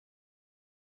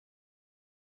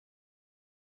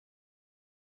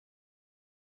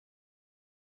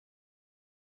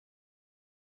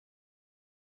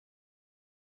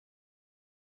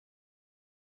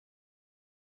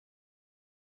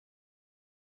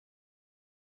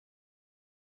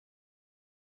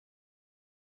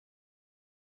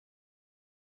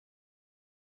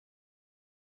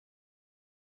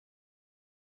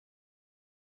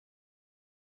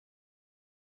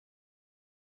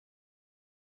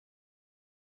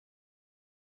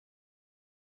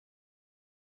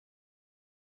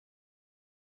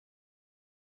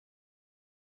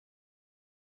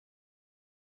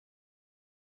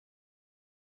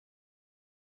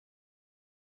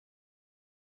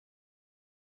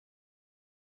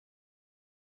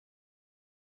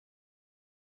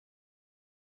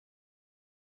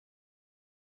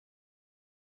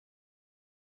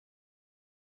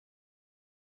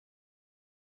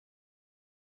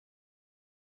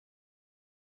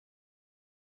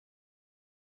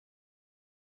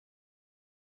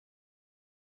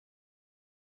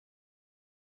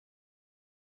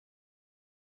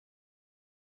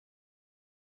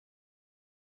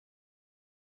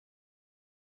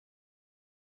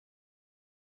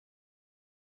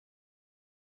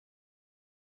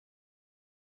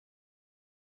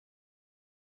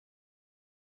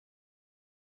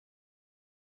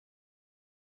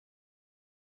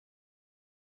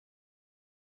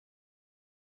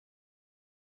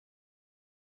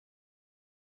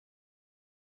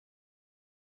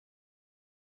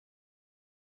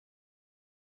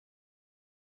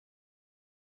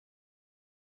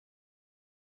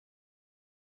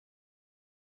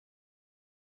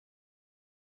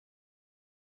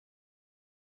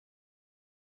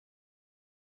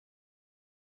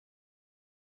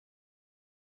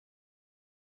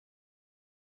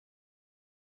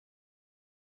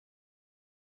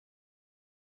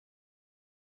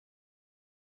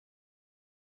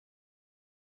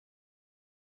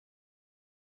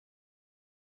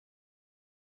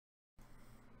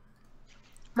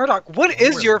Murdoch, what And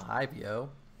is we're your... live, yo.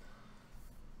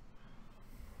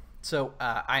 So,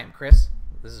 I am Chris.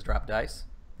 This is Drop Dice.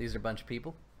 These are a bunch of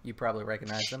people. You probably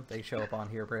recognize them. They show up on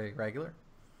here pretty regular.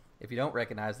 If you don't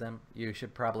recognize them, you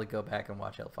should probably go back and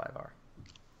watch L5R.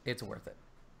 It's worth it.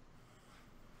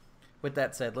 With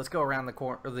that said, let's go around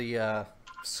the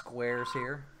squares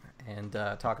here and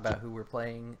talk about who we're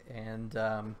playing, and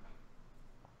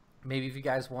maybe if you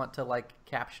guys want to like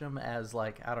caption them as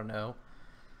like, I don't know,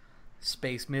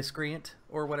 space miscreant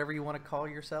or whatever you want to call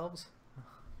yourselves.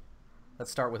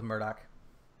 Let's start with Murdoch.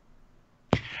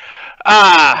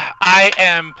 I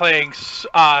am playing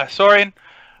Soren.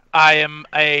 I am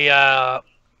a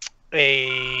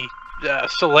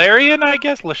Solarian, I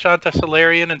guess, Lashanta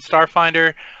Solarian in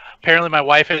Starfinder. Apparently, my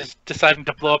wife is deciding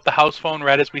to blow up the house phone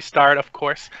right as we start, of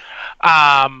course.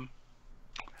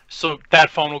 So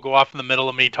that phone will go off in the middle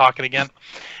of me talking again.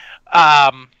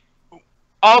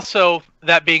 Also,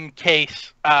 that being the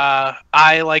case,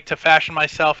 I like to fashion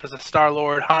myself as a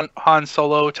Star-Lord Han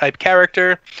Solo type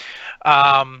character.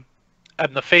 I'm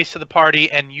the face of the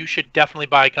party, and you should definitely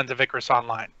buy Guns of Icarus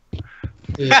online.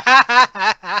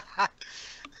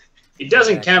 It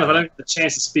doesn't count if I don't get the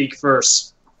chance to speak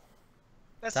first.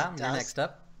 Tom, you're next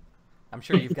up. I'm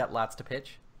sure you've got lots to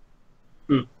pitch.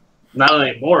 Not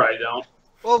anymore, I don't.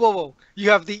 Whoa, whoa, whoa.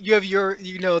 You have your,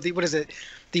 what is it?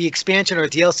 The expansion or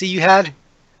DLC you had?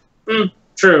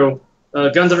 True.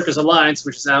 Guns of Icarus Alliance,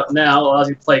 which is out now, allows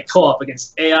you to play co-op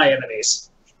against AI enemies.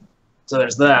 So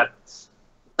there's that.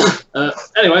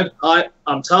 Anyway,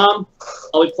 I'm Tom.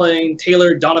 I'll be playing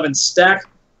Taylor Donovan Stack,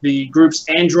 the group's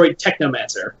android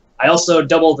technomancer. I also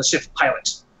double the ship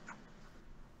pilot.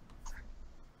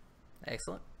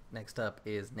 Excellent. Next up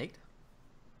is Nate.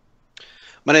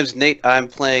 My name's Nate. I'm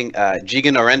playing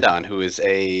Jigen Orendon, who is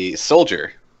a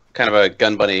soldier, kind of a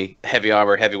gun bunny, heavy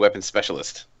armor, heavy weapons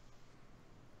specialist.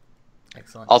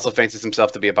 Excellent. Also fancies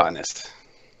himself to be a botanist.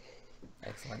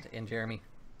 Excellent. And Jeremy.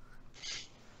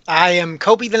 I am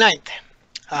Kobe the Ninth.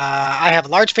 I have a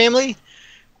large family.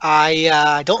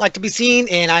 I don't like to be seen,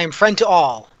 and I am friend to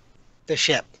all. The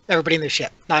ship. Everybody in the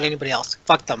ship. Not anybody else.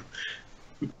 Fuck them.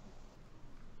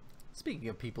 Speaking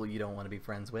of people you don't want to be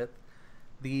friends with,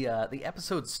 the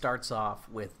episode starts off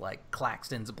with like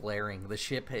claxons blaring. The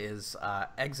ship has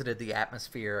exited the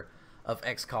atmosphere of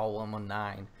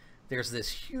ExCol-119. There's this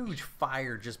huge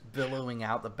fire just billowing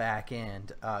out the back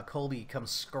end. Colby comes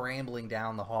scrambling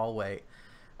down the hallway.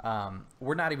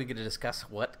 We're not even going to discuss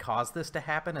what caused this to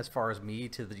happen as far as me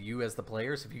to you as the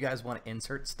players. If you guys want to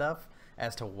insert stuff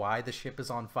as to why the ship is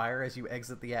on fire as you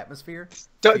exit the atmosphere,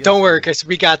 don't worry, Chris.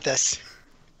 We got this.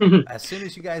 As soon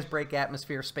as you guys break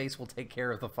atmosphere, space will take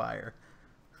care of the fire.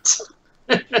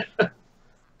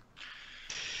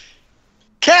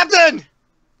 Captain!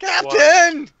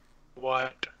 Captain!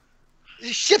 What?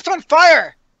 The ship's on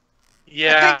fire!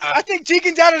 Yeah. I think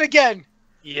Jigen's at it again!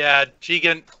 Yeah,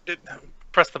 Jigen...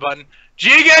 Press the button.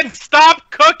 Jigen, stop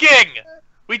cooking!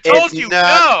 We told you,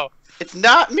 no! It's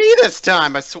not me this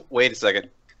time! Wait a second.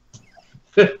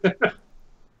 You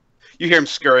hear him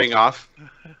scurrying off.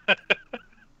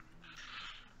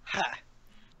 I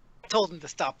told him to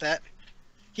stop that.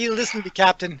 He listened to me,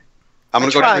 Captain. I'm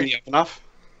gonna go turn the oven off.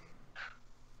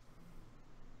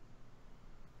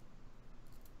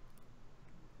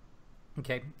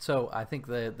 Okay, so I think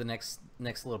the next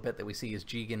little bit that we see is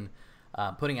Jigen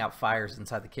putting out fires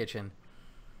inside the kitchen.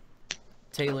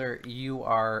 Taylor, you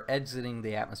are exiting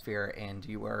the atmosphere and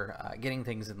you are getting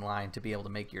things in line to be able to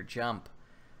make your jump.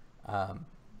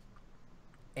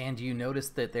 And you notice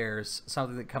that there's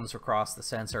something that comes across the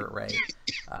sensor array.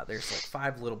 There's like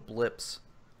 5 little blips,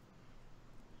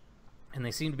 and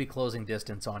they seem to be closing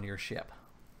distance on your ship.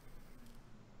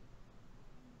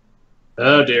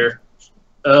 Oh dear.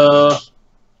 Can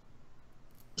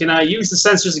I use the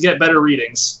sensors to get better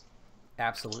readings?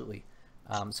 Absolutely.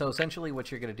 So essentially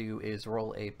what you're going to do is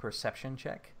roll a perception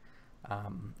check.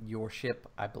 Your ship,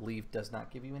 I believe, does not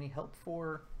give you any help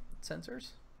for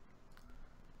sensors.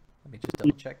 Let me just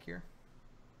double check here.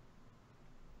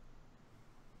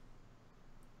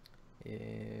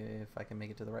 If I can make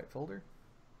it to the right folder.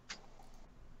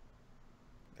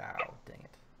 Oh, dang it.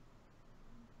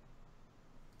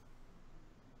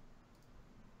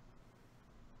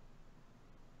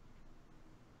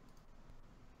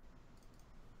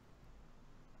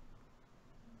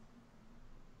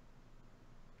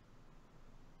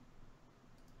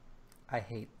 I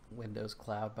hate Windows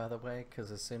Cloud, by the way,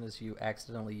 because as soon as you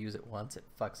accidentally use it once, it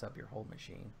fucks up your whole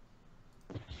machine.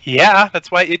 Yeah,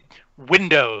 that's why it...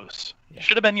 Windows. Yeah.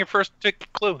 Should have been your first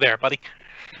clue there, buddy.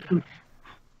 Yeah.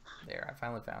 There, I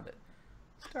finally found it.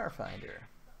 Starfinder.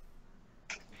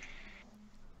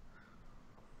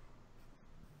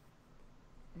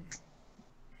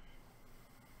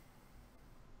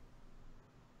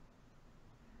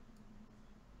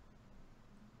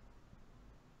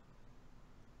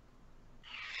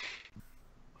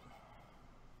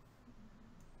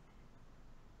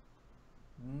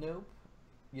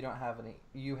 You don't have any.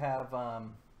 You have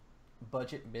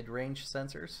budget mid-range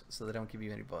sensors, so they don't give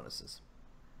you any bonuses.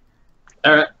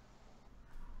 All right.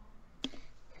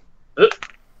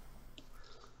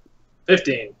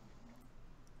 15.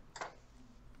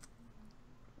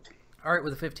 All right,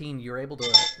 with a 15, you're able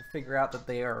to figure out that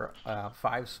they are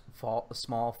 5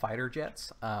 small fighter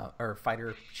jets, or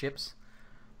fighter ships,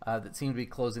 that seem to be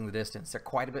closing the distance. They're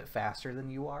quite a bit faster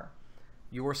than you are.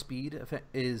 Your speed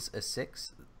is a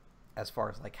 6, as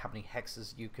far as like how many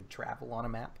hexes you could travel on a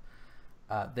map.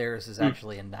 Theirs is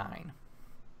actually a 9.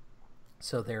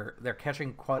 So they're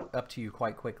catching up to you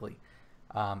quite quickly.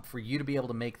 For you to be able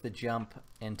to make the jump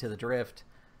into the drift,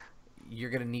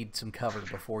 you're going to need some cover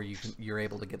before you're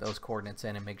able to get those coordinates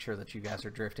in and make sure that you guys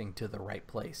are drifting to the right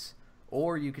place.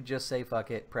 Or you could just say, fuck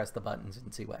it, press the buttons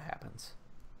and see what happens.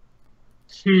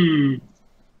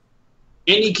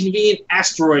 Any convenient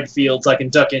asteroid fields I can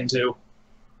duck into?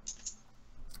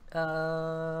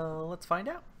 Let's find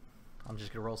out. I'm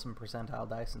just going to roll some percentile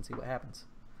dice and see what happens.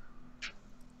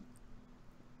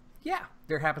 Yeah,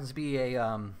 there happens to be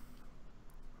not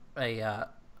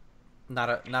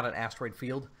an asteroid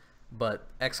field, but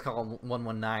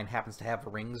ExCol-119 happens to have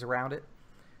rings around it.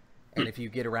 And if you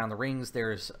get around the rings,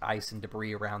 there's ice and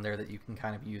debris around there that you can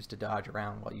kind of use to dodge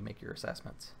around while you make your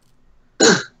assessments.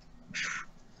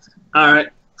 All right.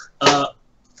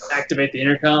 Activate the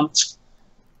intercom.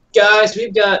 Guys,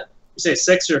 we've got, you say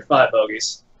 6 or 5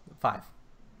 bogeys? 5.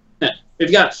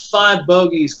 We've got 5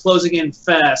 bogeys closing in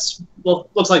fast. Well,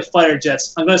 looks like fighter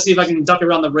jets. I'm going to see if I can duck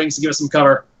around the rings to give us some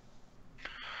cover.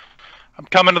 I'm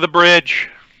coming to the bridge.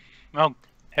 I'll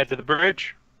head to the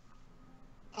bridge.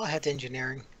 I'll head to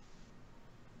engineering.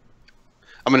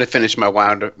 I'm gonna finish my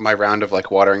round of like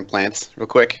watering plants real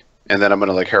quick, and then I'm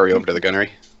gonna like hurry over to the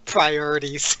gunnery.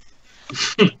 Priorities.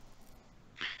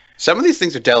 Some of these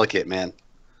things are delicate, man.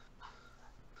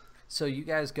 So you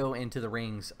guys go into the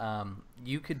rings.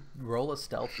 You could roll a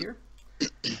stealth here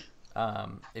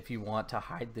if you want to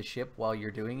hide the ship while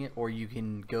you're doing it, or you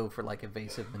can go for like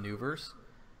evasive maneuvers,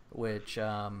 which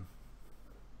not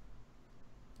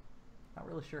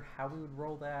really sure how we would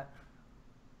roll that.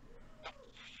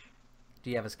 Do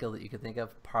you have a skill that you could think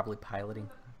of? Probably piloting,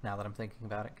 now that I'm thinking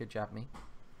about it. Good job, me.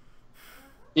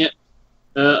 Yeah.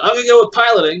 I'm going to go with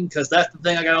piloting, because that's the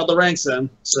thing I got all the ranks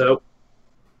in, so...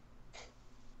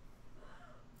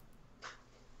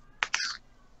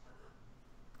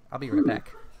 I'll be right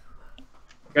back.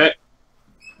 Okay.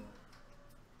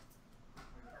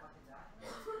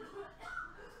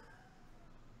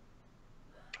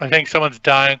 I think someone's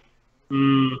dying.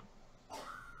 It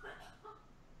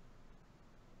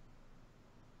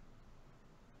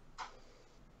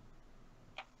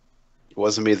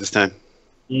wasn't me this time.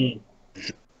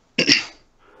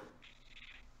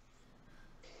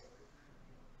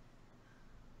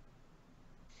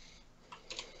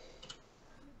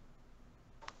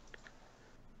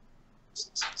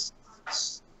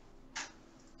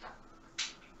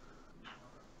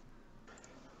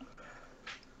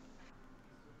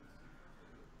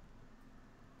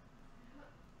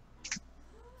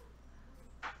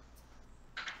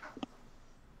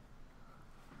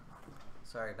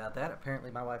 Sorry about that. Apparently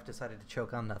my wife decided to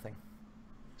choke on nothing.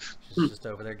 She's just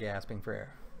over there gasping for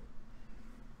air.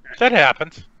 That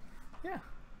happens. Yeah.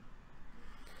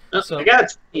 So, I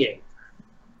got 28.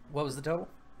 What was the total?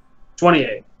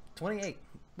 28. 28.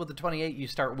 With the 28, you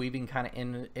start weaving kind of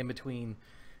in between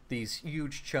these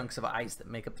huge chunks of ice that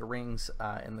make up the rings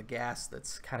and the gas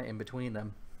that's kind of in between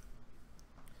them.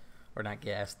 Or not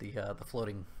gas, the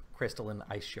floating crystalline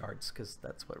ice shards, because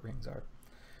that's what rings are.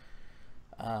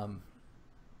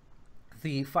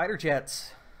 The fighter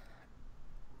jets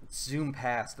zoom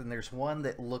past, and there's one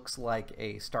that looks like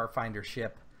a Starfinder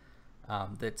ship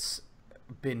that's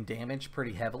been damaged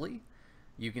pretty heavily.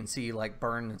 You can see like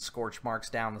burn and scorch marks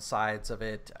down the sides of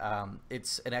it.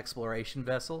 It's an exploration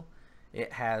vessel.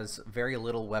 It has very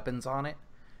little weapons on it,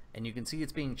 and you can see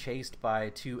it's being chased by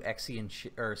two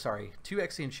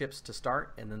Exian ships to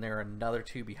start, and then there are another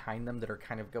 2 behind them that are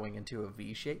kind of going into a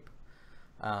V shape.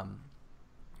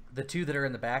 The 2 that are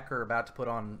in the back are about to put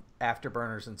on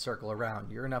afterburners and circle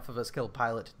around. You're enough of a skilled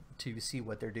pilot to see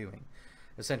what they're doing.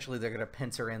 Essentially, they're going to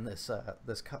pincer in this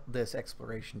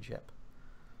exploration ship.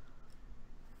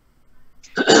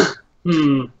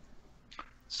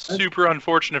 Super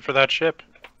unfortunate for that ship.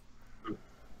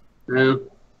 Yeah.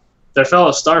 They're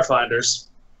fellow Starfinders.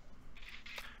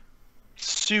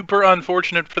 Super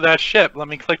unfortunate for that ship. Let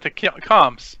me click the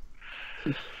comms.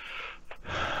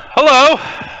 Hello.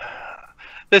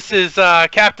 This is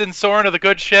Captain Soren of the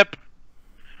good ship,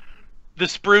 the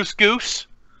Spruce Goose.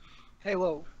 Hey,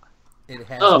 whoa. It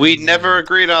has We never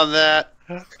agreed on that.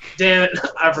 Damn it,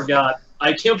 I forgot.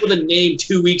 I came up with a name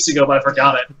 2 weeks ago, but I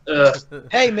forgot it.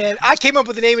 Hey, man, I came up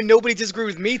with a name and nobody disagreed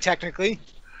with me, technically.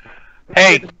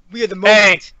 Hey, We are the moment.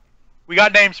 hey, we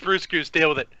got names for Spruce Goose. Deal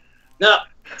with it. No,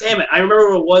 damn it, I remember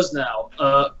what it was now.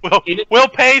 We'll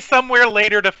pay somewhere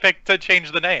later to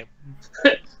change the name.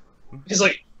 He's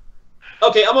like,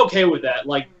 okay, I'm okay with that.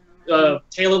 Like,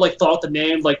 Taylor thought the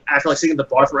name after sitting in the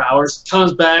bar for hours.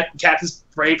 Comes back, Captain's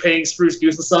spray painting Spruce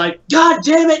Goose on the side. God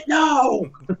damn it, no!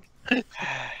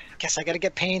 Guess I gotta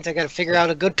get paint. I gotta figure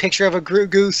out a good picture of a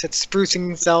goose that's sprucing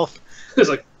himself. It's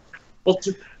like, well,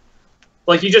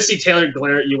 you just see Taylor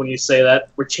glare at you when you say that.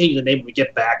 We're changing the name when we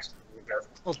get back.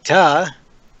 Well, duh.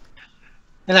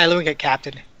 And I look at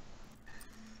Captain.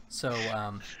 So,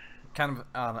 kind of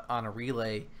on a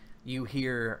relay, you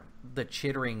hear the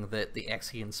chittering that the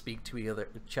Exians speak to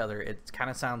each other. It kind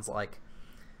of sounds like,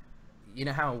 you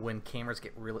know how when cameras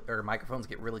get really, or microphones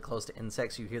get really close to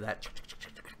insects, you hear that.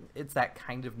 It's that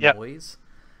kind of noise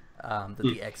that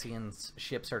the Exians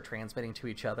ships are transmitting to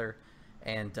each other,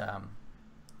 and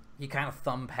you kind of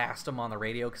thumb past them on the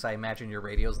radio because I imagine your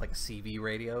radio is like a CV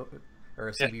radio or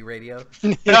a CB radio.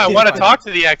 No, I want to talk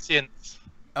to the Exians.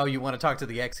 Oh, you want to talk to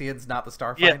the Exians, not the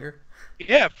Starfinder?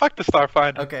 Yeah, fuck the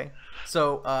Starfinder. Okay.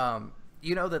 So,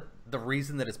 you know that the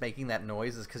reason that it's making that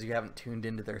noise is because you haven't tuned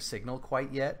into their signal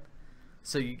quite yet.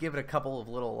 So you give it a couple of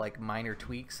little, minor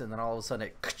tweaks, and then all of a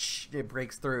sudden it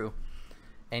breaks through.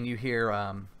 And you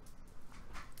hear,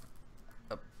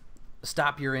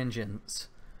 stop your engines.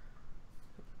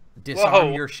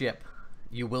 Disarm your ship.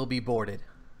 You will be boarded.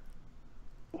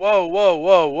 Whoa, whoa,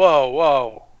 whoa, whoa,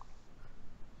 whoa.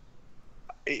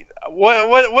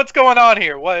 What's going on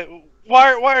here? Why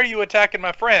are you attacking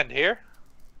my friend here?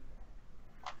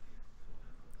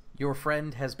 Your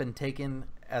friend has been taken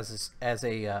as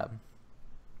a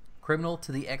criminal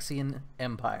to the Exian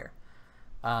Empire.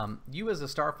 You as a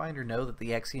Starfinder know that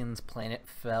the Exian's planet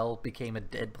became a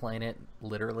dead planet,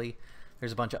 literally.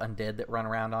 There's a bunch of undead that run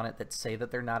around on it that say that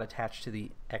they're not attached to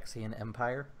the Exian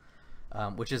Empire,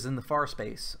 which is in the far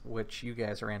space, which you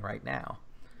guys are in right now.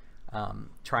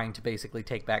 Trying to basically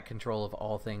take back control of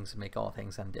all things and make all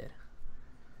things undead.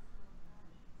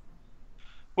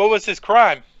 What was his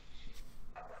crime?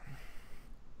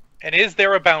 And is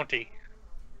there a bounty?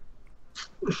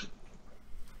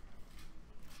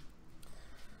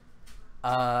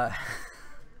 I'm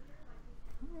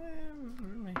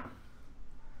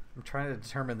trying to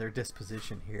determine their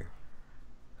disposition here.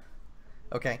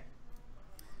 Okay.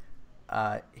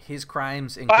 His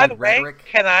crimes include By the way, rhetoric.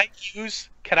 can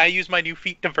I use my new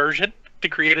feat diversion to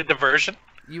create a diversion?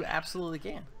 You absolutely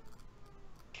can.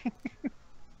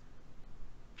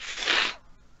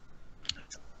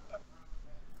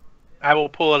 I will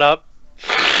pull it up.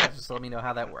 Yeah, just let me know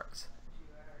how that works.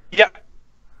 Yep.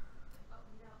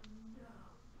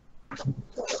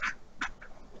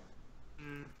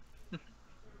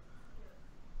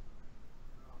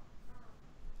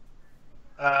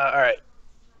 All right.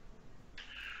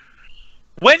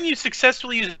 When you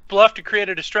successfully use bluff to create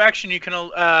a distraction, you can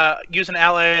use an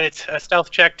ally and it's a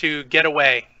stealth check to get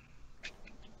away.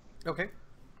 Okay.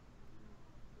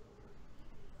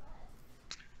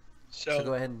 So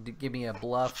go ahead and give me a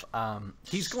bluff.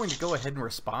 He's going to go ahead and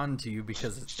respond to you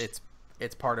because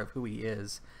it's part of who he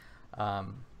is.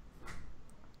 And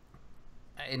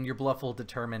your bluff will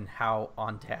determine how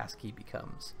on task he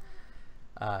becomes.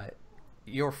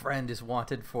 Your friend is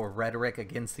wanted for rhetoric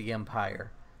against the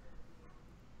Empire,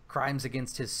 crimes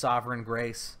against his sovereign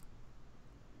grace,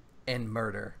 and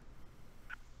murder.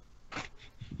 I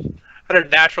had a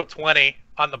natural 20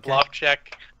 on the bluff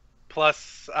check.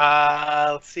 Plus,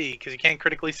 let's see, because you can't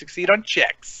critically succeed on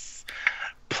checks.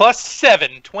 Plus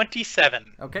 7,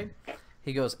 27. Okay.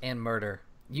 He goes, and murder.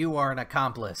 You are an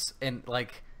accomplice. And,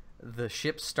 the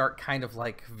ships start kind of,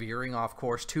 veering off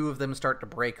course. Two of them start to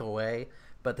break away.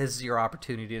 But this is your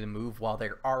opportunity to move while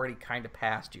they're already kind of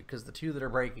past you. Because the two that are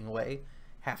breaking away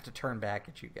have to turn back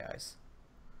at you guys.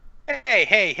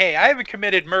 Hey, I haven't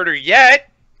committed murder yet.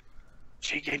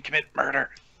 She can commit murder.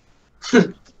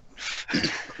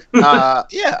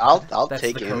 Yeah, I'll That's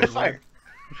take the him. code word.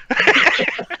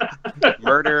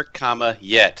 Murder,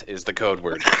 yet is the code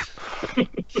word.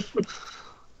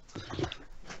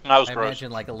 That was I gross.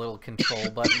 imagine a little control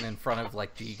button in front of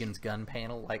Jigen's gun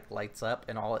panel lights up,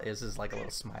 and all it is a little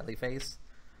smiley face.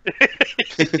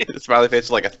 Smiley face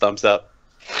is like a thumbs up.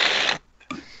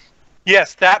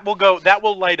 Yes, that will go. That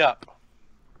will light up.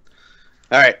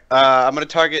 All right, I'm gonna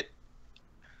target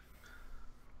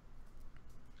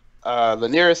the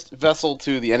nearest vessel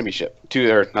to the enemy ship,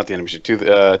 not the enemy ship,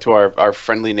 to our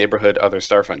friendly neighborhood other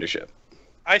Starfinder ship.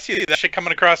 I see that shit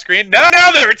coming across screen. No,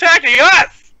 they're attacking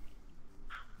us.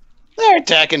 They're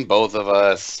attacking both of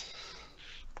us.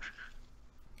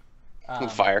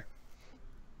 With fire.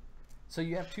 So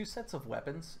you have two sets of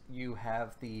weapons. You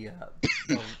have the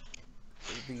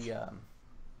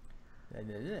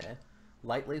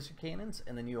light laser cannons,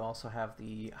 and then you also have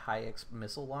the high-X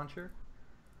missile launcher.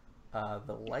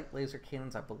 The light laser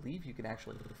cannons, I believe you can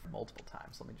actually move multiple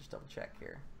times. Let me just double check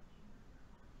here.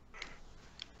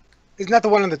 Isn't that the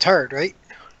one on the turret, right?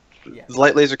 Yes. The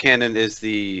light laser cannon is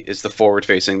the forward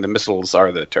facing. The missiles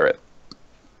are the turret.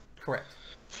 Correct.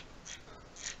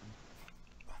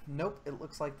 Nope, it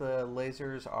looks like the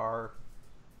lasers are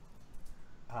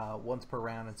once per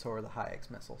round, and so are the high-X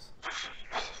missiles.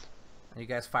 And you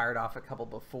guys fired off a couple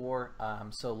before,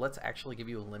 so let's actually give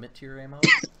you a limit to your ammo.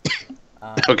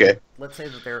 Okay. Let's say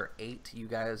that there are 8. You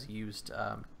guys used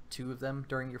 2 of them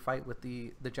during your fight with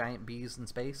the giant bees in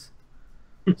space.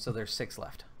 So there's 6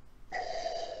 left.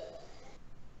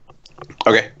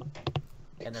 Okay.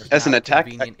 And there's As not an a attack,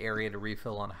 convenient area to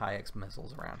refill on high-X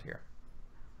missiles around here.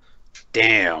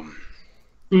 Damn.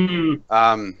 Mm.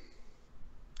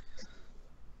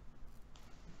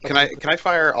 Can I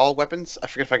fire all weapons? I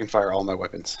forget if I can fire all my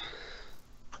weapons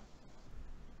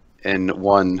in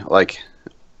one like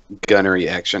gunnery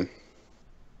action.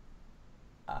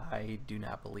 I do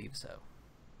not believe so.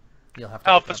 You'll have to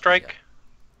Alpha Strike.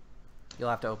 You'll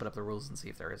have to open up the rules and see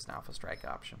if there is an Alpha Strike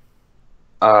option.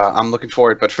 I'm looking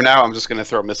for it, but for now, I'm just going to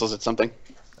throw missiles at something.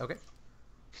 Okay.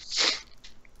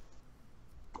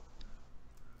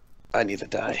 I need to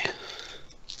die.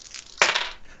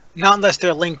 Not unless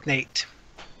they're linked, Nate.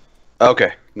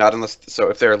 Okay, not unless. So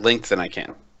if they're linked, then I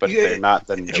can. But if they're not,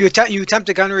 then If you attempt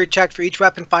a gunnery check for each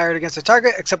weapon fired against a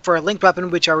target, except for a linked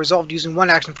weapon, which are resolved using one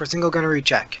action for a single gunnery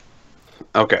check.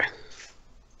 Okay.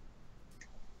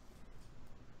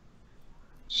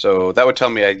 So that would tell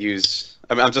me I'd use.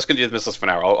 I mean, I'm just going to do the missiles for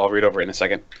now. I'll read over it in a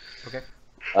second. Okay.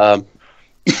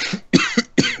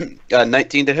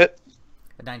 19 to hit.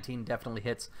 A 19 definitely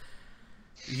hits.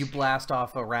 You blast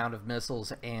off a round of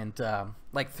missiles, and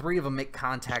like 3 of them make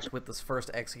contact with this first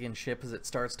Exigan ship as it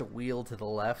starts to wheel to the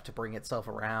left to bring itself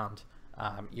around.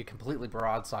 You completely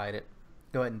broadside it.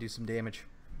 Go ahead and do some damage.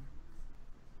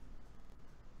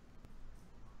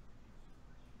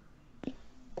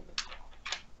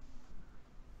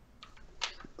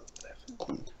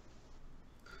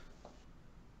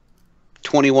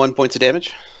 $21 points of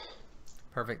damage.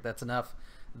 Perfect. That's enough.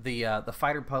 The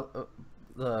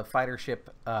fighter ship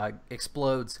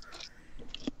explodes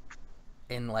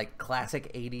in like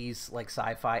classic 80s like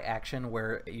sci-fi action,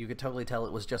 where you could totally tell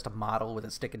it was just a model with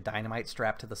a stick of dynamite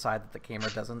strapped to the side that the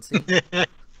camera doesn't see.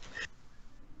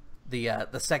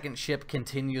 The second ship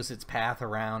continues its path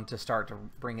around to start to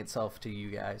bring itself to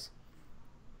you guys.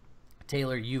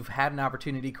 Taylor, you've had an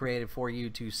opportunity created for you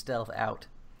to stealth out.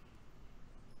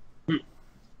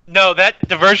 No, that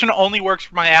diversion only works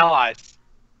for my allies.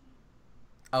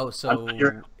 Oh, so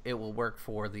it will work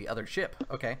for the other ship.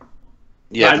 Okay.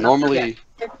 Yeah, normally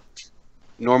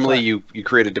you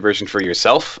create a diversion for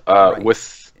yourself Right.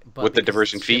 with But the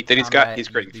diversion because feat ship that he's got. combat, He's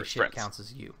creating the for ship sprints. counts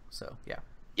as you. So yeah.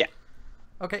 Yeah.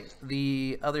 Okay.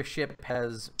 The other ship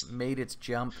has made its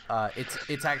jump.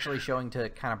 It's actually showing to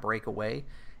kind of break away.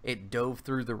 It dove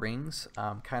through the rings,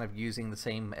 kind of using the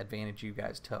same advantage you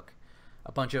guys took.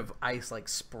 A bunch of ice like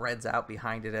spreads out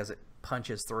behind it as it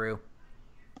punches through.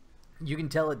 You can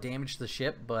tell it damaged the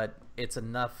ship, but it's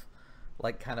enough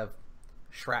like kind of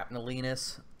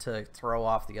shrapneliness to throw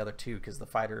off the other two, because the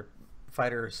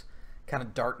fighters kind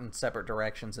of dart in separate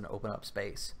directions and open up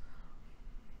space.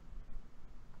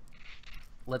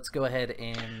 Let's go ahead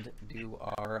and do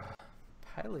our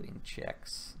piloting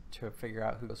checks to figure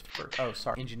out who goes first. Oh,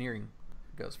 sorry, engineering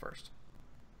goes first.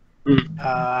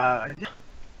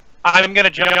 I'm going to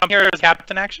jump here as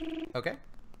Captain Action. Okay.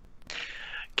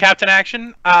 Captain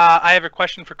Action, I have a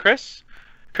question for Chris.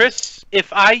 Chris,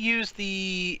 if I use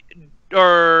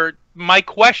my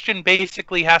question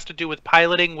basically has to do with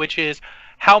piloting, which is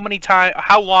how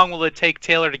long will it take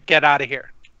Taylor to get out of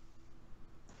here?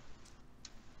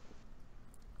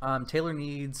 Taylor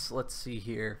needs, let's see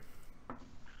here,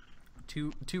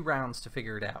 two rounds to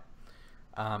figure it out,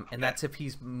 and that's if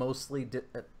he's mostly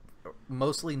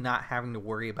not having to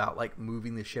worry about like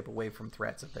moving the ship away from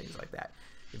threats and things like that.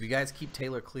 If you guys keep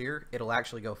Taylor clear, it'll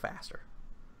actually go faster.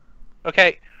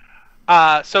 Okay,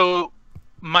 so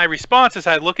my response is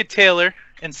I look at Taylor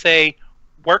and say,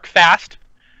 work fast,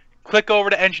 click over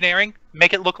to engineering,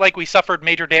 make it look like we suffered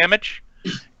major damage,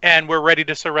 and we're ready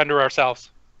to surrender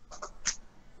ourselves.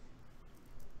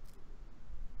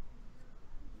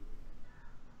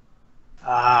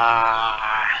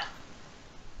 I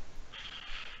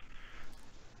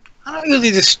don't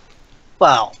usually just,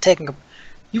 well,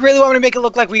 You really want me to make it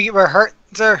look like we were hurt,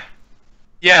 sir?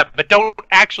 Yeah, but don't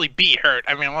actually be hurt.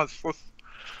 I mean, let's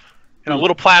a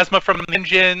little plasma from the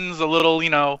engines, a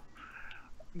little,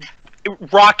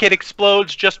 rocket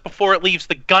explodes just before it leaves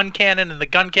the gun cannon, and the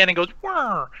gun cannon goes,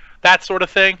 whir, that sort of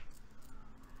thing.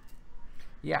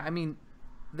 Yeah, I mean,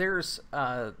 there's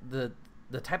the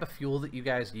type of fuel that you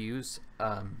guys use.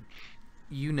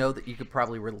 You know that you could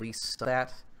probably release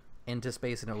that into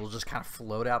space, and it will just kind of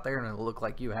float out there, and it'll look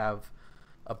like you have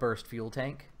a burst fuel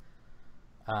tank.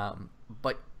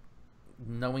 But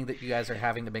knowing that you guys are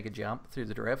having to make a jump through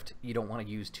the drift, you don't want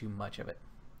to use too much of it.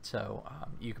 So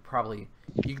you could probably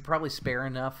spare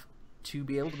enough to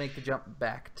be able to make the jump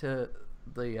back to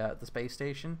the space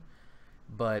station,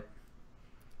 but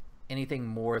anything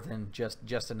more than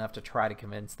just enough to try to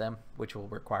convince them, which will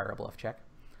require a bluff check,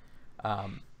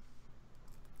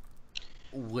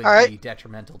 would be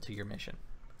detrimental to your mission.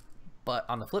 But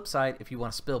on the flip side, if you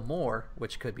want to spill more,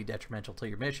 which could be detrimental to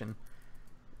your mission,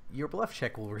 your bluff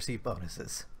check will receive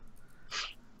bonuses.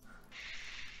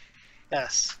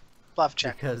 Yes. Bluff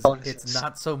check. Because bonuses. It's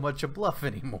not so much a bluff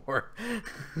anymore.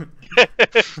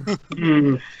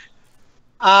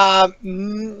 Nah.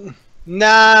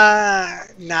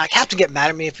 Captain get mad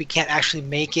at me if we can't actually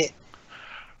make it.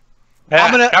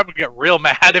 I would get real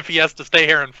mad if he has to stay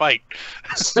here and fight.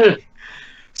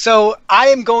 So I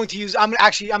am going to use. I'm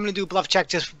going to do a bluff check.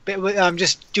 Just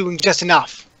doing just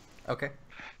enough. Okay.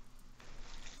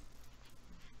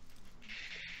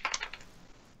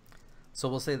 So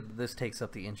we'll say that this takes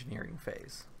up the engineering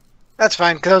phase. That's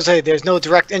fine, because I was saying there's no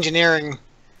direct engineering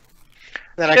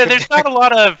that I could. There's not a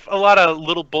lot of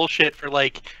little bullshit for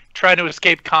like trying to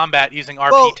escape combat using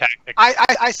RP tactics.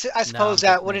 I suppose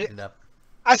that what it.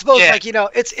 I suppose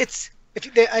it's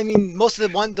most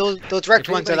of those direct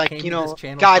ones are like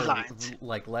guidelines. For,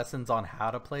 like lessons on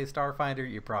how to play Starfinder,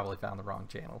 you probably found the wrong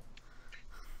channel.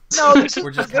 No,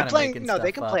 we're just kind of making stuff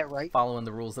they can play it right, following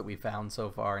the rules that we found so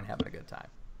far and having a good time.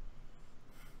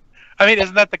 I mean,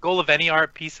 isn't that the goal of any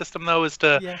RP system, though, is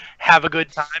to have a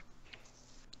good time?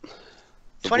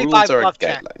 25 bluff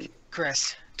check,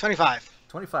 Chris. 25.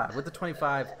 25. With the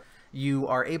 25, you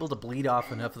are able to bleed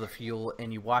off enough of the fuel,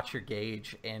 and you watch your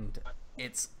gauge, and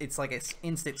it's like an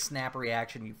instant snap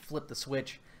reaction. You flip the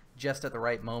switch just at the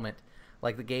right moment.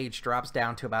 Like the gauge drops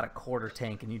down to about a quarter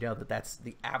tank, and you know that that's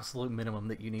the absolute minimum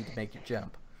that you need to make your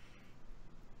jump.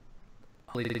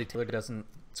 It doesn't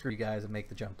screw you guys and make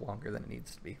the jump longer than it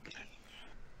needs to be.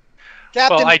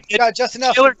 Captain, well, got just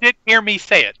enough. Taylor did hear me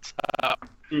say it.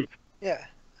 Yeah.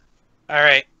 All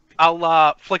right,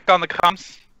 I'll flick on the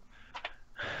comms.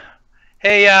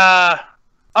 Hey,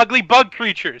 ugly bug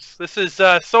creatures. This is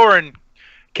Soren,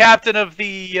 captain of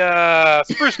the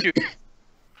Spruce Goose.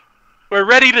 We're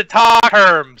ready to talk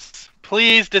terms.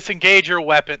 Please disengage your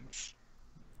weapons.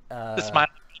 The smile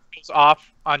goes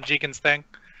off on Jigen's thing.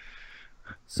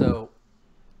 So,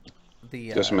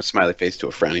 goes from a smiley face to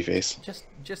a frowny face.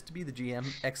 Just to be the GM,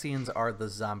 Exians are the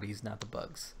zombies, not the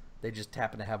bugs. They just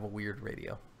happen to have a weird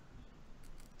radio.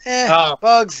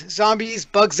 Bugs, zombies,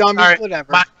 right,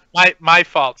 whatever. My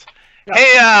fault. No.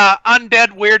 Hey,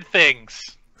 undead weird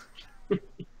things.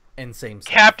 And same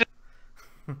stuff. Captain.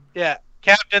 Yeah,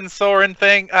 Captain Soren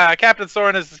thing. Captain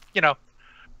Soren is,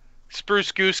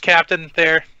 Spruce Goose captain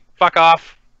there. Fuck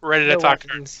off. Ready to talk.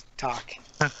 Talk.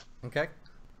 Okay.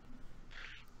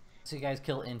 So you guys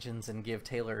kill engines and give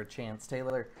Taylor a chance.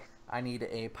 Taylor, I need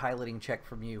a piloting check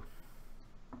from you.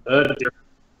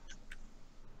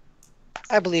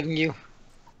 I believe in you.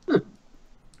 That's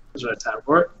what I time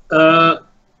for it.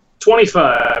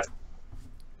 25.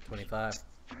 25.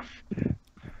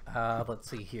 Let's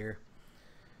see here.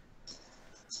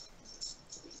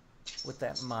 With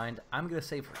that in mind, I'm going to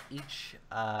say for each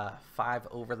 5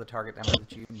 over the target number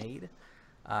that you need,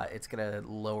 it's going to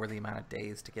lower the amount of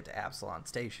days to get to Absalon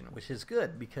Station, which is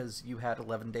good because you had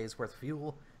 11 days worth of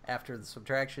fuel. After the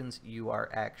subtractions, you are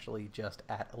actually just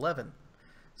at 11.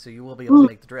 So you will be able to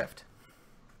make the drift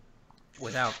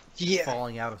without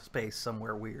falling out of space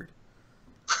somewhere weird.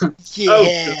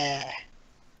 Yeah.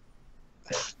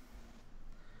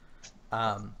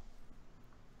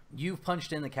 You've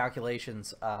punched in the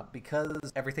calculations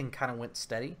because everything kind of went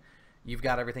steady. You've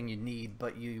got everything you need,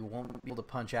 but you won't be able to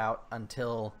punch out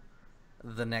until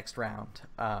the next round.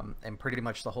 And pretty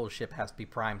much the whole ship has to be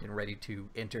primed and ready to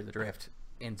enter the drift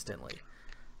instantly.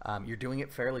 You're doing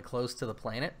it fairly close to the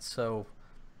planet, so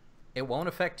it won't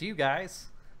affect you guys.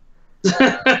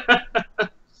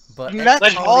 But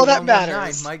that's all that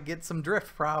matters. Might get some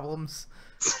drift problems.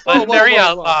 Legendary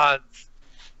outlaws.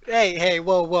 Hey,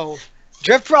 whoa.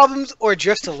 Drift problems or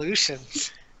drift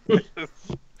solutions?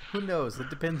 Who knows? It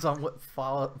depends on what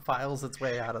files its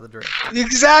way out of the drift.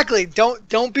 Exactly.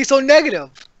 Don't be so negative.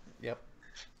 Yep.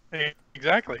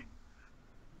 Exactly.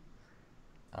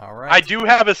 All right. I do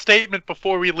have a statement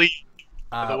before we leave.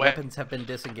 By the way. Weapons have been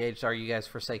disengaged. Are you guys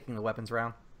forsaking the weapons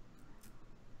round?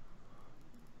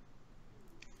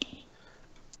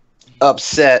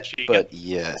 Upset, but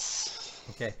yes.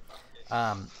 Okay.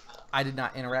 I did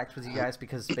not interact with you guys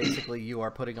because basically you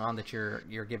are putting on that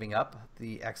you're giving up.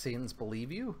 The Exians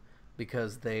believe you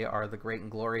because they are the great and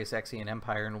glorious Exian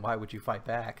Empire, and why would you fight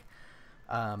back?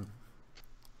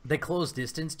 They close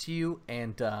distance to you,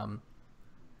 and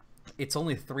it's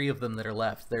only 3 of them that are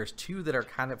left. There's 2 that are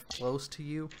kind of close to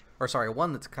you, or sorry,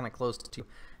 1 that's kind of close to you,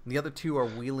 and the other 2 are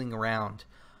wheeling around.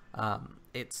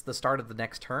 It's the start of the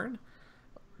next turn.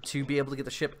 To be able to get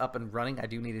the ship up and running, I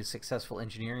do need a successful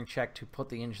engineering check to put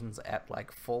the engines at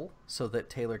like full so that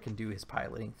Taylor can do his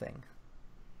piloting thing.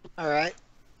 All right.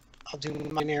 I'll do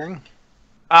my engineering.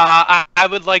 I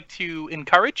would like to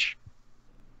encourage.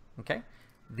 Okay.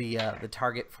 The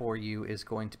target for you is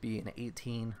going to be an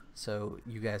 18, so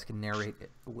you guys can narrate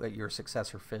your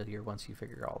success or failure once you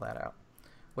figure all that out.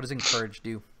 What does encourage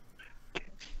do?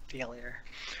 Failure.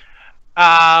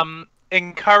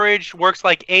 Encourage works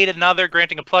like aid another,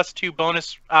 granting a +2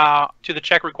 bonus to the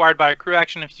check required by a crew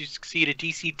action if you succeed a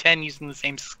DC 10 using the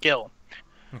same skill.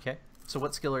 Okay. So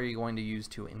what skill are you going to use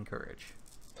to encourage?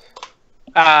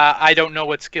 I don't know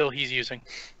what skill he's using.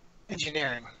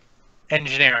 Engineering.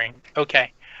 Engineering.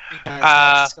 Okay. That's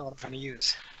the skill I'm trying to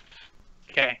use.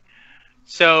 Okay.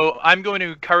 So I'm going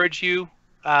to encourage you,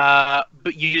 but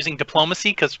you using diplomacy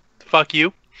because fuck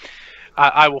you.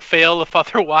 I will fail if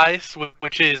otherwise,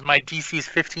 which is my DC's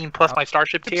 15 plus my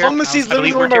starship tier. Diplomacy is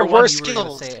literally one of our worst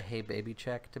skills. Say a hey baby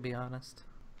check, to be honest.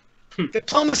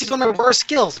 Diplomacy is one of our worst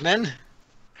skills, man.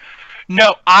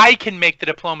 No, I can make the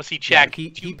diplomacy check. Yeah,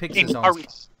 he picks his own,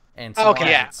 and so long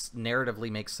as it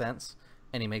narratively makes sense,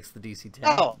 and he makes the DC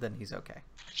 10, then he's okay.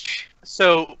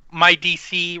 So my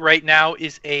DC right now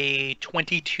is a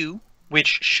 22,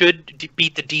 which should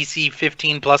beat the DC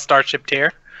 15 plus starship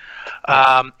tier.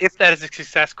 If that is a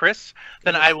success, Chris,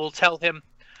 then I will tell him.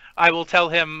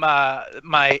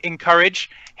 My encourage.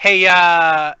 Hey,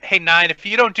 9. If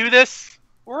you don't do this,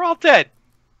 we're all dead.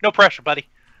 No pressure, buddy.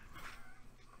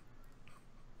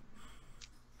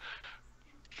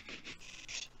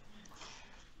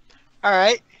 All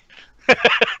right.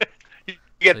 You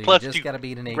get so +2. You just got to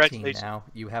beat an 18 now.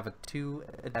 You have a 2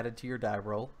 added to your die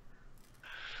roll.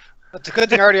 But the good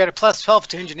thing I already had a +12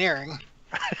 to engineering.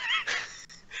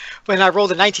 When I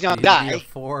rolled a 19 on the die. A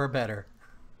 4 or better.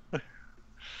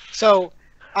 So,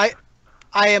 I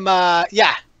am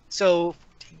yeah. So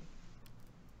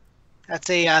that's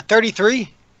a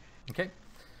 33. Okay.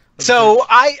 So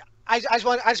I just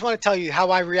want to tell you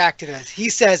how I reacted to this. He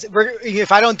says,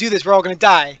 if I don't do this, we're all gonna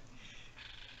die.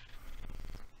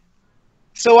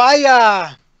 So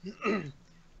I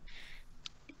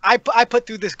put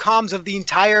through this comms of the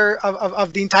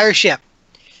entire ship.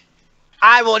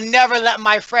 I will never let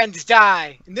my friends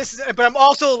die. And this is, but I'm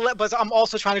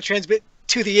also trying to transmit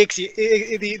to the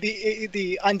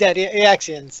undead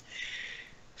Axians.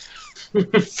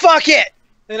 Fuck it.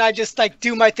 And I just like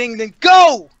do my thing, then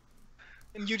go.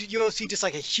 And you'll see just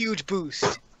like a huge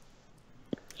boost.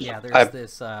 Yeah,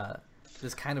 there's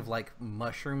this kind of like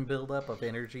mushroom buildup of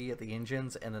energy at the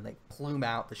engines, and then they plume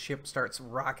out. The ship starts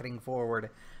rocketing forward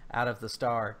out of the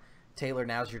star. Taylor,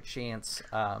 now's your chance.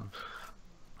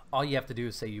 All you have to do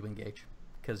is say you engage,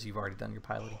 because you've already done your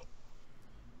piloting.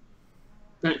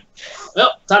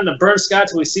 Well, time to burn sky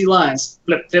till we see lines.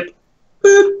 Flip, flip,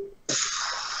 boop.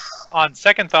 On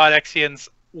second thought, Exians,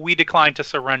 we decline to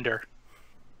surrender.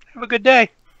 Have a good day.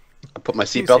 I put my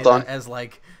seatbelt on. As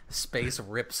like space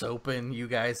rips open, you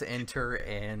guys enter,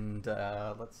 and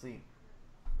let's see.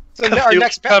 So our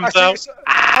next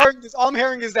all I'm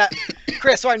hearing is that,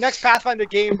 Chris, so our next Pathfinder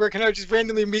game, we're gonna just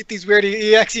randomly meet these weird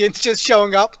Exians just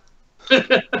showing up.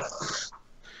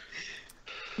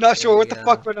 Not sure what the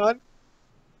fuck went on.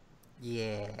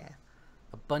 Yeah.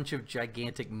 A bunch of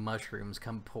gigantic mushrooms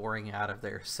come pouring out of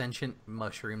there. Sentient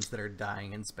mushrooms that are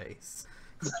dying in space.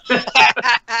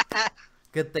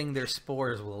 Good thing their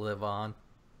spores will live on.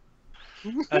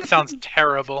 That sounds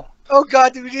terrible. Oh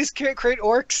god, did we just create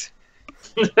orcs?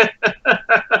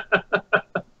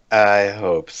 I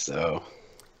hope so.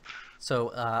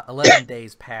 So 11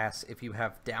 days pass. If you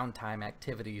have downtime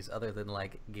activities other than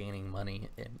like gaining money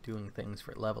and doing things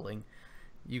for leveling,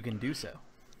 you can do so.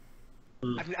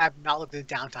 I've not looked at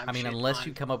the downtime. I mean, shit unless on.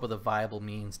 you come up with a viable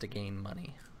means to gain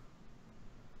money.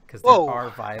 Because there are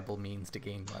viable means to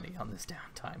gain money on this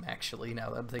downtime, actually,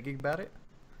 now that I'm thinking about it.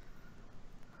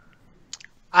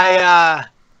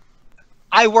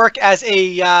 I work as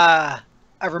a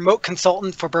remote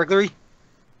consultant for burglary,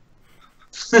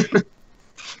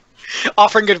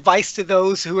 offering advice to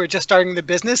those who are just starting the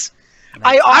business.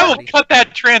 I will cut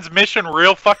that transmission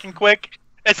real fucking quick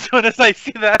as soon as I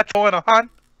see that going on.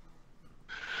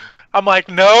 I'm like,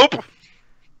 nope.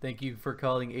 Thank you for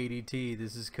calling ADT.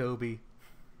 This is Kobe.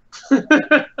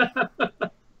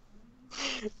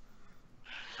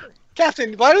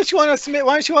 Captain, why don't you want us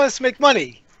to make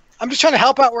money? I'm just trying to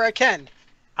help out where I can.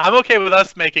 I'm okay with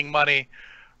us making money,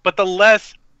 but the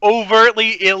less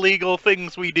overtly illegal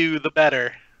things we do, the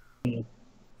better.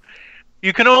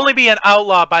 You can only be an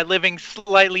outlaw by living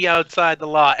slightly outside the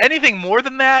law. Anything more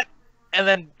than that, and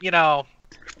then, you know...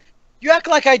 You act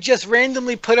like I just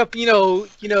randomly put up,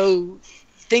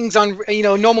 things on,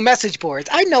 normal message boards.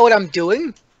 I know what I'm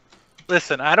doing.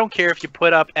 Listen, I don't care if you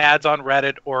put up ads on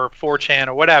Reddit or 4chan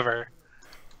or whatever.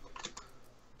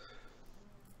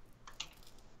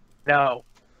 No.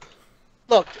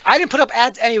 Look, I didn't put up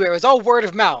ads anywhere. It was all word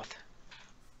of mouth.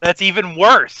 That's even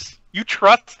worse. You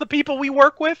trust the people we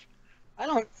work with? I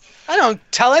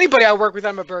don't tell anybody I work with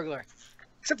I'm a burglar.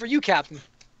 Except for you, Captain.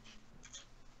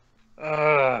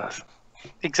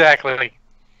 Exactly.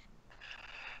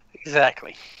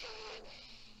 Exactly.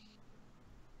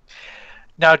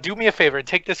 Now, do me a favor and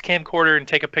take this camcorder and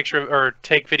take a picture of, or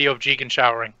take video of Jigen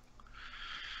showering.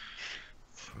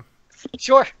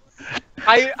 Sure.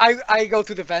 I go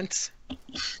through the vents.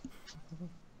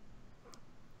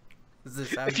 Is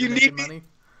this how If you you making need me- money?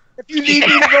 If you need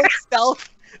me to roll stealth,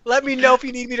 let me know if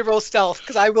you need me to roll stealth,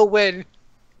 because I will win.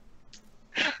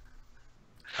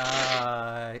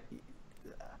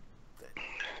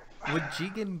 Would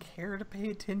Jigen care to pay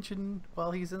attention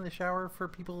while he's in the shower for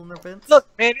people in their vents? Look,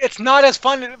 man, it's not as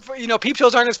fun. Peep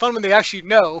shows aren't as fun when they actually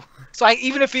know. So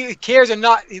even if he cares or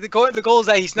not, the goal is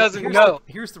that he doesn't know.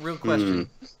 Here's the real question: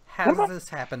 Has this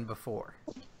happened before?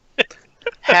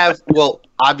 Well,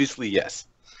 obviously yes.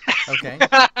 Okay.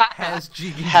 Has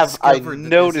Jigen Have I discovered that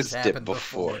noticed this has it happened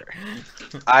before?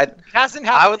 It hasn't happened.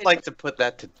 I would like to put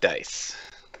that to dice.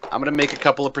 I'm gonna make a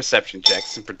couple of perception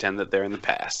checks and pretend that they're in the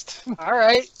past. All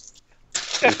right.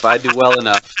 If I do well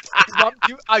enough,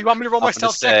 You want me to roll my I'm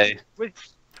gonna stealth check? say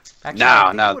Actually, No, I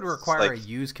think no, it would it's require like- a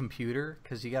used computer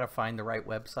because you got to find the right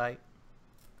website.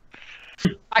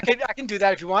 I can do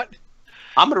that if you want.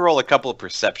 I'm gonna roll a couple of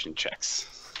perception checks.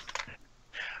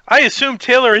 I assume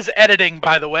Taylor is editing,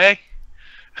 by the way.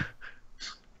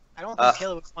 I don't think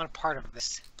Taylor would want a part of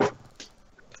this.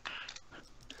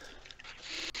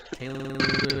 Taylor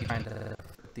trying to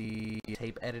the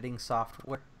tape editing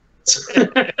software.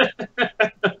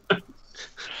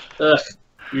 Ugh,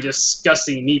 you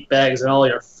disgusting meatbags and all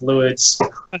your fluids.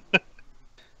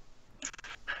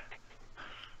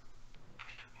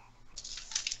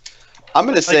 I'm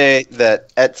gonna say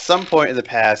that at some point in the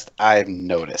past, I've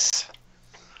noticed.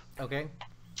 Okay.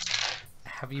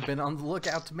 Have you been on the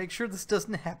lookout to make sure this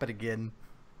doesn't happen again?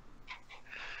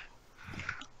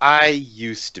 I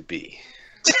used to be.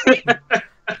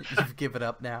 You've given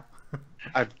up now.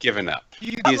 I've given up.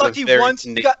 You got He's a lucky very once.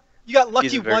 You got He's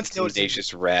lucky a very once. Noticing.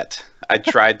 tenacious rat. I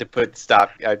tried to put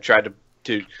stop. I tried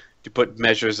to put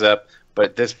measures up, but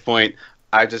at this point,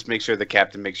 I just make sure the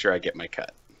captain makes sure I get my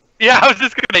cut. Yeah, I was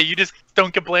just gonna. You just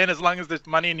don't complain as long as there's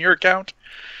money in your account.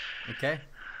 Okay.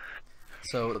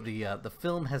 So the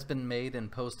film has been made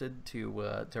and posted to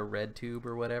RedTube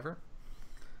or whatever.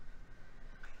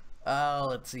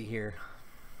 Let's see here.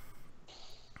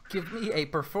 Give me a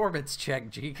performance check,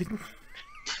 Jigen.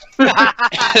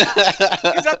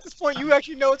 Because at this point, you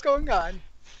actually know what's going on.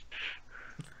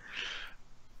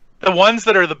 The ones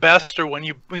that are the best are when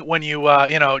you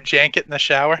jank it in the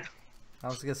shower. I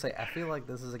was gonna say, I feel like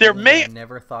this is a There game may- that I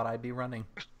never thought I'd be running.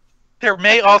 There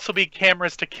may also be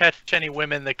cameras to catch any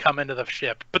women that come into the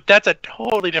ship, but that's a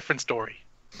totally different story.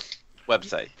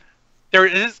 Website. There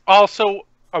is also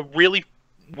a really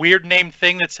weird named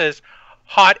thing that says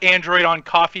 "Hot Android on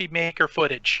Coffee Maker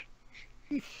Footage."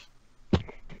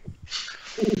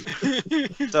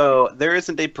 So there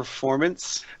isn't a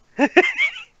performance.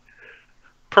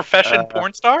 Profession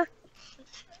porn star?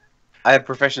 I have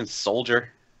profession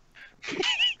soldier.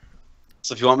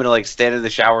 So if you want me to like stand in the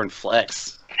shower and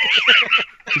flex,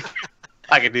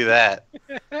 I can do that.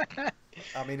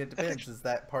 I mean, it depends. Is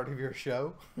that part of your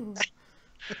show?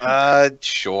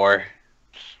 Sure.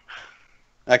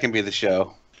 That can be the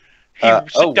show. He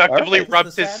seductively alright.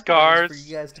 rubs The his sad part is scars. For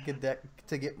you guys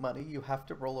to get money, you have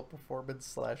to roll a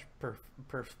performance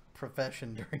 /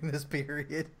 profession during this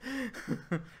period.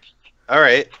 All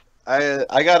right.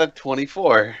 I got a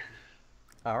 24.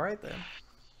 All right then.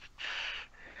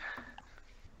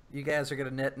 You guys are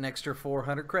gonna net an extra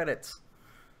 400 credits.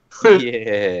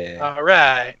 Yeah. All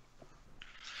right.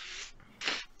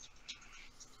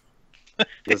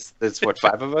 There's what,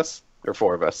 5 of us or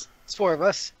 4 of us? It's 4 of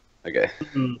us. Okay.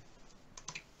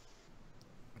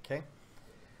 Okay.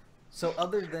 So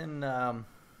other than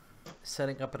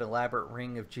setting up an elaborate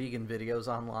ring of Jigen videos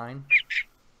online,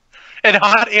 And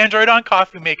hot Android on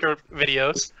coffee maker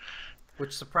videos.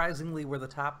 which surprisingly were the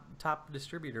top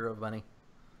distributor of money.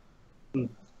 And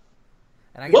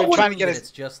I What get would- trying to get get us-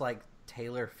 it's just like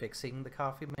Taylor fixing the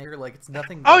coffee maker. Like it's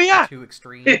nothing Oh, like, yeah. too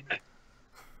extreme.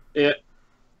 Yeah,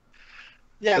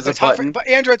 There's but, a button. but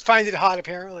Android finds it hot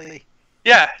apparently.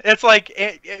 Yeah, it's like,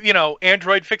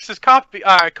 Android fixes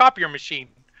copier machine.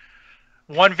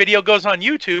 One video goes on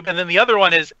YouTube, and then the other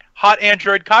one is hot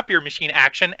Android copier machine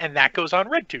action, and that goes on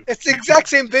RedTube. It's the exact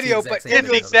same video, exact but same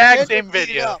Android- video. Exact Android same beat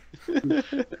it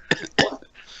video. up.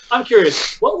 I'm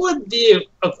curious, what would the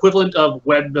equivalent of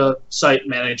website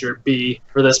manager be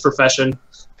for this profession?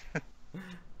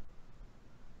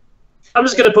 I'm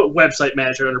just gonna put website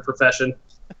manager under profession.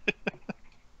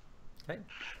 Okay.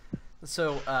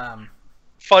 So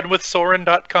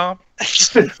Funwithsoren.com.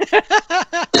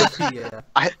 yeah.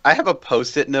 I have a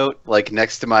post-it note like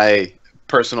next to my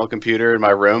personal computer in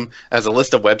my room as a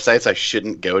list of websites I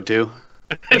shouldn't go to.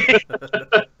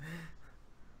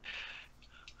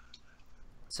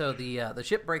 So the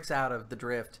ship breaks out of the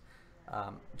drift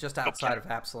just outside of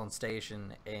Absalon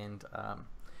Station, and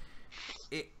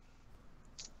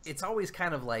it's always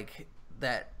kind of like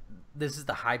that. This is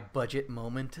the high budget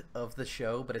moment of the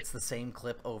show, but it's the same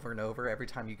clip over and over every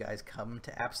time you guys come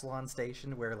to Absalon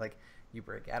Station, where like you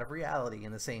break out of reality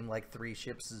and the same like 3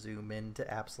 ships zoom into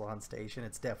Absalon Station.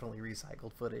 It's definitely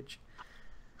recycled footage.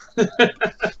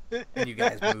 And you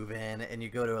guys move in and you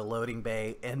go to a loading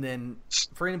bay, and then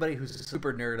for anybody who's a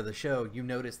super nerd of the show, you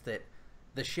notice that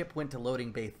the ship went to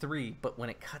loading bay 3, but when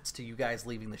it cuts to you guys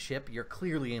leaving the ship, you're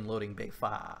clearly in loading bay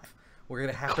 5. We're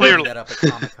gonna have to bring that up at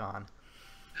Comic-Con.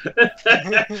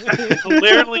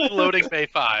 Clearly loading Bay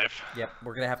 5. Yep,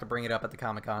 we're gonna have to bring it up at the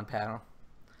Comic-Con panel.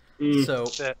 So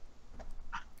That's it.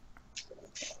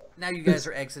 now you guys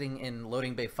are exiting in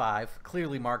loading bay 5,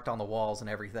 clearly marked on the walls and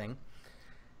everything.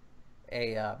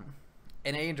 An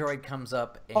android comes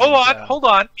up and, Hold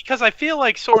on, because I feel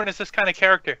like Soren is this kind of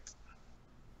character.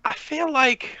 I feel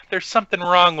like there's something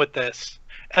wrong with this,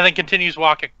 and then continues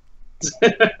walking.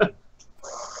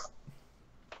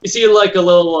 You see like a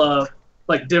little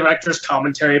like director's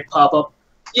commentary pop up.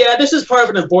 Yeah, this is part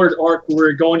of an aborted arc where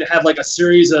we're going to have like a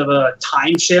series of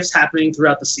time shifts happening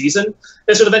throughout the season.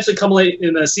 This would eventually culminate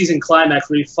in the season climax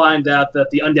where we find out that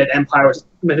the Undead Empire was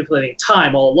manipulating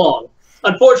time all along.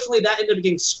 Unfortunately, that ended up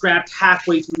getting scrapped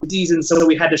halfway through the season, so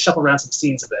we had to shuffle around some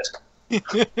scenes a bit.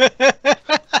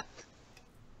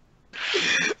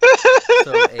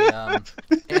 So a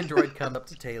android comes up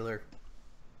to Taylor,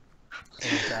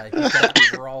 and he's got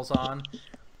overalls on,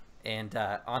 and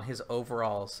on his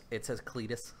overalls it says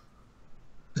Cletus.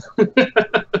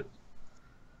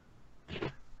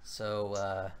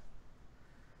 So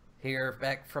here,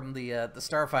 back from the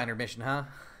Starfinder mission, huh?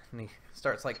 And he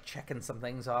starts like checking some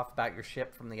things off about your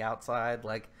ship from the outside,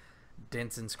 like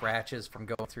dents and scratches from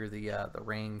going through the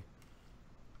ring.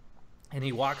 And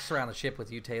he walks around the ship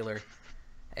with you, Taylor,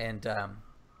 and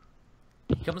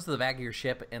he comes to the back of your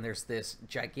ship, and there's this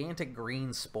gigantic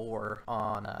green spore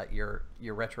on your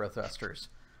retro thrusters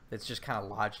that's just kind of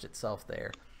lodged itself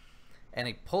there. And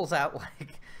he pulls out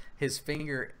like his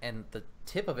finger, and the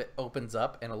tip of it opens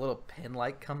up, and a little pin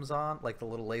light comes on, like the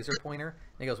little laser pointer.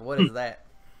 And he goes, "What is that?"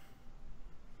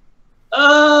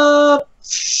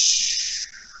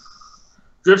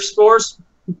 Drift spores.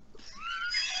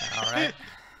 All right.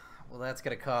 Well, that's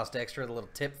gonna cost extra. The little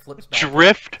tip flips back.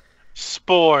 Drift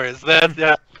spores. That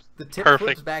The tip Perfect.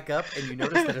 flips back up, and you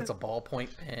notice that it's a ballpoint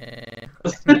pen.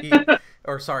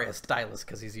 Or sorry, a stylus,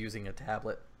 because he's using a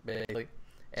tablet, basically.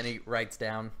 And he writes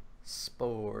down,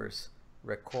 "Spores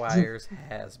requires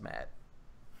hazmat."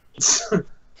 It's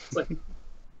like,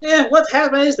 yeah, what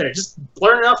hazmat is there? Just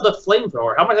blurring off the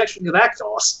flamethrower. How much actually did that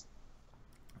cost?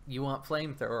 "You want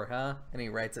flamethrower, huh?" And he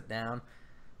writes it down.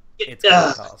 It's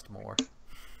gonna cost more.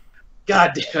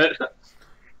 God damn it.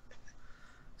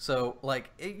 So, like,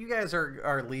 you guys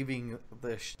are leaving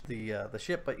the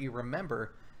ship, but you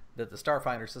remember that the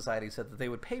Starfinder Society said that they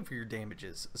would pay for your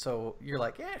damages. So you're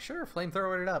like, yeah, sure,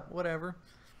 flamethrower it up, whatever.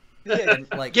 Yeah, And,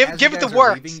 like, give as it you the guys are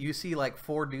works. leaving, you see like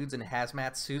 4 dudes in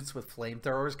hazmat suits with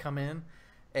flamethrowers come in,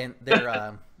 and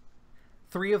they're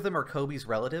 3 of them are Kobe's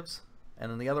relatives,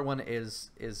 and then the other one is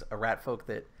a rat folk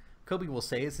that Kobe will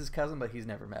say is his cousin, but he's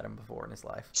never met him before in his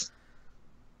life.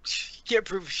 Can't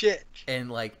prove shit.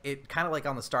 And like it kind of like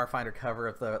on the Starfinder cover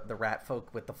of the rat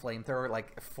folk with the flamethrower,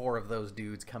 like 4 of those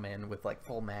dudes come in with like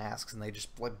full masks and they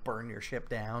just like burn your ship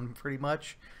down pretty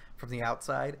much from the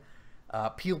outside.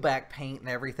 Peel back paint and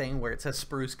everything where it says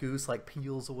Spruce Goose like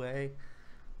peels away.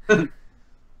 They're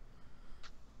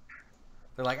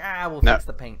like, we'll fix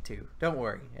the paint too. Don't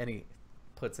worry. And he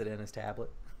puts it in his tablet.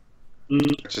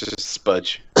 Just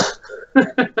spudge.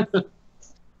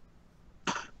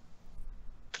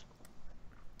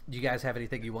 Do you guys have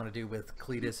anything you want to do with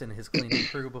Cletus and his cleaning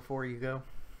crew before you go?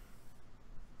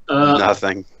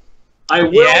 Nothing. I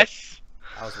will. Yes.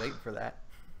 I was waiting for that.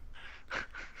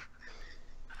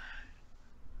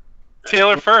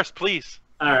 Taylor first, please.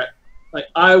 All right. Like,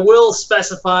 I will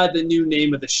specify the new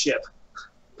name of the ship.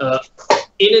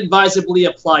 Inadvisably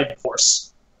applied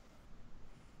force.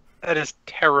 That is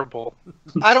terrible.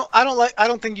 I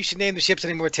don't think you should name the ships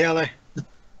anymore, Taylor.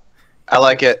 I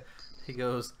like it. He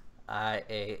goes,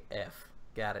 IAF.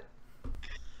 Got it.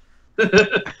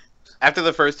 After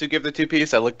the first 2 give the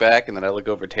 2-piece, I look back and then I look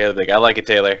over at Taylor. Like, I like it,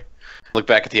 Taylor. Look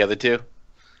back at the other 2.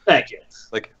 Thank you.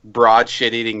 Like, broad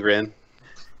shit-eating grin.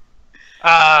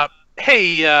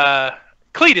 Hey,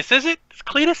 Cletus, is it? It's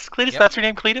Cletus? Cletus, Yep. That's your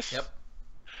name, Cletus? Yep.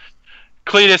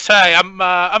 Cletus, hey,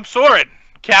 I'm Soren,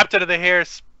 captain of the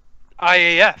Harris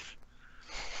IAF.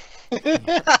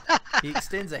 He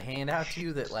extends a hand out to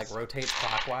you that like rotates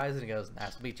clockwise and he goes,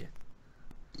 nice to meet you.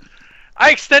 I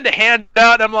extend a hand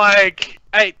out and I'm like,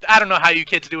 I don't know how you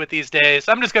kids do it these days.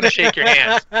 I'm just going to shake your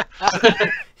hand.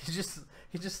 He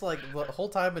just like the whole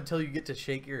time until you get to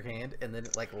shake your hand and then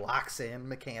it like locks in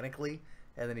mechanically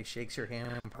and then he shakes your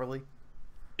hand properly.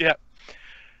 Yeah.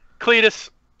 Cletus,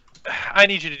 I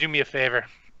need you to do me a favor.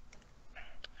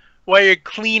 While you're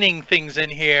cleaning things in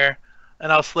here,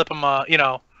 and I'll slip them,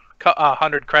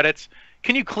 100 credits,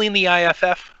 can you clean the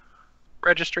IFF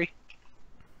registry?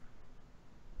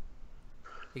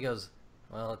 He goes,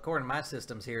 well, according to my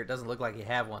systems here, it doesn't look like you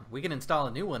have one. We can install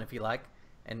a new one if you like.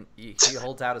 And he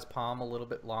holds out his palm a little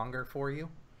bit longer for you.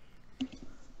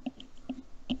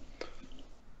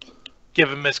 Give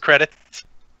him his credits.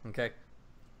 Okay.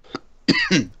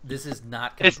 This is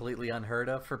not completely unheard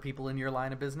of for people in your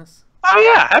line of business. Oh,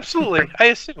 yeah, absolutely. I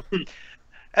assume. And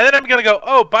then I'm going to go,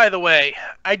 oh, by the way,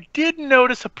 I did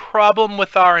notice a problem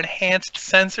with our enhanced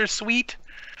sensor suite.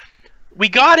 We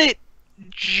got it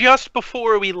just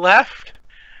before we left.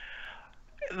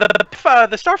 The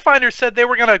Starfinder said they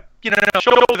were going to,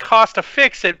 show the cost to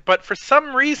fix it, but for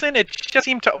some reason it just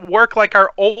seemed to work like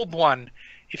our old one,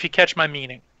 if you catch my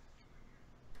meaning.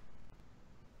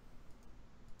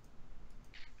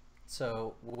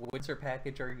 So, which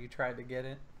package are you trying to get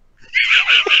in?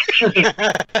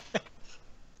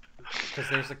 Because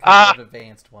there's a couple of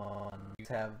advanced ones. You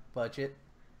have budget.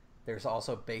 There's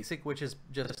also basic, which is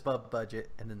just above budget,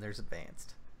 and then there's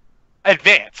advanced.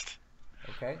 Advanced.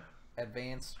 Okay.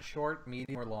 Advanced, short,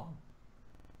 medium, or long?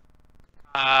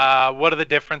 What are the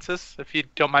differences, if you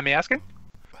don't mind me asking?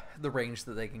 The range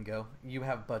that they can go. You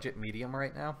have budget medium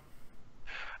right now.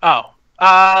 Oh.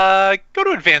 Go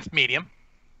to advanced medium.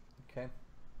 Okay.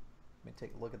 Let me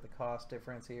take a look at the cost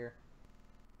difference here.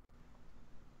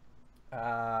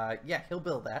 Yeah, he'll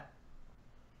build that.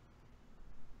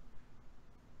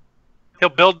 He'll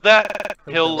build that.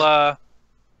 He'll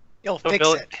He'll fix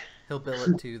build it. He'll bill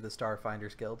it to the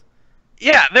Starfinders Guild.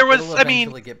 Yeah, there was. It'll I mean,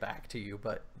 eventually get back to you,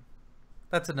 but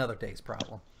that's another day's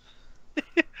problem.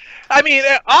 I mean,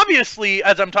 obviously,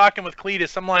 as I'm talking with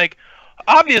Cletus, I'm like,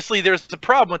 obviously, there's a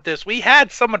problem with this. We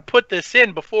had someone put this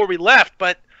in before we left,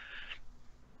 but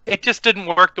it just didn't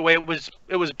work the way it was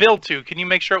billed to. Can you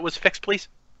make sure it was fixed, please?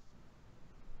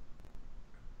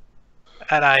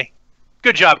 And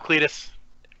good job, Cletus.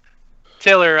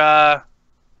 Taylor,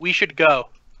 we should go.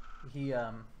 He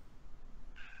let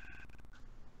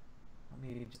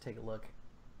me just take a look.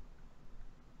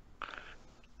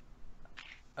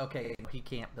 Okay, he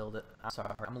can't build it. I'm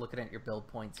sorry. I'm looking at your build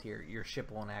points here. Your ship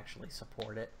won't actually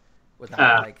support it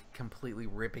without like completely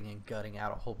ripping and gutting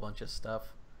out a whole bunch of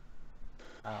stuff.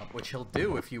 Which he'll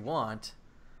do if you want,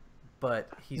 but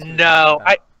he's gonna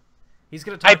he's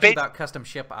going to talk to you about custom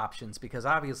ship options because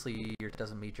obviously yours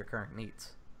doesn't meet your current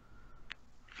needs.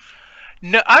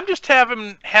 No, I'm just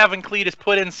having Cletus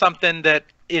put in something that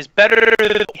is better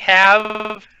than we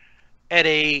have at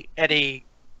a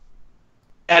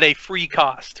free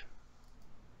cost.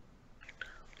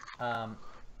 To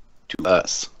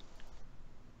us.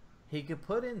 He could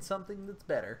put in something that's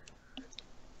better,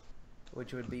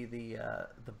 which would be the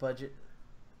budget,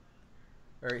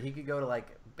 or he could go to like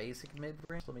basic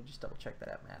mid-range. Let me just double check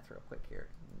that math real quick here.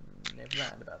 Never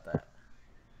mind about that.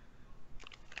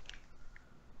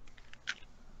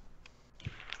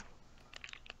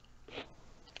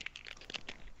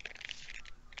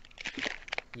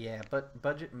 Yeah, but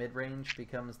budget mid-range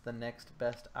becomes the next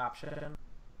best option.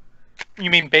 You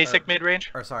mean basic mid-range?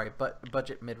 Or sorry, but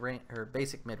budget mid-range or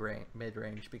basic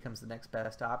mid-range becomes the next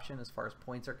best option as far as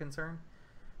points are concerned.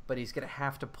 But he's gonna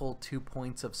have to pull 2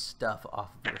 points of stuff off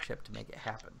of your ship to make it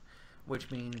happen,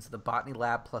 which means the botany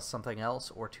lab plus something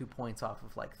else, or 2 points off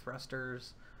of like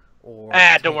thrusters, or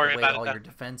don't worry about all it. your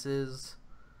defenses.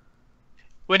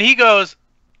 When he goes,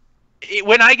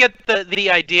 when I get the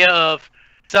idea of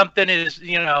something is,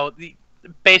 you know,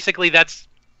 basically that's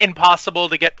impossible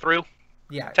to get through.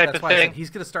 Yeah, type that's of why I thing. said he's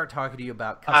going to start talking to you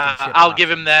about custom ship I'll give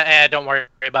him options. that. Don't worry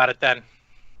about it then.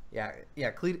 Yeah.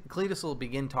 Cletus will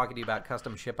begin talking to you about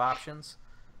custom ship options.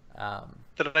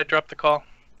 Did I drop the call?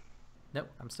 Nope,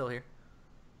 I'm still here.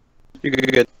 You're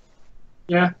good.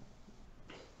 Yeah.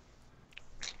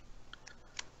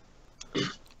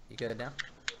 You good now?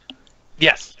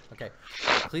 Yes. Okay.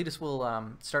 Cletus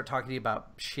will start talking to you about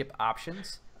ship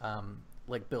options,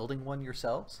 like building one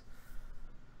yourselves.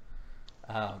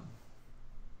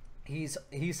 He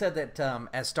said that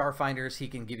as Starfinders, he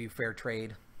can give you fair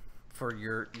trade for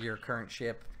your current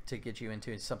ship to get you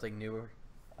into something newer.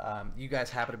 You guys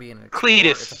happen to be in an Explorer.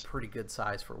 Cletus. It's a pretty good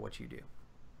size for what you do.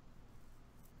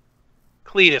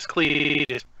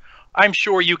 Cletus. I'm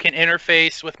sure you can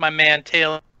interface with my man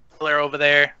Taylor over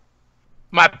there.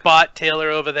 My bot Taylor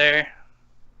over there.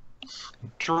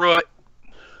 Druid.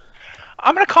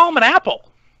 I'm going to call him an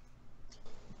apple.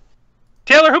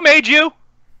 Taylor, who made you?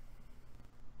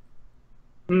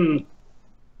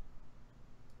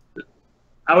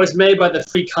 I was made by the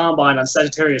Free Combine on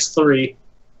Sagittarius 3.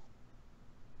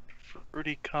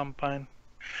 Fruity Combine.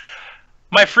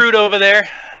 My fruit over there.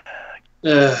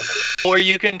 Or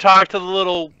you can talk to the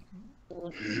little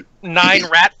 9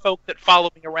 rat folk that follow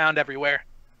me around everywhere.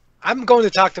 I'm going to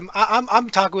talk to. I'm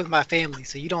talking with my family,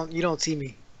 so you don't see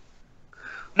me.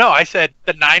 No, I said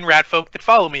the 9 rat folk that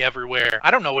follow me everywhere.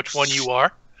 I don't know which one you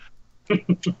are.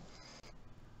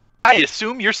 I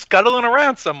assume you're scuttling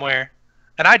around somewhere,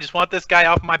 and I just want this guy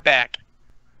off my back.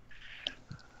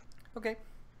 Okay.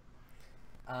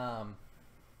 Let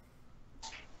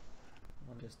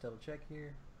me just double check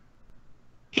here.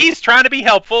 He's trying to be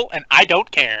helpful, and I don't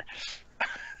care.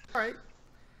 All right.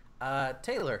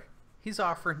 Taylor, he's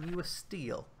offering you a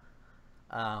steal.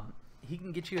 He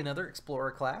can get you another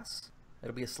Explorer class.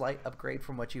 It'll be a slight upgrade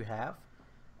from what you have.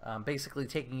 Basically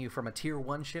taking you from a Tier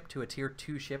 1 ship to a Tier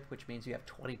 2 ship, which means you have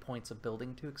 20 points of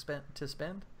building to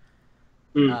spend.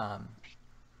 On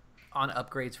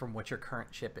upgrades from what your current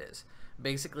ship is.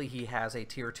 Basically, he has a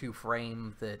Tier 2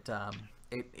 frame that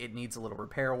it needs a little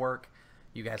repair work.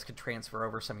 You guys could transfer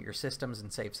over some of your systems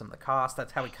and save some of the cost.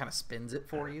 That's how he kind of spins it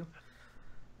for you.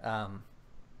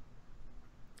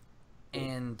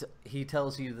 And he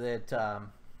tells you that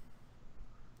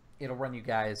it'll run you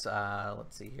guys,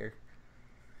 let's see here,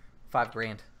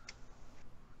 $5,000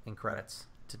 in credits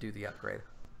to do the upgrade.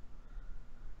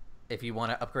 If you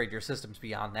want to upgrade your systems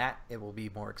beyond that, it will be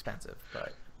more expensive.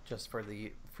 But just for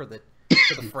the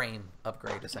frame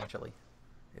upgrade, essentially,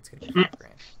 it's going to be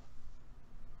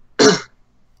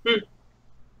 $5,000.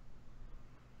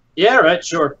 Yeah, right,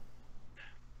 sure.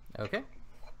 Okay.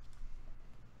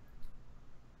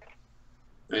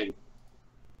 Right.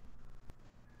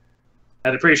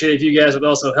 I'd appreciate if you guys would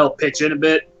also help pitch in a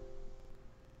bit.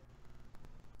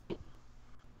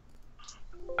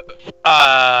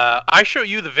 I show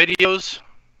you the videos.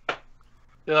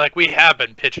 They're like, we have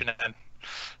been pitching in.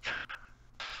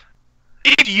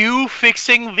 It's you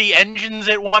fixing the engines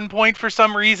at one point for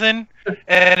some reason,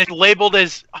 and it's labeled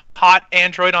as hot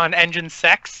Android on engine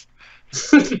sex.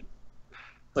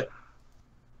 Like,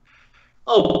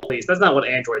 oh please, that's not what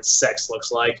Android sex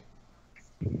looks like.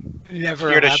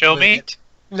 Never Here to show me? elaborate.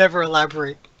 Never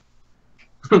elaborate.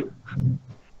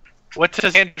 What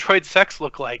does Android sex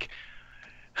look like?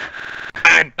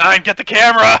 Nine, get the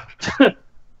camera!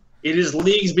 It is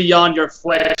leagues beyond your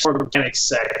flesh or organic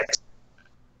sex.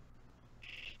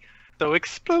 So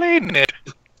explain it.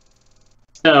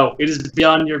 No, it is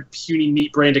beyond your puny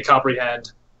meat brain to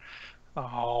comprehend.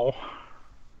 Oh.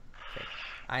 Okay.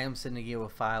 I am sending you a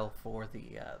file for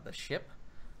the ship.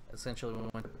 Essentially, when we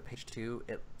went to page 2,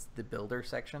 it's the builder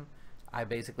section. I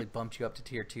basically bumped you up to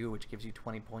Tier 2, which gives you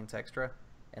 20 points extra,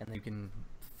 and then you can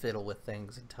fiddle with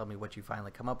things and tell me what you finally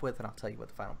come up with, and I'll tell you what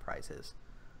the final price is.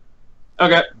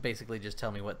 Okay. Basically, just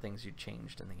tell me what things you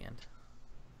changed in the end.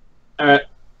 Alright.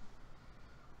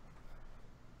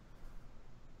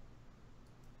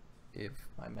 If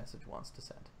my message wants to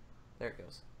send. There it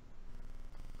goes.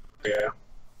 Yeah.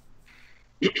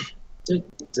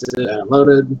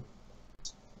 Downloaded.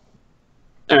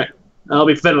 Alright. I'll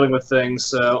be fiddling with things,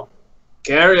 so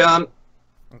carry on.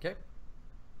 Okay.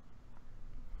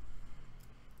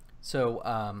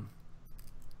 So,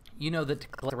 you know that to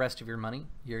collect the rest of your money,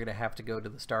 you're going to have to go to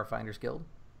the Starfinders Guild.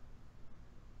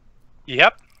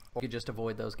 Yep. Or you could just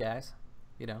avoid those guys.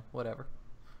 You know, whatever.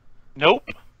 Nope.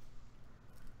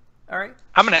 All right.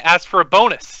 I'm gonna ask for a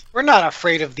bonus. We're not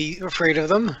afraid of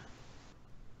them.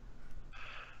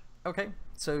 Okay.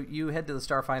 So you head to the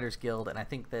Starfinders Guild, and I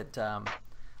think that,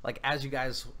 like, as you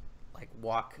guys like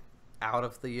walk out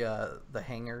of the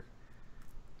hangar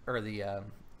or the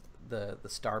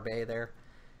star bay there,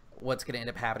 what's going to end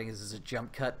up happening is a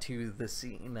jump cut to the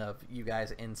scene of you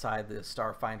guys inside the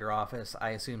Starfinder office.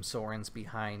 I assume Soren's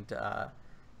behind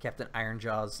Captain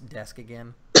Ironjaw's desk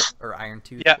again, or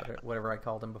Irontooth, yeah. whatever I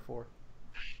called him before.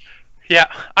 Yeah,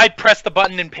 I'd press the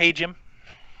button and page him.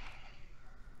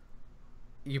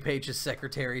 You page his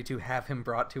secretary to have him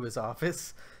brought to his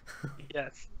office?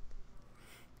 Yes.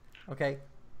 Okay.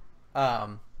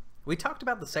 We talked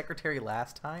about the secretary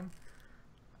last time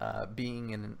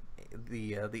being in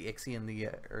the Ixian,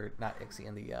 or not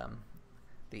Ixian,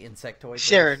 the insectoid.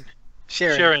 Sharon.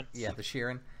 Yeah, the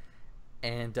Sharon.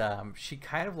 And she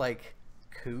kind of like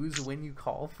coos when you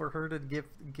call for her to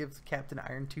give Captain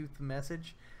Irontooth the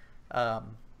message.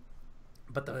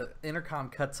 But the intercom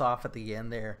cuts off at the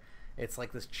end there. It's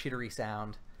like this chittery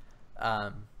sound.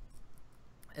 And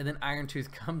then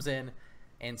Irontooth comes in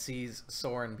and sees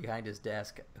Soren behind his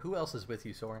desk. Who else is with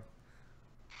you, Soren?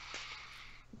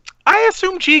 I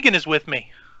assume Jigen is with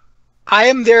me. I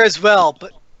am there as well,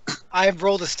 but I've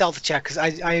rolled a stealth check because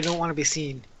I don't want to be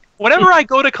seen. Whenever I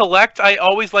go to collect, I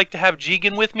always like to have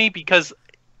Jigen with me because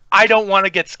I don't want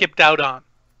to get skipped out on.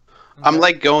 I'm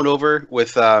like going over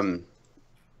with the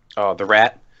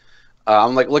rat.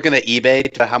 I'm like looking at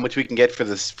eBay to how much we can get for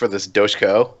this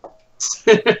Doshko.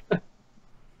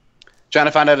 Trying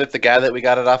to find out if the guy that we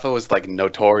got it off of was like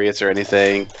notorious or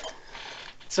anything.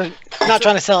 So not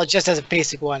trying to sell it just as a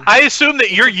basic one. I assume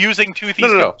that you're using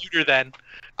Toothy's computer then.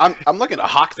 I'm looking to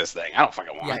hawk this thing. I don't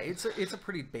fucking want it. Yeah, it's a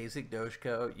pretty basic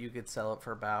Doshko. You could sell it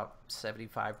for about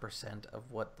 75% of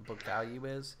what the book value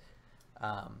is.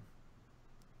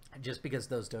 Just because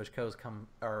those Doshkos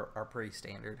are pretty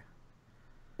standard.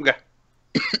 Okay.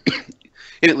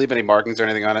 You didn't leave any markings or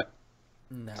anything on it?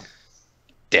 No.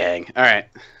 Dang. All right.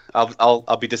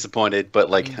 I'll be disappointed, but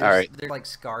like, all right. They're like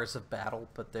scars of battle,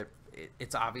 but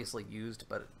it's obviously used,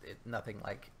 but nothing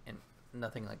like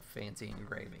fancy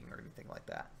engraving or anything like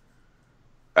that.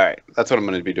 All right, that's what I'm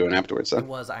going to be doing afterwards. Then. It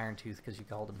was Irontooth because you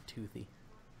called him Toothy.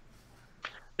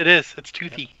 It is. It's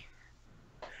Toothy.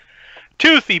 Yep.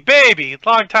 Toothy, baby,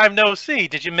 long time no see.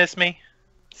 Did you miss me?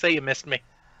 Say you missed me.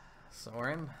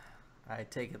 Soren, I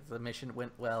take it the mission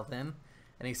went well then.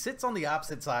 And he sits on the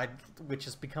opposite side, which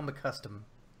has become a custom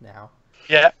now.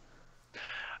 Yeah.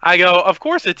 I go, of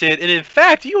course it did. And in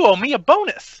fact, you owe me a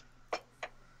bonus.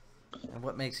 And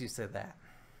what makes you say that?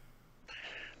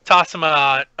 Toss him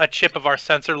a chip of our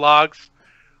sensor logs.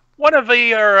 One of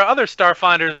our other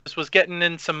Starfinders was getting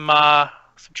in some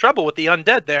trouble with the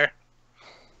undead there.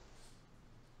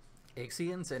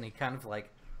 Ixians, and he kind of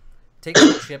like takes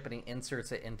the chip and he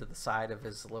inserts it into the side of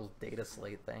his little data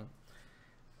slate thing.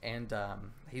 And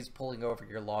he's pulling over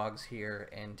your logs here,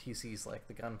 and he sees like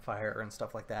the gunfire and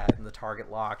stuff like that, and the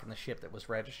target lock and the ship that was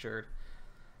registered.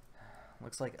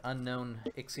 Looks like unknown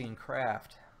Ixian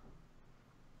craft.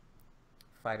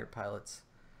 Fighter pilots.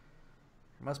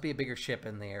 There must be a bigger ship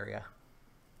in the area.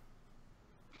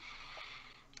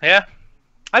 Yeah.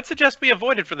 I'd suggest we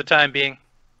avoid it for the time being.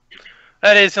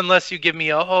 That is, unless you give me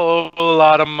a whole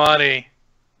lot of money.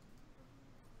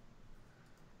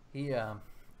 He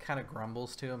kind of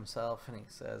grumbles to himself, and he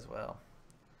says, well,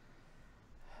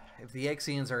 if the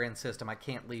Ixians are in system, I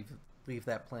can't leave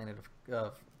that planet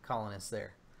of colonists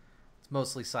there. It's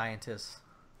mostly scientists.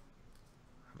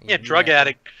 I mean, yeah, drug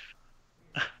addict.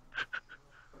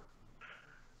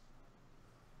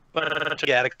 Bunch of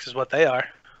addicts is what they are.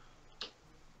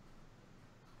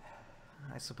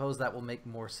 I suppose that will make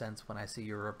more sense when I see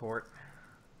your report.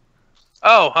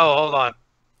 Oh, hold on.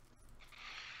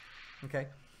 Okay.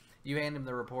 You hand him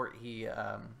the report. He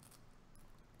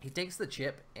takes the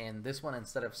chip, and this one,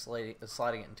 instead of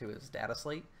sliding it into his data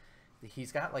slate,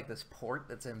 he's got like this port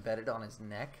that's embedded on his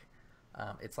neck.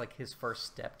 It's like his first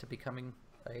step to becoming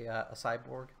a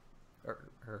cyborg or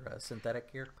a synthetic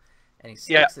here, and he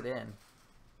sticks it in,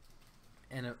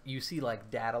 and you see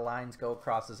like data lines go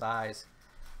across his eyes,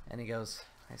 and he goes,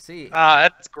 "I see."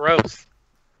 That's gross.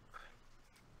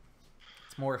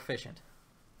 It's more efficient.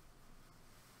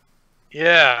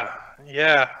 Yeah.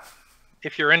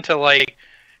 If you're into like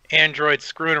androids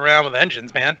screwing around with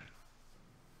engines, man.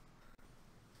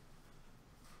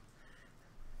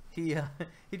 He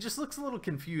just looks a little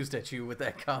confused at you with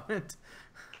that comment.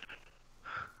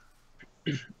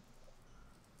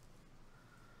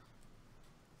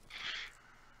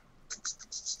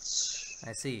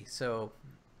 I see. So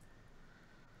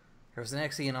there was an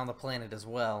Exian on the planet as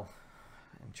well,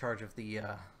 in charge of the,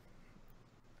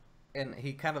 and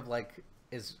he kind of like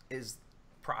is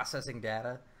processing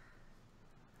data.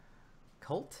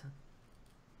 Cult?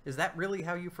 Is that really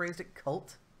how you phrased it?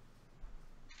 Cult?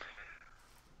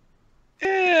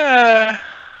 Yeah. Were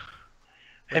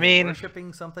I they mean,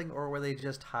 worshipping something, or were they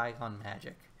just high on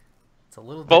magic? It's a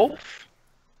little both.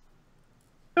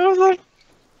 different. It was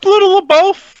a little of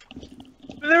both.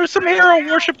 There was some hero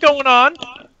worship going on.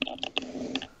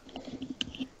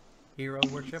 Hero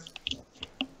worship?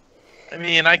 I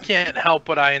mean, I can't help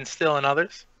what I instill in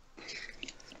others.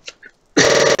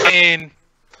 I mean,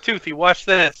 Toothy, watch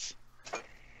this.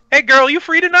 Hey, girl, you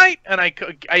free tonight? And I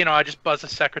just buzz the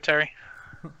secretary.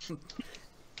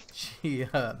 She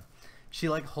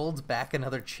like holds back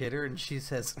another chitter and she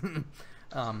says,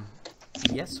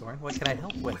 yes, Soren, what can I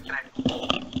help with?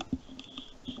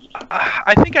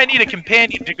 I think I need a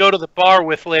companion to go to the bar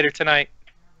with later tonight.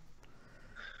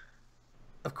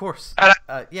 Of course. And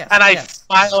yes. And I yes.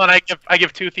 smile and I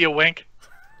give Toothy a wink.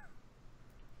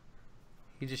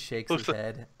 He just shakes his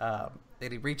head. And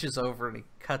he reaches over and he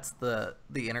cuts the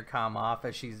intercom off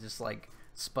as she just like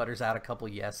sputters out a couple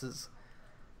yeses.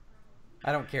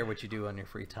 I don't care what you do on your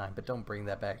free time, but don't bring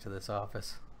that back to this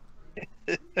office.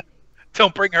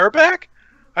 Don't bring her back?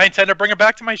 I intend to bring her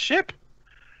back to my ship.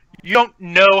 You don't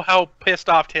know how pissed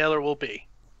off Taylor will be.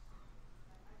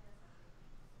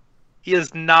 He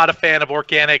is not a fan of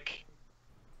organic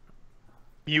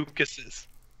mucuses.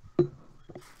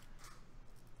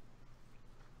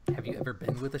 Have you ever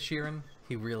been with a Sheeran?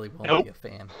 He really won't Nope. be a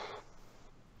fan.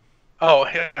 Oh,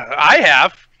 I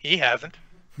have. He hasn't.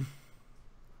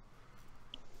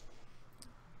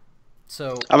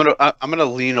 So I'm gonna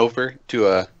lean over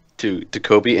to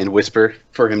Kobe and whisper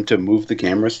for him to move the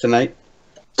cameras tonight.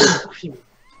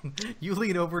 you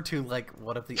lean over to like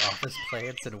one of the office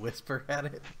plants and whisper at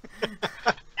it.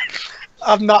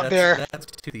 I'm not there. That's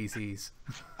two theses.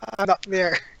 I'm not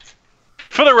there.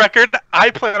 For the record,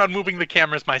 I plan on moving the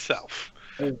cameras myself.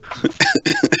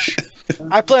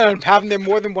 I plan on having there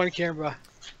more than one camera.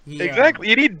 He, Exactly.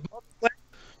 You need.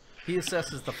 He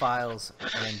assesses the files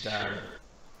and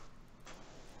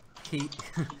he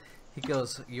he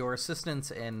goes, your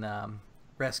assistance in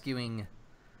rescuing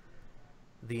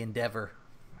the Endeavor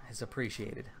is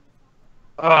appreciated.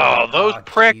 Oh, those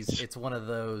pricks. Geez, it's one of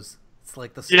those. It's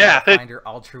like the Yeah, Starfinder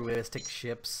altruistic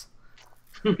ships.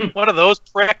 One of those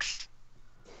pricks.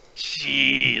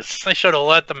 Jeez, I should have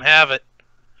let them have it.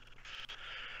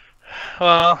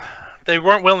 Well, they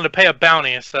weren't willing to pay a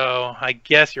bounty, so I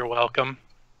guess you're welcome.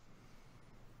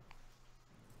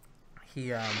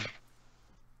 He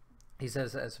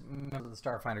says, as member of the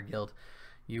Starfinder Guild,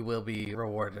 you will be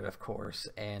rewarded, of course,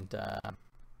 and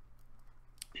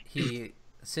he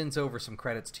sends over some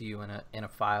credits to you in a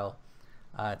file.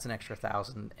 It's an extra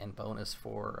 1,000 and bonus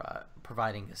for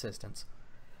providing assistance.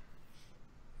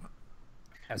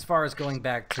 As far as going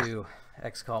back to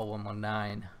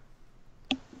ExCol-119,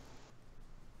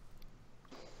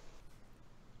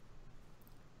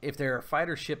 if there are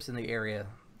fighter ships in the area,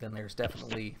 then there's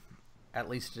definitely at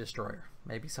least a destroyer,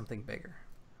 maybe something bigger.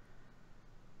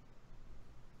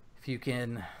 If you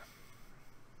can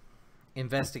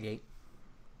investigate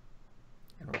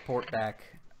and report back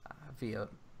via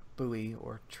buoy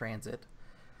or transit.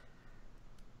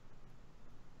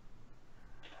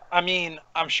 I mean,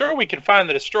 I'm sure we can find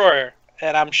the destroyer,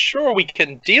 and I'm sure we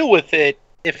can deal with it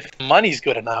if money's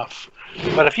good enough.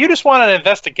 But if you just want an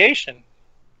investigation,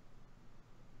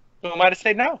 who am I to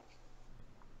say no?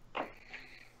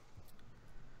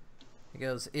 He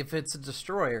goes, if it's a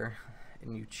destroyer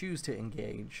and you choose to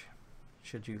engage,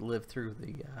 should you live through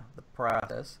the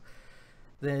process,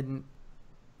 then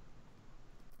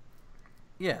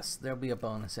yes, there'll be a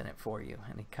bonus in it for you.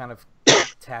 And he kind of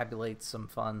tabulates some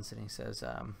funds and he says,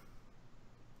 a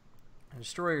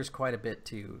destroyer is quite a bit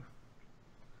to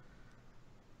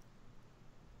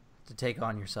take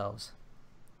on yourselves.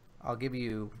 I'll give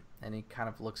you, and he kind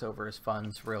of looks over his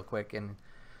funds real quick and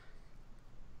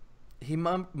he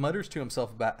mutters to himself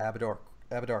about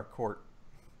Abadar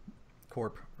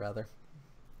Corp rather,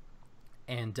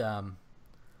 and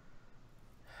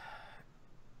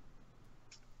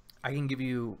I can give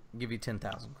you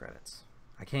 10,000 credits.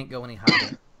 I can't go any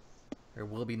higher. There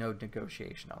will be no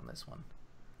negotiation on this one.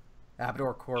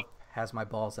 Abadar Corp has my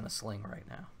balls in a sling right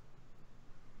now.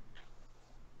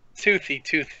 Toothy.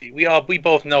 We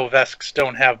both know Vesks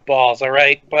don't have balls, all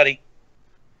right, buddy?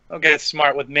 Don't get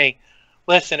smart with me.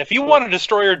 Listen, if you want a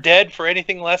destroyer dead for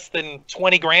anything less than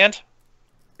 20 grand,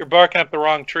 You're barking up the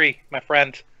wrong tree, my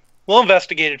friend. We'll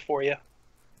investigate it for you.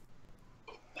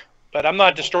 But I'm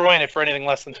not destroying it for anything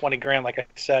less than 20 grand, like I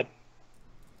said.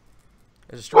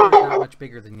 A destroyer's not much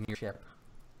bigger than your ship.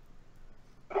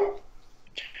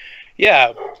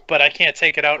 Yeah, but I can't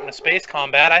take it out in a space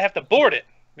combat. I have to board it.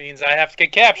 Means I have to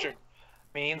get captured.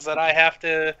 Means that I have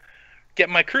to get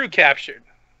my crew captured.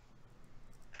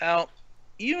 Now,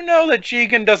 you know that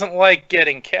Jigen doesn't like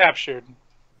getting captured.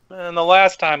 And the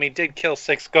last time he did kill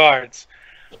 6 guards.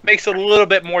 Makes it a little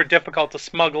bit more difficult to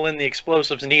smuggle in the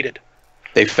explosives needed.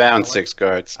 They found 6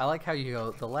 guards. I like how you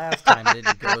go, the last time it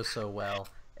didn't go so well.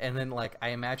 And then, like, I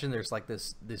imagine there's, like,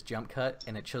 this jump cut,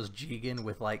 and it shows Jigen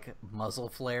with, like, muzzle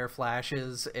flare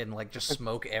flashes and, like, just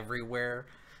smoke everywhere.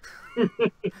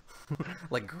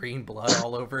 Like, green blood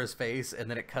all over his face, and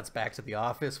then it cuts back to the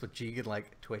office with Jigen,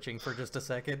 like, twitching for just a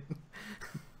second.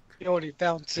 You only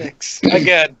found 6.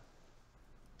 Again,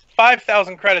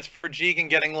 5,000 credits for Jigen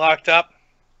getting locked up.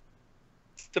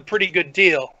 It's a pretty good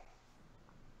deal.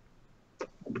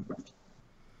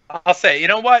 I'll say, you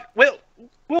know what? We'll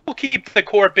keep the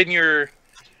corp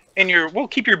we'll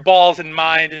keep your balls in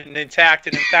mind and intact,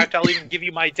 and in fact, I'll even give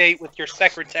you my date with your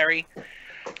secretary.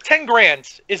 10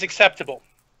 grand is acceptable,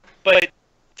 but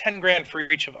 10 grand for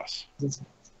each of us.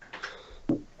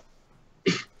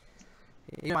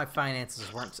 You know, my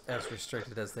finances weren't as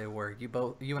restricted as they were.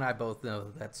 You and I both know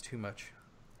that that's too much.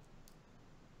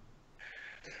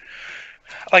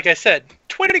 Like I said,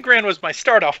 20 grand was my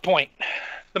start-off point.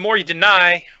 The more you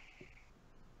deny,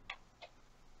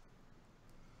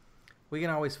 we can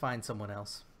always find someone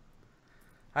else.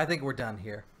 I think we're done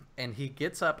here. And he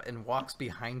gets up and walks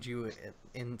behind you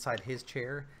inside his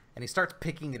chair, and he starts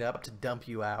picking it up to dump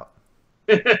you out.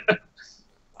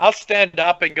 I'll stand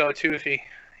up and go, Toothy.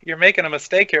 You're making a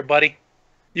mistake here, buddy.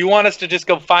 You want us to just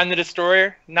go find the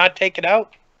destroyer, not take it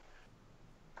out?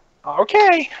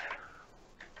 Okay.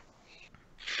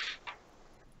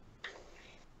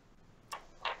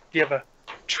 Do you have a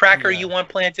tracker you want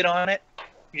planted on it?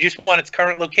 You just want its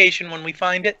current location when we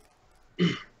find it?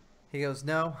 He goes,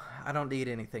 no, I don't need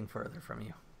anything further from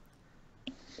you.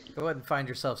 Go ahead and find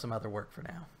yourself some other work for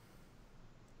now.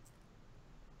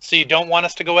 So you don't want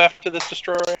us to go after this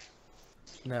destroyer?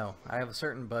 No, I have a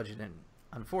certain budget, and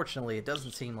unfortunately, it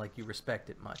doesn't seem like you respect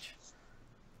it much.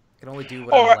 I can only do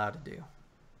what I'm allowed to do.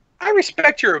 I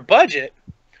respect your budget.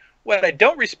 What I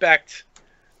don't respect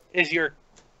is your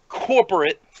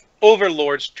corporate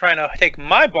overlords trying to take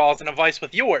my balls in a vice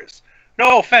with yours.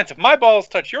 No offense, if my balls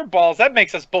touch your balls, that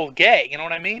makes us both gay. You know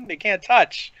what I mean? They can't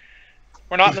touch.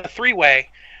 We're not in the three-way.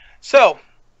 So,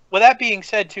 with that being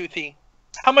said, Toothy,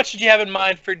 how much did you have in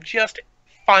mind for just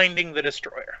finding the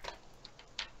destroyer?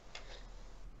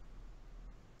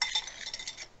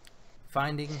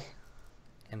 Finding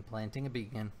and planting a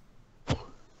beacon.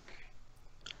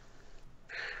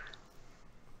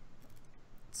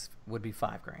 Would be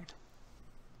 5 grand.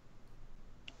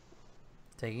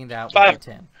 Taking it out would be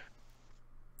 10.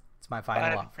 It's my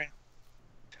final offer.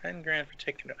 10 grand for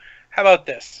taking it out. How about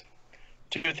this?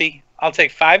 Toothy, I'll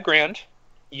take 5 grand.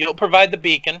 You'll provide the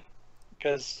beacon.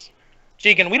 Because,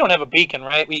 Jigen, we don't have a beacon,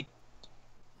 right?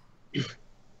 I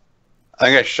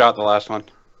think I shot the last one.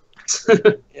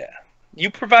 Yeah. You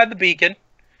provide the beacon.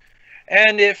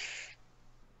 And if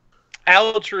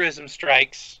altruism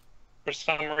strikes for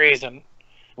some reason,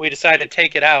 we decide to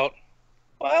take it out,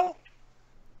 well,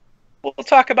 we'll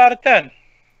talk about it then.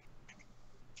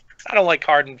 I don't like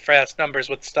hard and fast numbers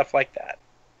with stuff like that.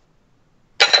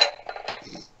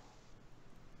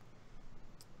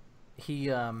 He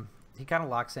kind of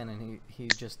locks in, and he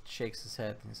just shakes his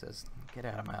head and he says, "Get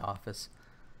out of my office."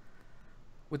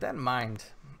 With that in mind,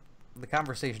 the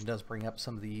conversation does bring up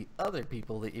some of the other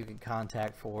people that you can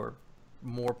contact for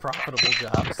more profitable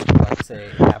jobs, like, say,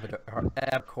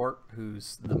 Abcourt,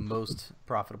 who's the most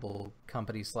profitable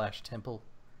company / temple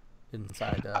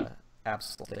inside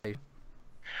Absol Station.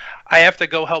 I have to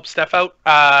go help Steph out.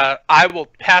 I will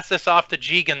pass this off to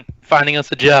Jigen, finding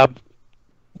us a job.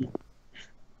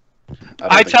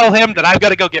 I tell him that I've got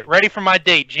to go get ready for my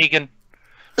date, Jigen.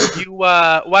 You,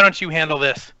 why don't you handle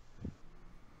this?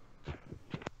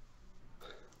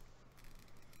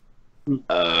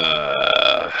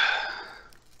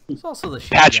 It's also the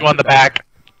pat you on the back.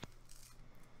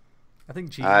 I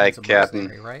think Jigen's a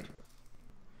mercenary, right?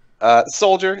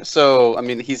 Soldier. So I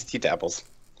mean, he dabbles.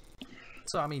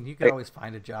 So I mean, you could always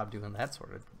find a job doing that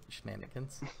sort of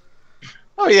shenanigans.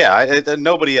 Oh yeah,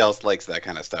 nobody else likes that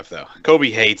kind of stuff though. Kobe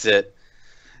hates it.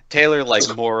 Taylor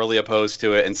morally opposed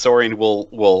to it, and Soren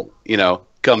will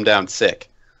come down sick,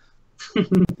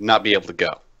 not be able to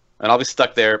go, and I'll be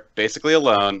stuck there basically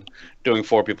alone doing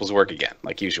 4 people's work again,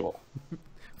 like usual.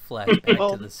 flash back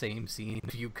Well- to the same scene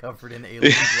of you covered in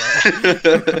alien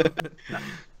blood.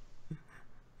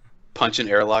 Punch an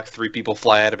airlock, 3 people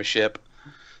fly out of a ship.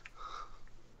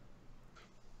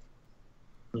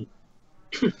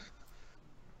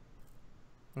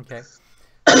 Okay.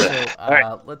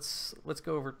 So let's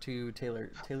go over to Taylor.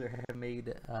 Taylor have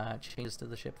made changes to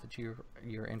the ship that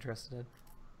you're interested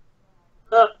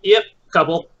in. Yep,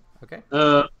 couple. Okay.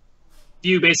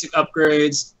 Few basic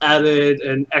upgrades, added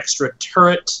an extra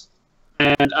turret,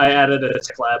 and I added a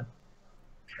tech lab.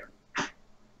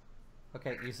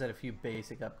 Okay, you said a few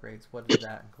basic upgrades. What did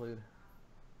that include?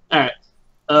 Alright.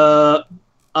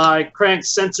 I cranked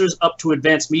sensors up to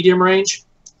advanced medium range.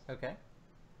 Okay.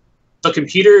 The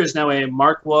computer is now a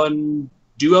Mark I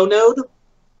Duo node.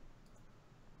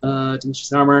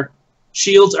 Dimensions armor.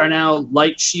 Shields are now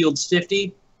Light Shields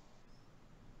 50.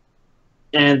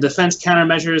 And defense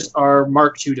countermeasures are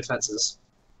Mark II defenses.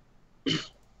 You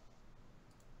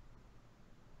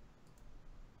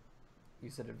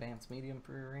said advanced medium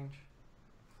for your range?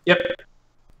 Yep.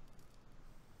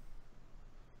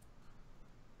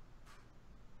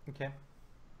 Okay.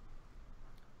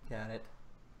 Got it.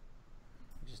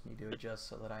 You just need to adjust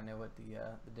so that I know what the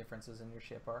differences in your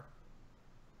ship are.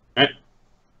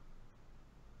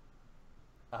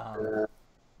 Alright.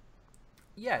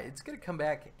 Yeah, it's going to come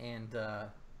back and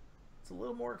it's a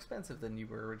little more expensive than you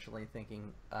were originally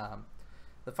thinking.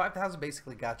 The 5,000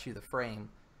 basically got you the frame.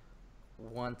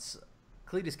 Once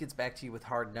Cletus gets back to you with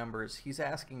hard numbers, he's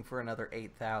asking for another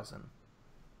 8,000.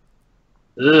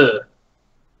 Ugh.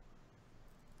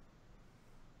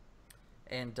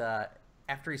 And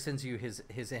after he sends you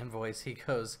his invoice, he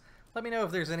goes, "Let me know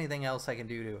if there's anything else I can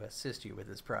do to assist you with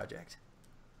this project."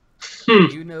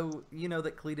 You know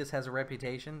that Cletus has a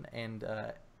reputation, and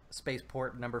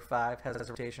Spaceport number 5 has a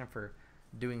reputation for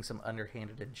doing some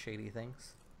underhanded and shady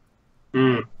things.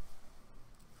 Mm.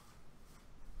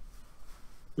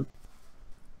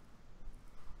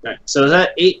 Right. So is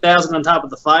that 8,000 on top of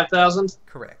the 5,000?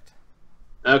 Correct.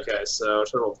 Okay, so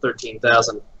total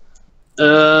 13,000.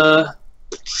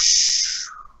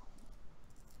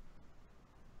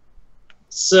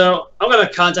 So I'm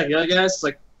gonna contact the other guys.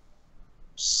 Like,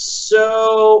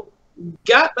 so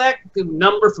got back the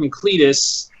number from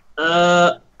Cletus.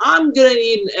 I'm gonna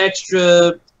need an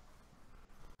extra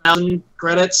 1,000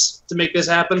 credits to make this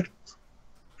happen.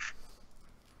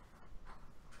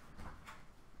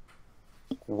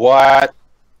 What?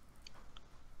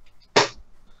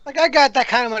 Like, I got that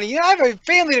kind of money. You know, I have a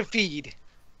family to feed.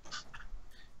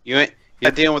 You're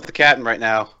not dealing with the captain right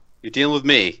now. You're dealing with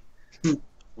me.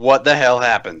 What the hell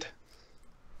happened?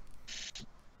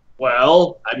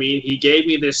 Well, I mean, he gave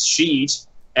me this sheet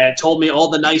and told me all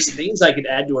the nice things I could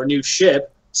add to our new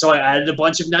ship, so I added a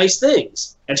bunch of nice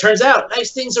things. And turns out,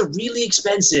 nice things are really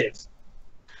expensive.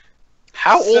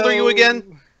 How old are you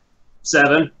again?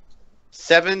 7.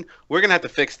 7? We're going to have to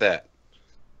fix that.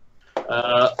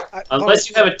 Unless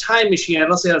you have a time machine, I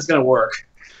don't think that's going to work.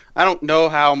 I don't know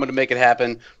how I'm going to make it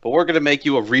happen, but we're going to make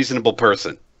you a reasonable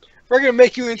person. We're going to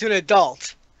make you into an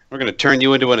adult. We're going to turn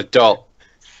you into an adult.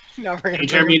 No, we're going You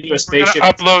to turn me into a We're spaceship.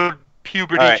 gonna upload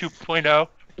Puberty All right. 2.0.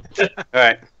 All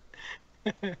right.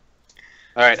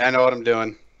 All right, I know what I'm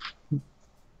doing.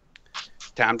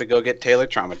 Time to go get Taylor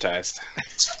traumatized.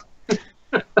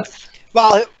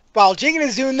 While Jigen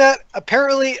is doing that,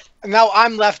 apparently now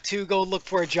I'm left to go look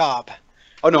for a job.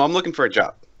 Oh, no, I'm looking for a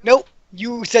job. Nope,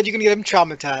 you said you're going to get him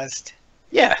traumatized.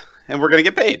 Yeah, and we're going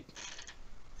to get paid.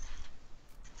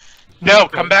 No,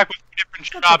 come back with different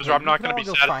That's jobs, okay. or I'm not We can going to be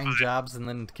all go satisfied. find jobs and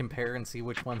then compare and see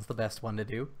which one's the best one to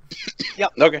do.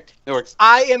 Okay, it works.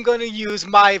 I am going to use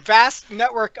my vast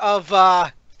network of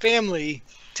family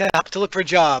to help to look for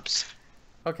jobs.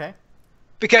 Okay.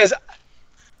 Because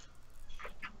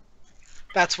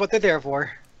that's what they're there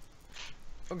for.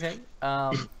 Okay.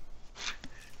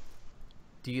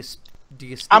 Do you stick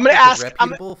I'm gonna with ask- the I'm-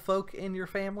 reputable folk in your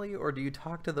family, or do you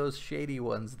talk to those shady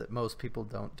ones that most people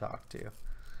don't talk to?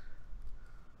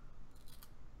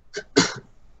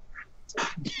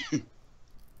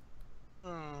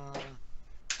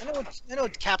 I know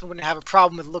Captain wouldn't have a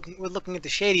problem with looking at the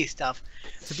shady stuff.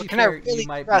 To But be can I fair, really you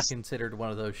might trust- be considered one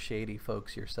of those shady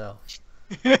folks yourself.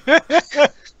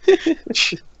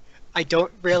 I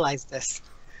don't realize this.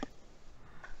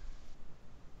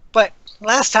 But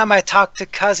last time I talked to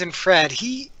Cousin Fred,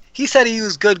 he said he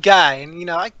was a good guy, and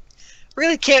I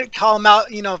really can't call him out,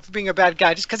 for being a bad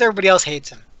guy just because everybody else hates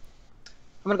him.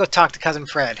 I'm gonna go talk to Cousin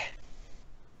Fred.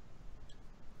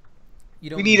 You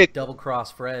don't We need need to double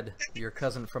cross Fred, your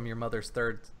cousin from your mother's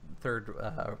third Whoa,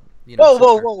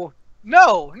 sister. whoa!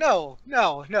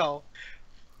 No!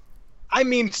 I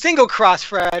mean single cross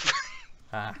Fred.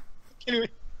 Ah.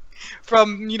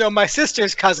 from my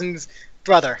sister's cousin's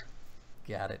brother,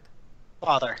 Got it.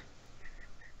 father.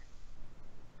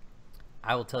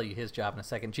 I will tell you his job in a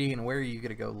second. Gee, and where are you going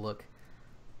to go look?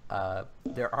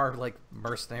 There are, like,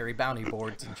 mercenary bounty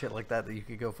boards and shit like that you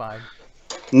could go find.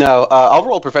 No, I'll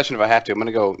roll profession if I have to. I'm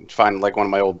gonna go find like one of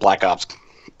my old Black Ops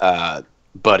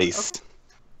buddies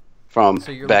from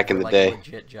So you're back looking in for, the like, day. a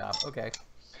legit job. Okay.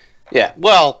 Yeah.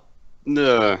 Well,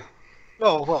 no.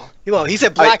 Oh, well, he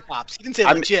said Black Ops. He didn't say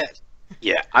I'm- legit.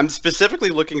 Yeah, I'm specifically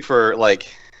looking for like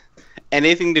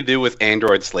anything to do with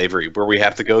android slavery, where we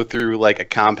have to go through like a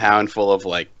compound full of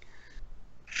like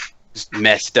just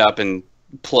messed up and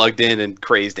plugged in and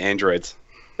crazed androids.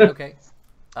 Okay.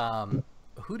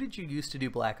 Who did you used to do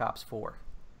Black Ops for?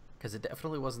 Because it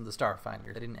definitely wasn't the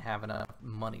Starfinder. They didn't have enough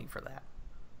money for that.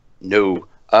 No,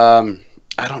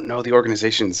 I don't know the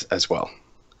organizations as well.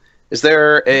 Is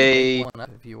there a? Make one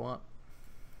up if you want.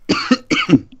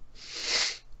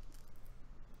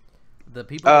 The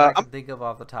people that I can think of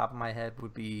off the top of my head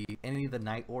would be any of the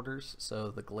Night Orders, so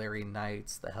the Galarian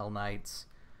Knights, the Hell Knights.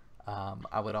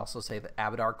 I would also say that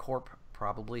Abadar Corp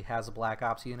probably has a Black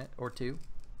Ops unit or two,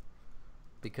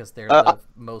 because they're the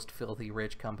most filthy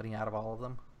rich company out of all of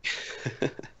them.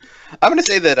 I'm going to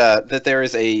say that that there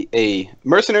is a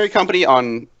mercenary company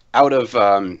out of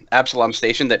Absalom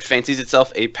Station that fancies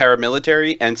itself a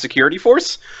paramilitary and security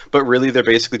force, but really they're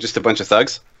basically just a bunch of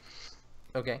thugs.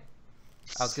 Okay.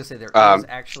 I was going to say there is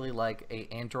actually like a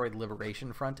Android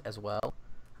Liberation Front as well,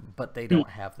 but they don't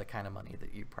have the kind of money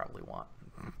that you probably want.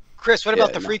 Chris, what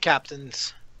about the free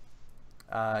captains?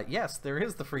 Yes, there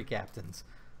is the free captains.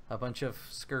 A bunch of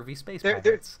scurvy space They're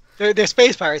pirates. they're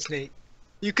space pirates, Nate.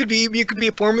 You could be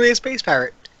formerly a space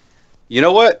pirate. You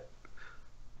know what?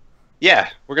 Yeah,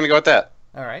 we're going to go with that.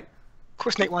 All right. Of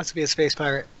course, Nate wants to be a space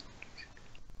pirate.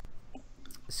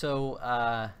 So,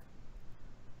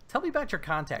 tell me about your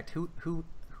contact. Who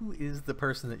is the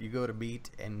person that you go to meet,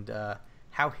 and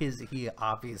how is he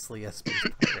obviously a space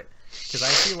pirate? Because I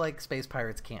feel like space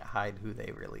pirates can't hide who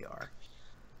they really are.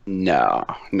 No.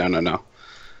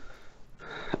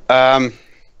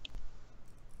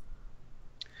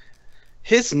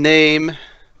 His name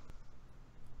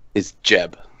is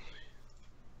Jeb.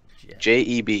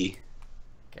 Jeb.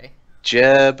 Okay.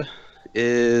 Jeb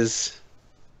is.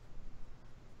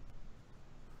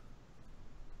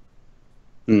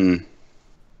 Is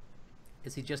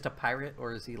he just a pirate,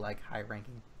 or is he like high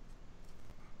ranking?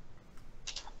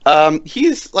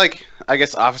 He's like, I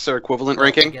guess, officer equivalent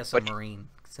ranking. I guess a Marine,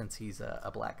 since he's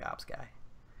a Black Ops guy.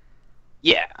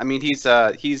 Yeah, I mean he was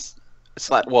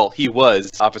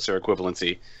officer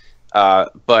equivalency,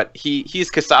 but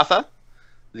he's Kasatha,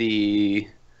 the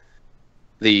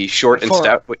short and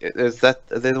stout. Is that,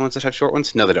 are they the ones that have short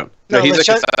ones? No, they don't. No, he's a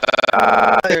Kasatha.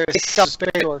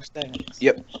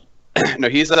 Yep. No,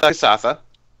 he's a Kasatha.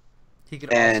 He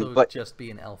could also just be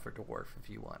an elf or dwarf if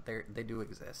you want. They do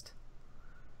exist.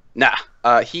 Nah,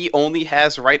 he only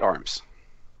has right arms.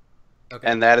 Okay.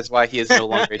 And that is why he is no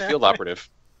longer a field operative.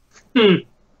 He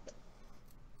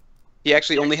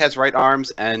actually only has right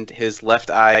arms, and his left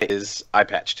eye is eye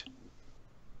patched.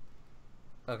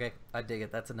 Okay, I dig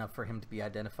it. That's enough for him to be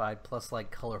identified, plus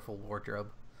like colorful wardrobe.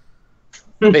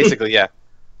 Basically, yeah.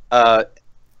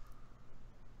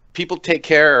 People take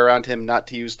care around him not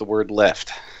to use the word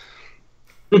left.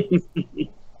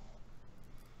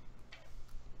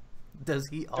 Does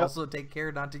he also take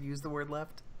care not to use the word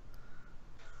left?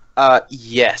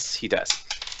 Yes, he does.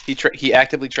 He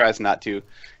actively tries not to.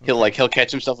 He'll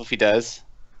catch himself if he does.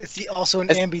 Is he also an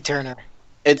ambi-turner?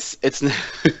 It's it's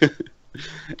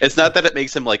not that it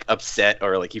makes him like upset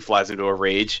or like he flies into a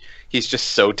rage. He's just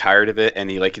so tired of it, and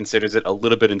he like considers it a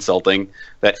little bit insulting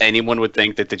that anyone would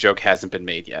think that the joke hasn't been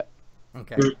made yet.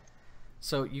 Okay.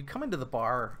 So you come into the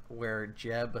bar where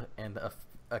Jeb and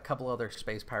a couple other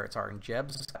space pirates are, and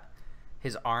Jeb's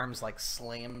his arms like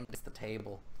slammed against the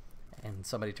table, and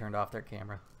somebody turned off their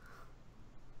camera.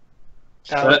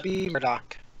 That would be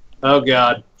Murdoch. Oh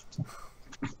God.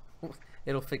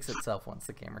 It'll fix itself once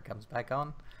the camera comes back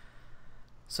on.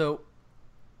 So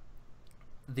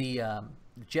the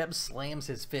Jeb slams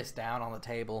his fist down on the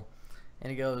table,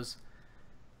 and he goes,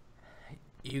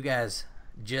 "You guys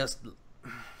just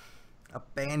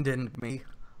abandoned me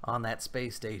on that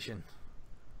space station.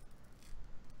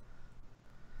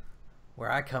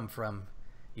 Where I come from,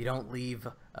 you don't leave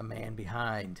a man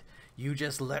behind. You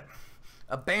just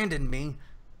abandon me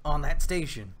on that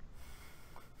station."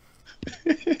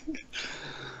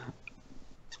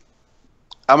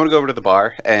 I'm gonna go over to the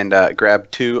bar and grab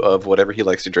 2 of whatever he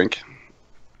likes to drink.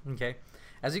 Okay.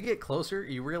 As you get closer,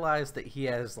 you realize that he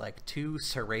has like 2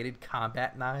 serrated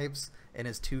combat knives in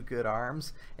his 2 good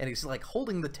arms, and he's like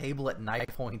holding the table at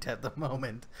knife point at the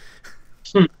moment.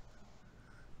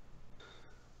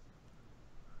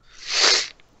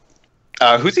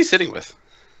 Who's he sitting with?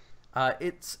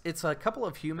 It's a couple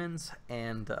of humans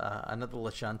and another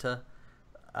Lashunta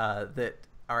that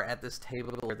are at this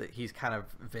table that he's kind of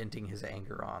venting his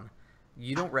anger on.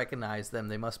 You don't recognize them.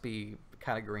 They must be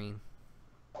kind of green.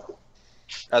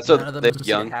 So none of them they're seem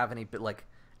young. to have any like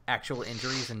actual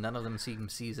injuries, and none of them seem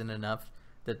seasoned enough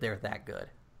that they're that good.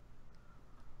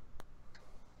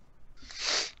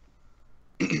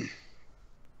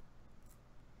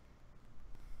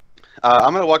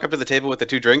 I'm gonna walk up to the table with the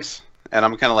 2 drinks, and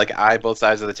I'm kind of like eye both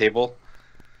sides of the table,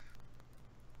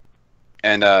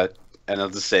 and I'll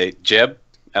just say Jeb,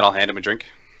 and I'll hand him a drink.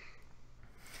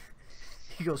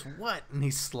 He goes, "What?" And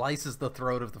he slices the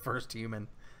throat of the first human.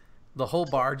 The whole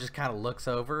bar just kind of looks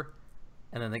over,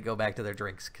 and then they go back to their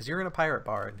drinks because you're in a pirate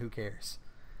bar, and who cares?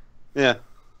 Yeah.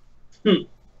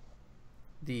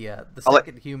 The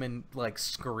second human like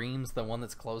screams, the one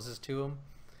that's closest to him,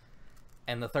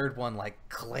 and the third one like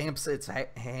clamps its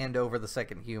hand over the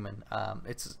second human.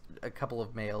 It's a couple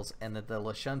of males, and the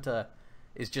Lashunta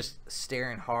is just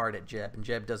staring hard at Jeb, and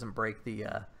Jeb doesn't break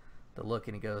the look,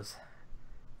 and he goes,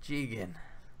 "Jigen,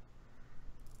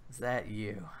 is that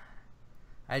you?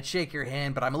 I'd shake your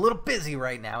hand, but I'm a little busy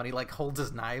right now," and he like holds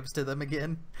his knives to them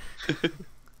again.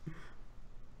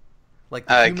 Like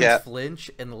the humans flinch,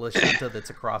 and the Lashunta that's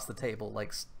across the table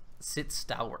like sits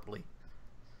stalwartly.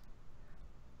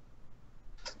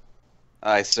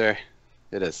 Aye, sir.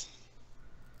 It is.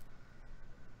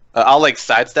 I'll like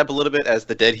sidestep a little bit as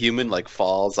the dead human like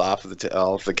falls off of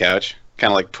the couch,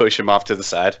 kind of like push him off to the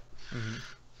side,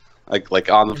 like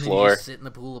on the and floor. Then you just sit in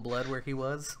the pool of blood where he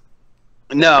was.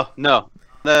 No.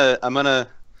 I'm gonna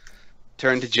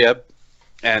turn to Jeb,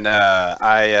 and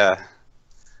I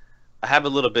have a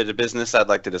little bit of business I'd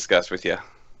like to discuss with you.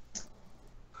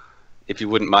 If you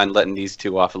wouldn't mind letting these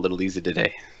 2 off a little easy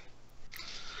today.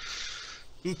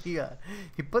 He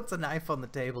puts a knife on the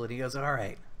table and he goes, "All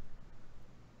right,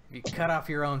 if you cut off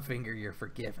your own finger, you're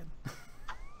forgiven."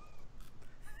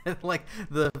 And like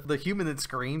the human that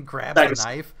screamed grabs the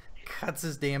knife, cuts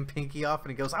his damn pinky off, and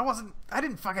he goes, I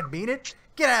didn't fucking mean it.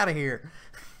 Get out of here."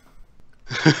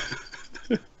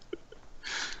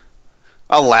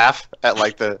 I'll laugh at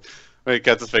like when he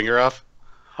cuts his finger off.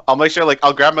 I'll make sure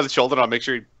I'll grab him by the shoulder and I'll make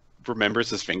sure he remembers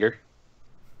his finger.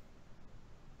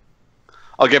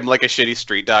 I'll give him like a shitty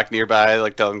street doc nearby,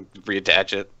 like tell him to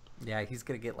reattach it. Yeah, he's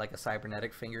gonna get like a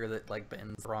cybernetic finger that like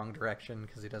bends the wrong direction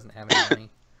because he doesn't have any money.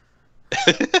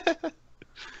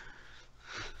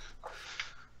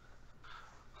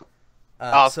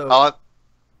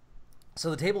 So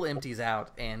the table empties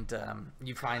out, and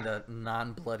you find a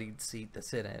non-bloodied seat to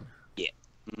sit in. Yeah.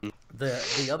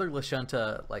 The other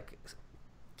Lashunta like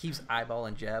keeps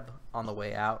eyeballing Jeb on the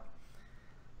way out,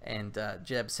 and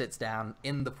Jeb sits down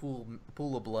in the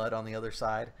pool of blood on the other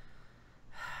side.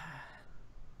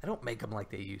 I don't make them like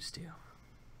they used to.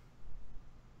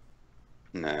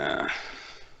 Nah.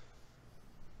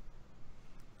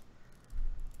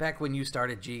 Back when you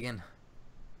started, Jigen,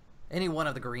 any one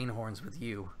of the greenhorns with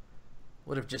you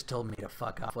would have just told me to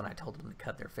fuck off when I told them to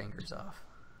cut their fingers off.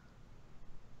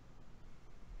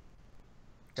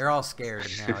 They're all scared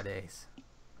nowadays.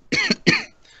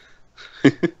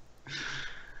 It's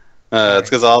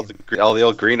because all the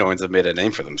old greenhorns have made a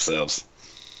name for themselves.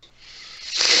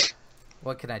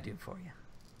 What can I do for you?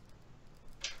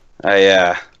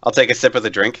 I'll take a sip of the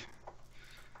drink.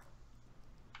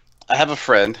 I have a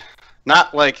friend,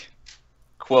 not like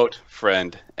quote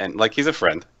friend, and like he's a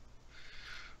friend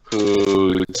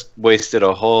who wasted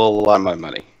a whole lot of my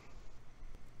money.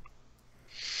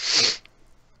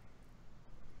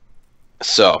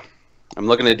 So, I'm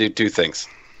looking to do 2 things.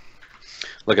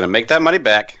 Looking to make that money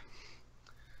back.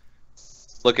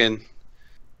 Looking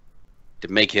to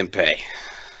make him pay.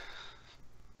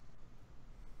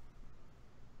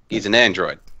 He's an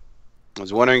android. I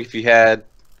was wondering if you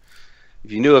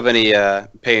knew of any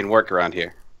paying work around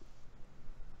here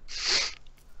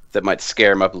that might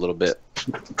scare him up a little bit.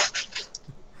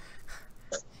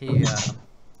 He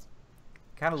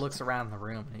kind of looks around the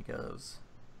room and he goes,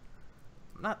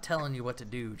 "I'm not telling you what to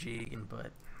do, Jigen,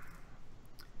 but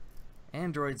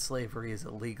android slavery is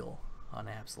illegal on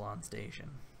Absalon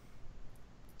Station."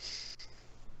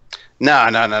 No.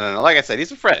 Like I said,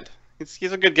 he's a friend.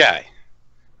 He's a good guy.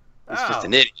 He's just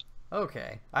an idiot.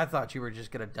 Okay. I thought you were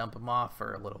just going to dump him off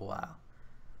for a little while.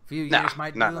 A few years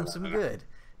might do him some good.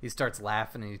 He starts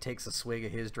laughing and he takes a swig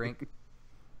of his drink.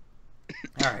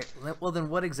 All right. Well, then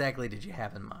what exactly did you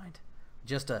have in mind?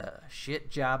 just a shit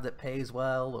job that pays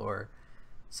well, or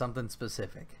something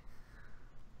specific?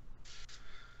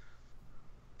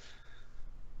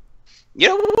 You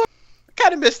know what? I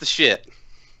kind of miss the shit.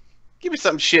 Give me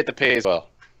some shit that pays well.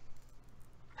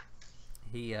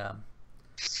 He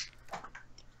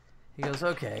goes,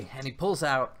 okay, and he pulls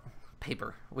out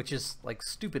paper, which is like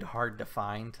stupid hard to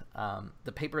find.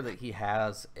 The paper that he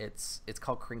has, it's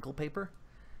called crinkle paper.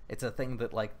 It's a thing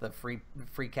that like the free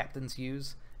captains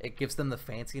use. It gives them the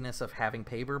fanciness of having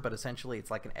paper, but essentially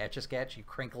it's like an Etch-a-Sketch. You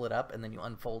crinkle it up and then you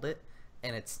unfold it,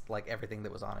 and it's like everything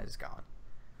that was on it is gone.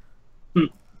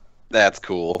 That's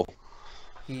cool.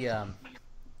 He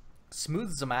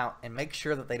smooths them out and makes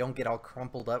sure that they don't get all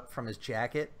crumpled up from his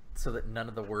jacket, so that none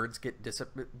of the words get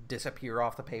disappear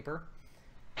off the paper.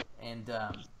 And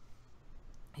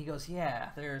he goes, yeah,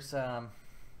 there's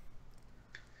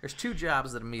two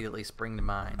jobs that immediately spring to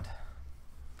mind.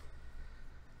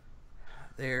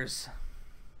 There's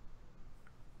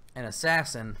an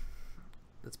assassin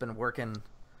that's been working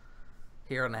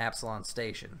here on the Absalon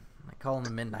station. I call him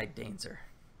the Midnight Dancer.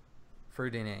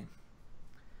 Fruity name.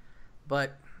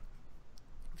 But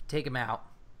if you take him out,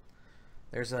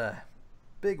 there's a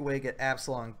big wig at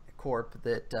Absalon Corp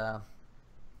that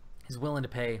is willing to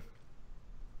pay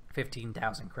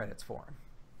 15,000 credits for him.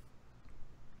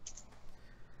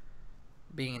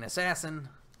 Being an assassin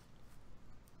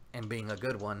and being a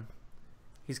good one,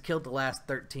 he's killed the last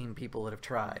 13 people that have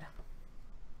tried.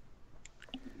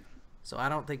 So I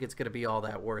don't think it's going to be all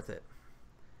that worth it.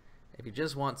 If you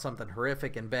just want something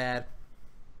horrific and bad,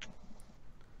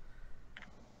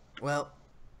 well,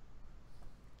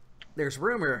 there's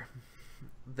rumor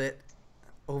that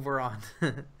over on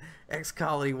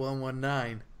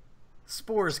ExCol-119,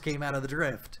 spores came out of the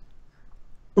drift.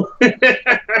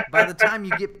 By the time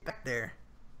you get back there,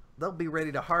 they'll be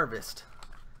ready to harvest.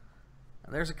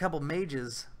 And there's a couple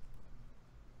mages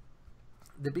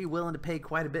that'd be willing to pay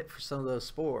quite a bit for some of those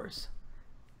spores.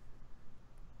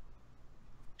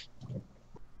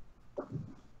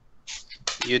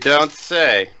 You don't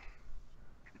say.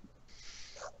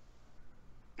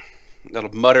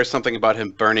 That'll mutter something about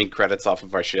him burning credits off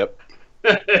of our ship.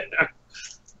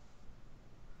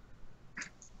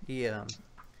 He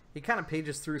kind of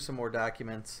pages through some more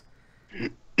documents,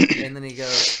 and then he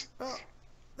goes, "Oh,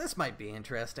 this might be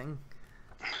interesting."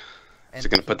 And Is he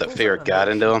going to put the pulls fear out of a God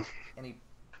note into him? and he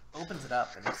opens it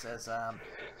up and he says,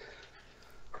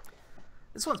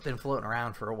 "This one's been floating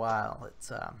around for a while. It's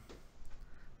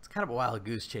kind of a wild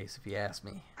goose chase, if you ask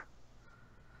me.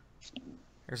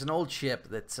 There's an old ship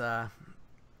that's at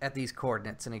these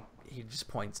coordinates," and he just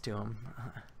points to them.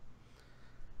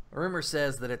 Rumor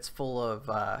says that it's full of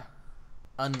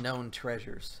unknown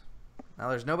treasures. Now,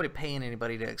 there's nobody paying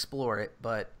anybody to explore it,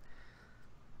 but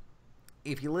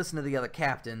if you listen to the other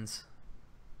captains,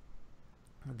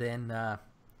 then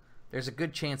there's a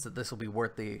good chance that this will be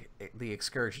worth the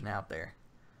excursion out there.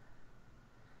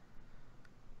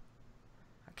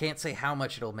 I can't say how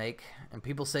much it'll make, and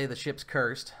people say the ship's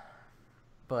cursed,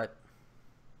 but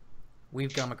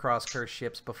we've come across cursed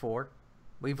ships before.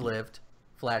 We've lived.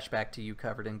 Flashback to you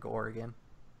covered in gore again.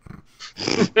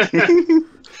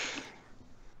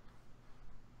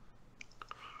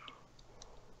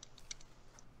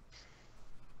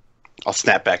 I'll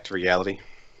snap back to reality.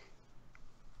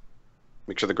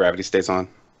 Make sure the gravity stays on.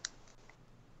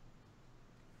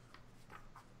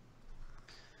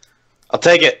 I'll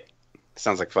take it.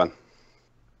 Sounds like fun.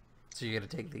 So you're gonna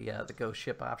take the ghost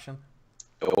ship option?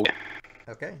 Oh.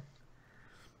 Okay.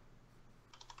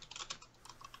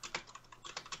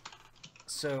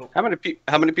 So How many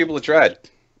people have tried?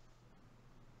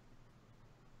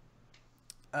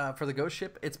 for the ghost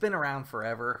ship, it's been around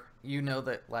forever. You know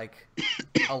that like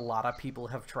a lot of people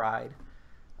have tried,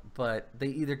 but they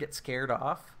either get scared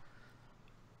off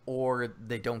or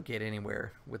they don't get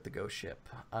anywhere with the ghost ship.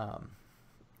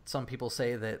 Some people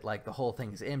say that like the whole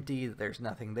thing is empty, that there's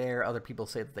nothing there. Other people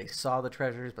say that they saw the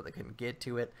treasures but they couldn't get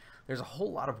to it. There's a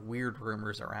whole lot of weird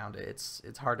rumors around it.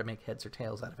 It's hard to make heads or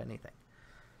tails out of anything.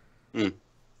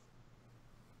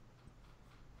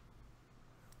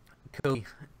 Cody,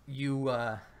 you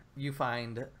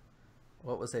find,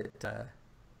 what was it?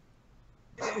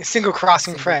 Single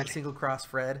crossing Fred. Single cross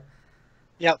Fred.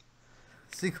 Yep.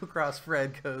 Single cross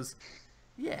Fred goes,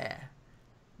 yeah,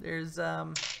 there's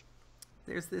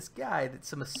this guy that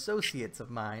some associates of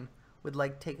mine would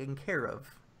like taken care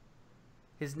of.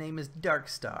 His name is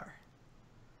Darkstar.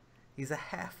 He's a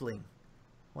halfling,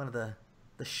 one of the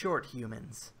short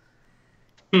humans.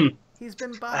 He's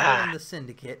been bothering the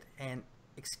syndicate and,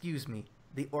 excuse me,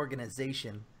 the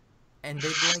organization, and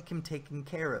they'd like him taken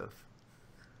care of.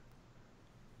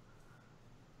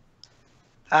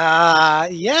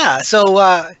 Yeah. So,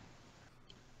 I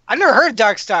never heard of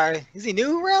Darkstar. Is he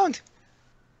new around?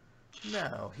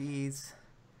 No, he's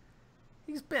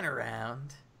been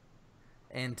around,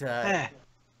 and Eh.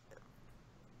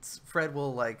 Fred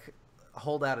will like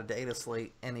hold out a data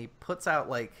slate, and he puts out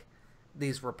like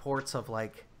these reports of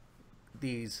like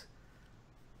these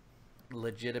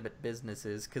legitimate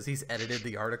businesses because he's edited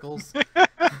the articles,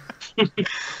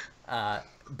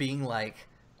 being like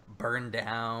burned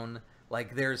down.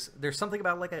 Like there's something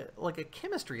about like a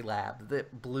chemistry lab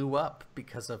that blew up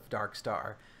because of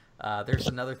Darkstar. There's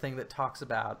another thing that talks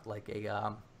about like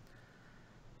a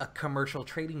commercial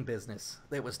trading business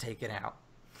that was taken out.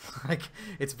 Like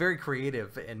it's very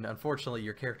creative, and unfortunately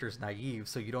your character's naive,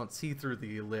 so you don't see through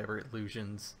the elaborate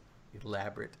illusions.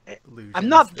 I'm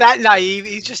not that naive.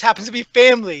 He just happens to be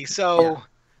family, so Yeah.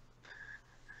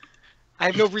 I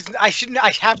have no reason.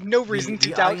 I have no reason to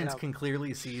the doubt audience him. can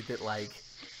clearly see that like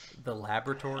the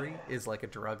laboratory is like a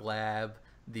drug lab.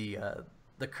 The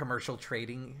commercial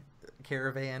trading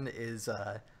caravan is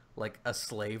like a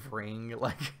slave ring.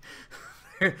 Like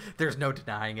there's no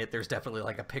denying it. There's definitely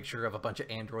like a picture of a bunch of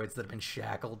androids that have been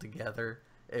shackled together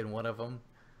in one of them.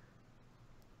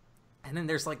 And then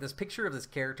there's like this picture of this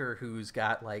character who's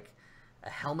got like a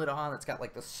helmet on that's got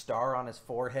like the star on his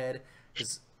forehead.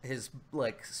 His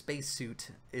like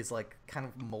spacesuit is like kind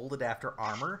of molded after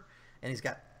armor, and he's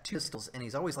got two pistols, and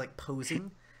he's always like posing.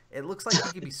 It looks like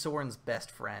he could be Soren's best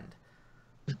friend.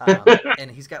 And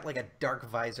he's got like a dark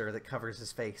visor that covers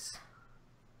his face.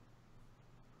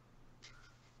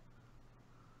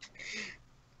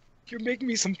 You're making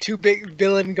me some too big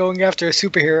villain going after a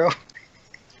superhero.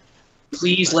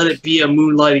 Please let it be a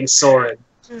moonlighting Soren.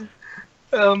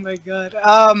 Oh my god.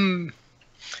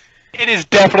 It is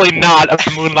definitely not a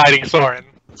moonlighting Soren.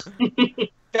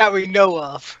 That we know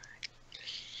of.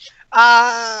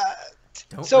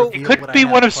 Don't So- reveal It could what I be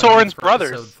have one of planned Soren's for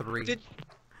brothers. episode 3. Did-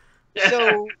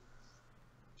 So,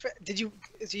 so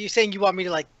you're saying you want me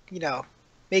to like,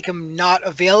 make him not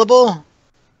available?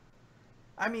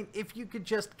 I mean, if you could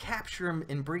just capture him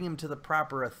and bring him to the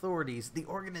proper authorities, the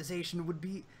organization would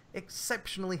be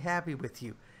exceptionally happy with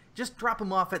you. Just drop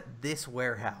him off at this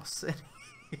warehouse. And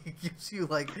he gives you,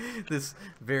 like, this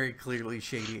very clearly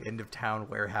shady end-of-town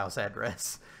warehouse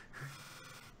address.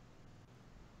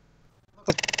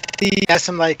 Yes,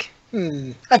 I'm like,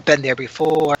 I've been there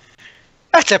before.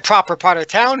 That's a proper part of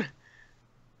town.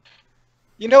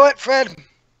 You know what, Fred?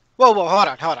 Whoa, hold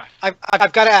on.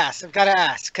 I've got to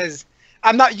ask, because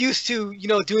I'm not used to,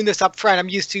 doing this up front. I'm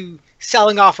used to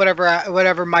selling off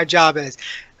whatever my job is.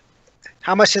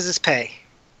 How much does this pay?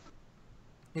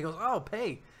 He goes, oh,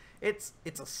 pay. It's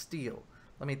a steal.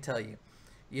 Let me tell you.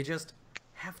 You just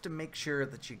have to make sure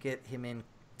that you get him into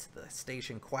the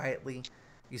station quietly.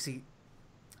 You see,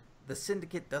 the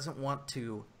Syndicate doesn't want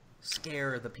to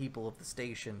scare the people of the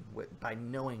station by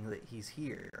knowing that he's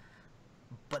here.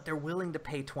 But they're willing to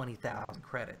pay 20,000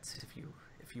 credits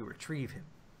if you retrieve him.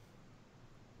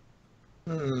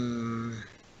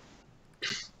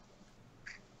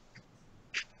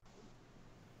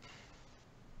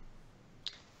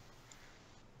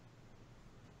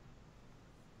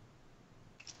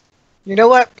 You know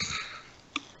what?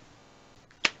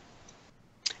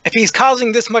 If he's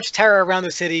causing this much terror around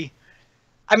the city,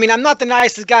 I mean, I'm not the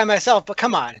nicest guy myself, but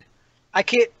come on. I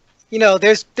can't,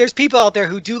 there's people out there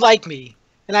who do like me,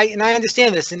 and I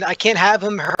understand this, and I can't have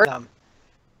him hurt them.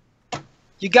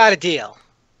 You got a deal.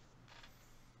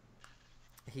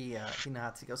 He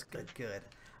nods. He goes, good.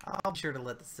 I'll be sure to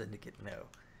let the Syndicate know.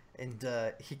 And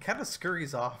he kind of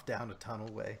scurries off down a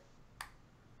tunnelway.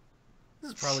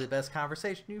 This is probably the best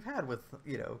conversation you've had with,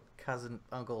 cousin,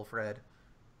 Uncle Fred.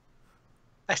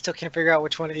 I still can't figure out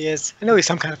which one he is. I know he's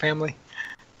some kind of family.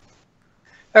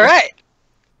 All right.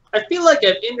 I feel like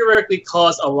I've indirectly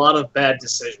caused a lot of bad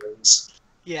decisions.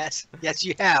 Yes,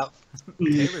 you have.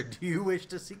 Taylor, do you wish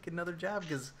to seek another job?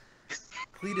 Because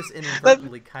Cletus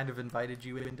inadvertently kind of invited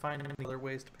you in to find other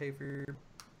ways to pay for your...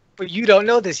 But you don't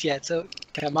know this yet, so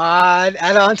come on,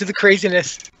 add on to the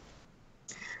craziness.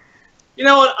 You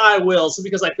know what? I will, so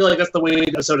because I feel like that's the way the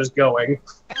episode is going.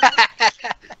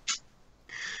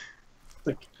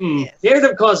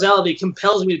 Narrative causality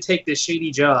compels me to take this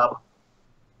shady job.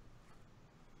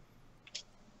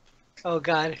 Oh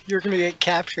god, you're gonna get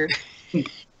captured.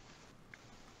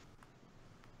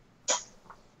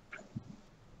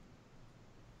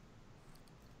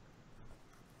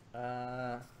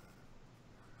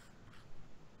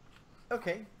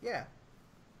 Okay, yeah.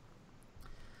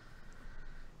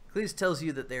 Cletus tells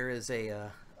you that there is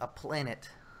a planet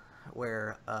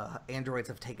where androids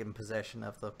have taken possession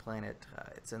of the planet.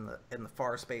 It's in the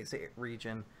far space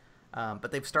region.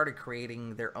 But they've started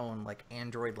creating their own like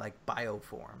android-like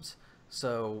bioforms.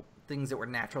 So things that were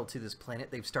natural to this planet,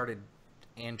 they've started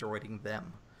androiding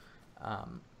them.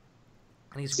 And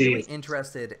he's really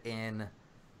interested in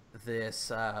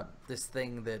this this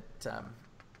thing that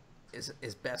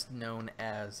is best known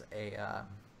as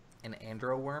an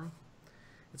andro worm.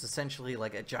 It's essentially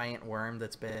like a giant worm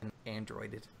that's been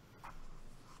androided.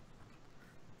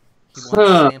 He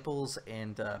wants samples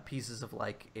and pieces of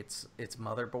like its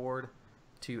motherboard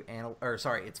to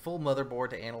its full motherboard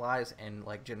to analyze, and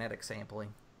like genetic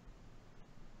sampling.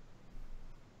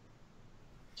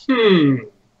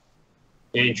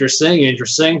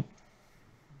 Interesting.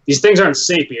 These things aren't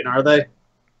sapient, are they?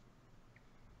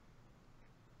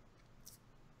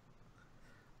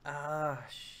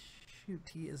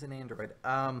 Shoot, he is an android.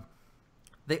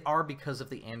 They are because of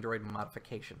the android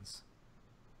modifications.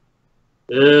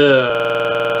 He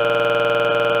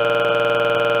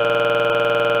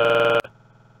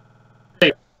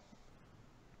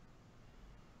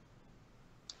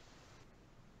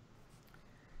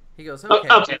goes, okay.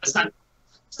 Okay, it's not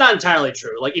entirely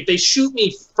true. Like, if they shoot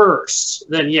me first,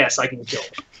 then yes, I can kill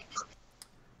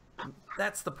them.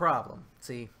 That's the problem.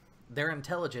 See, they're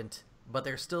intelligent, but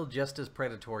they're still just as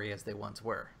predatory as they once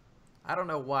were. I don't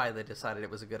know why they decided it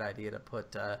was a good idea to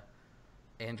put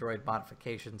android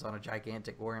modifications on a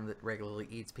gigantic worm that regularly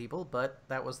eats people, but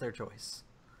that was their choice.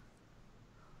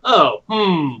 Oh,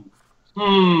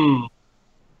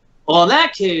 Well, in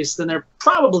that case, then they're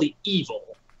probably evil.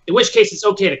 In which case, it's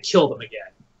okay to kill them again.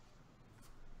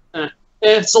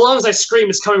 So long as I scream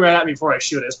it's coming right at me before I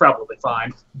shoot it, it's probably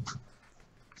fine.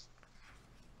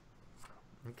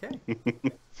 Okay.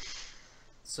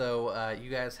 So you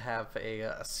guys have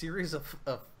a series of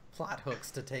plot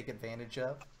hooks to take advantage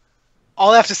of.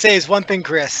 All I have to say is one thing,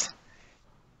 Chris.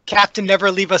 Captain,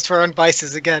 never leave us to our own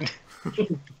vices again.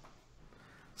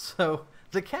 So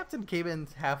the captain came in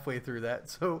halfway through that.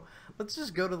 So let's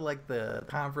just go to like the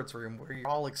conference room where you're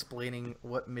all explaining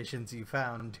what missions you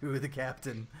found to the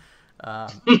captain.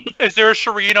 Is there a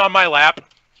Shireen on my lap?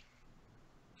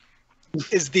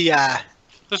 Is the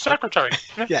secretary?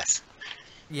 Yes.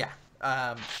 Yeah.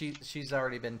 She's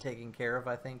already been taken care of,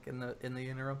 I think, in the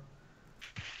interim.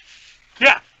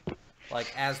 Yeah.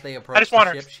 Like as they approach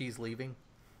the ship, she's leaving.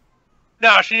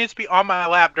 No, she needs to be on my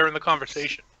lap during the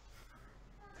conversation.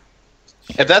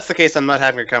 If that's the case, I'm not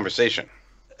having a conversation.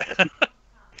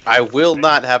 I will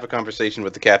not have a conversation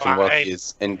with the captain while he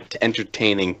is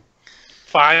entertaining.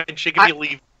 Fine, she can be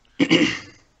leaving.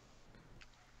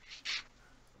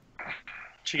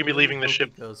 She can be leaving the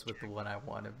ship. Goes with the one I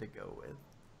want him to go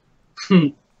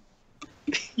with.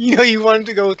 You know you wanted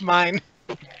to go with mine.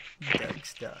 Dark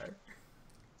Star.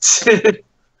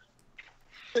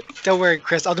 Don't worry,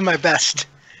 Chris. I'll do my best.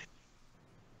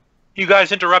 You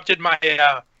guys interrupted my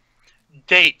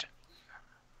date.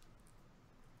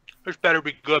 This better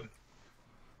be good.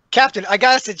 Captain, I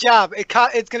got us a job.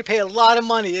 It's gonna pay a lot of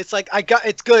money. It's like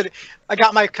it's good. I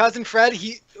got my cousin Fred.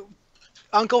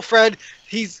 Uncle Fred.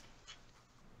 He's.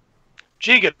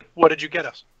 Jigan, what did you get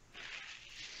us?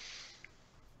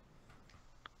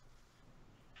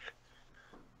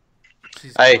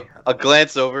 I'll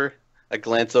glance over. I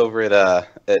glance over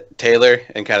at Taylor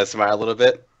and kind of smile a little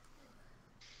bit.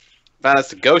 Found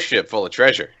us a ghost ship full of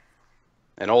treasure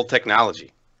and old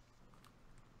technology.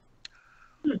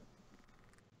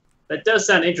 That does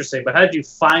sound interesting, but how did you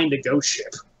find a ghost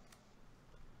ship?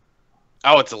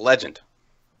 Oh, it's a legend.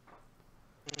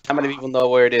 How many people know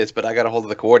where it is, but I got a hold of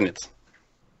the coordinates.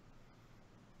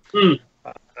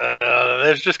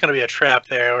 There's just going to be a trap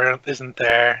there, isn't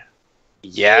there?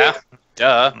 Yeah,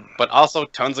 duh. But also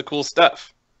tons of cool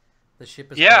stuff. The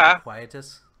ship is called the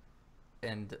Quietus,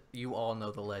 and you all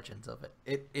know the legends of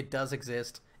it. It does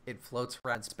exist. It floats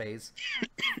around space.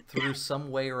 Through some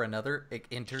way or another, it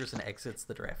enters and exits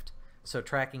the drift. So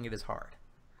tracking it is hard.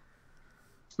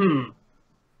 Ooh,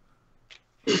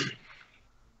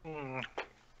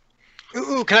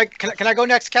 can I go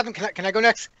next, Captain? Can I go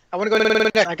next? I want to go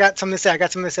next. I got something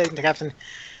to say. To Captain.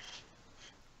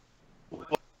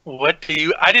 What do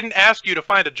you? I didn't ask you to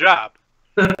find a job.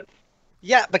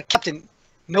 Yeah, but Captain,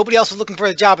 nobody else was looking for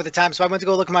a job at the time, so I went to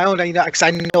go look at my own. Because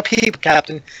I know people,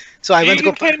 Captain. So I went to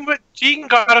go. Jigan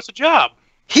got us a job.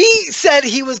 He said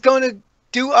he was going to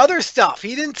do other stuff.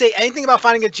 He didn't say anything about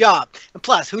finding a job. And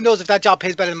plus, who knows if that job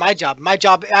pays better than my job? My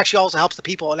job actually also helps the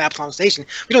people in Epsilon Station.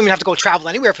 We don't even have to go travel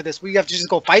anywhere for this. We have to just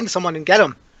go find someone and get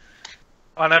them.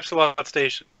 On Epsilon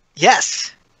Station.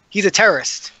 Yes. He's a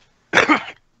terrorist.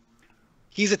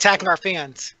 He's attacking our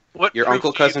fans. Your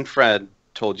uncle cousin Fred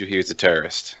told you he was a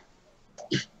terrorist.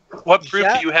 What proof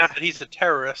do you have that he's a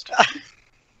terrorist?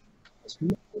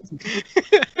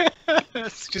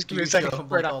 Just give me You a second. show to him,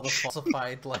 word like, out. all the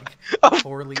falsified, like, Of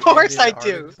poorly course edited I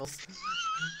do. articles.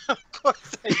 Of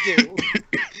course I do.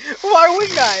 Why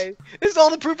wouldn't I? This is all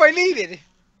the proof I needed.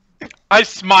 I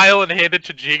smile and hand it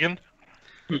to Jigen.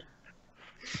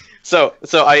 So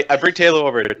I bring Taylor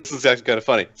over. This is actually kind of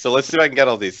funny. So let's see if I can get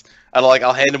all these.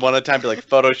 I'll hand him one at a time. Be like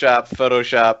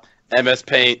Photoshop, MS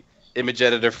Paint, Image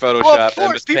Editor, Photoshop, Well, of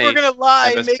course, MS people Paint. are gonna lie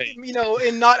and MS make Paint.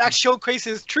 and not showcase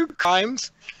his true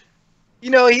crimes. He's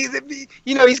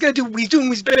gonna do.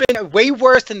 He's been way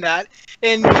worse than that.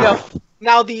 And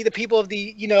now the people of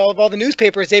of all the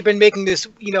newspapers, they've been making this.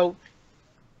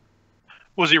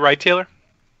 Was he right, Taylor?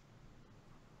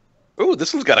 Ooh,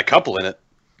 this one's got a couple in it.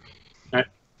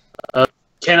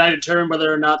 Can I determine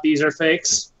whether or not these are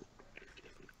fakes?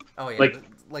 Oh yeah,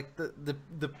 Like-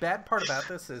 the bad part about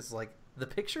this is like the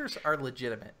pictures are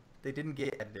legitimate. They didn't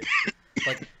get edited.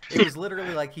 Like it was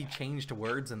literally like he changed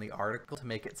words in the article to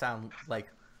make it sound like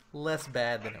less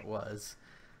bad than it was.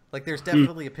 Like there's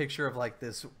definitely a picture of like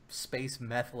this space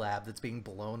meth lab that's being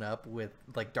blown up with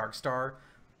like Darkstar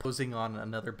posing on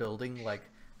another building, like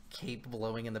cape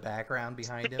blowing in the background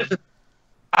behind him.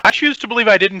 I choose to believe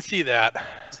I didn't see that.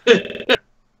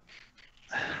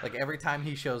 Like every time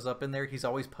he shows up in there, he's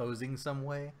always posing some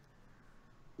way.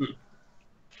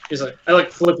 He's like, I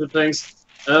like flipping things.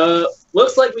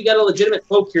 Looks like we got a legitimate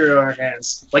folk hero on our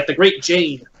hands, like the Great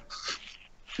Jane.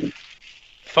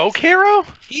 Folk hero?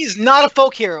 He's not a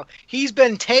folk hero. He's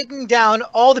been taking down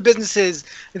all the businesses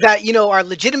that are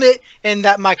legitimate and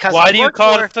that my cousin. Why do you worked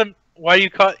call for. him? Why do you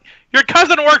call your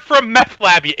cousin worked for a meth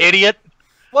lab? You idiot!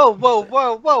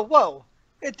 Whoa!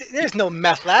 There's no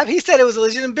meth lab. He said it was a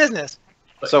legitimate business.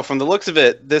 So from the looks of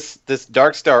it, this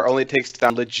Dark Star only takes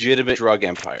down legitimate drug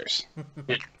empires.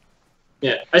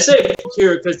 Yeah, I say folk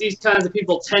hero because these kinds of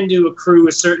people tend to accrue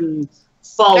a certain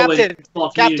following. in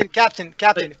small communities. Captain.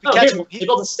 If you Oh, catch here, him, they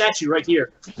built a statue right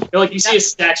here. You see a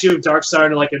statue of Darkstar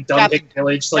in like a dumb Captain, hick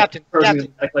village, Captain,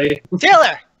 exactly.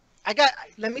 Taylor,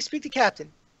 let me speak to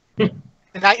Captain.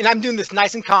 and I'm doing this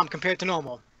nice and calm compared to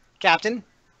normal. Captain,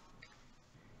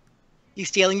 he's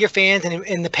stealing your fans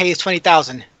and the pay is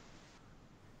 20,000.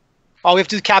 All we have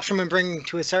to do is capture him and bring him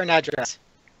to a certain address.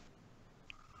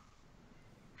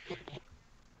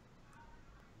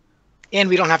 And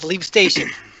we don't have to leave station.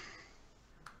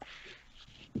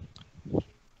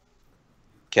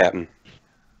 Captain,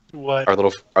 What? our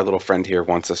little friend here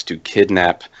wants us to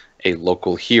kidnap a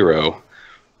local hero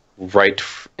right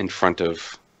in front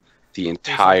of the There's, like,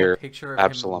 a entire picture of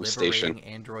Absalom him station.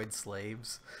 liberating android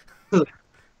slaves.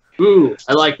 Ooh,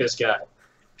 I like this guy.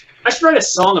 I should write a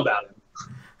song about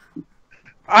him.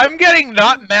 I'm getting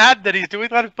not mad that he's doing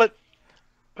that, but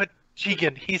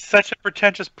Jigen, he's such a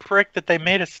pretentious prick that they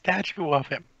made a statue of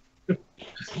him.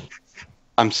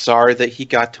 I'm sorry that he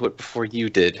got to it before you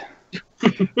did.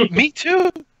 Me too.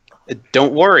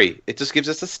 Don't worry, it just gives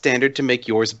us a standard to make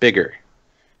yours bigger.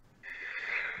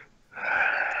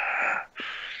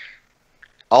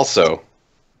 Also,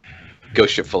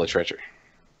 ghost ship full of treasure.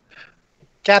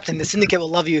 Captain, the Syndicate will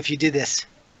love you if you do this.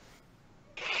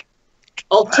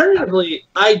 Alternatively,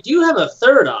 I do have a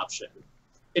third option.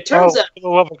 It turns out for the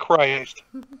love of Christ.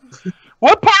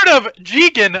 What part of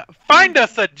Jigen find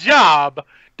us a job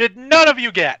did none of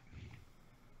you get?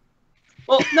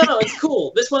 well, no, it's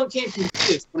cool. This one came from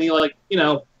Felix when he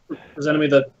presented me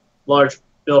the large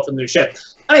bill for the new ship.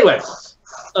 Anyway,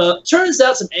 turns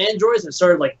out some androids have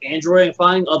started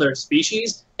androidifying other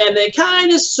species, and they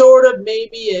kind of sort of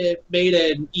maybe made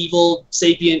an evil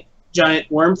sapient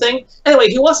giant worm thing. Anyway,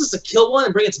 he wants us to kill one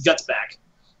and bring its guts back.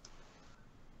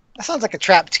 That sounds like a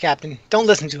trap, Captain. Don't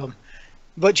listen to him.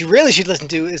 What you really should listen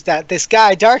to is that this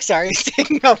guy, Darkstar, is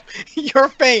taking up your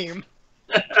fame.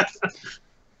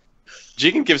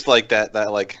 Jigen gives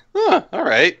all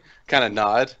right, kind of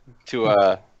nod to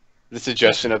the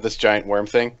suggestion of this giant worm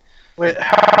thing. Wait,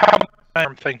 how much does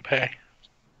the thing pay?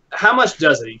 How much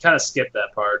does it? You kind of skipped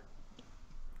that part.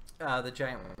 The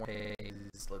giant one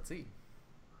pays, let's see.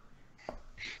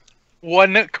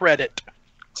 1 credit.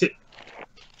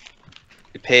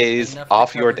 It pays Enough to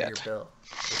off your cover debt. bill,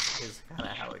 is kind of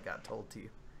how it got told to you.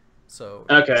 So,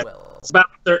 Okay. well, It's about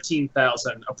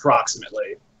 13,000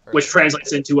 approximately, which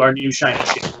translates into our new shiny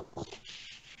ship.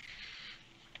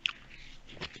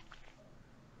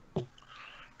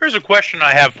 Here's a question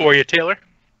I have for you, Taylor.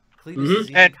 Cletus is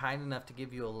even And- kind enough to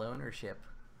give you a loanership.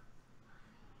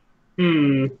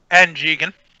 And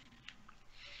Jigen.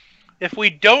 If we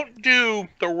don't do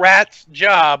the rat's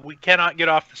job, we cannot get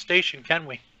off the station, can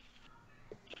we?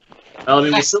 Well, I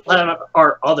mean, we still have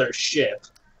our other ship.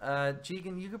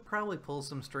 Jigen, you could probably pull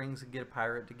some strings and get a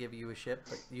pirate to give you a ship,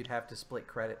 but you'd have to split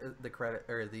the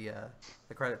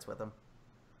credits with them.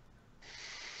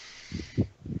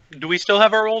 Do we still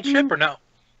have our old ship or no?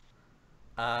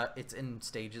 It's in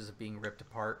stages of being ripped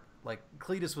apart. Like,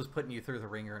 Cletus was putting you through the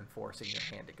ringer and forcing your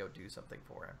hand to go do something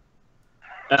for him.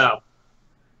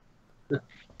 Oh.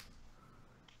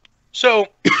 So,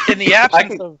 in the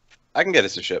absence of... I can get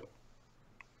us a ship.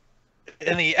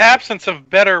 In the absence of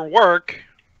better work,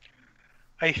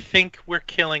 I think we're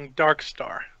killing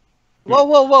Darkstar. Whoa,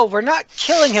 whoa, whoa! We're not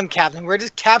killing him, Captain. We're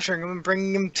just capturing him and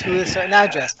bringing him to a certain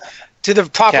address, to the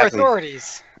proper Captain.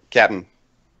 authorities. Captain,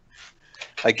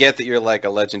 I get that you're like a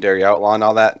legendary outlaw and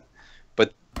all that,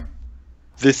 but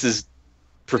this is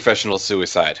professional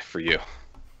suicide for you.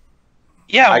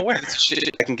 Yeah, I I'm aware.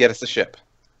 can get us a ship.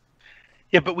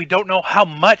 Yeah, but we don't know how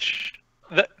much...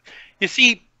 You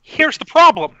see, here's the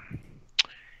problem.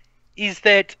 Is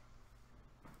that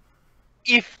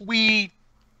if we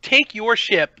take your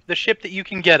ship, the ship that you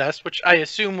can get us, which I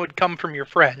assume would come from your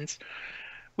friends,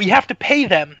 we have to pay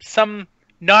them some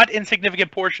not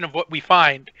insignificant portion of what we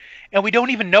find. And we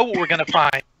don't even know what we're going to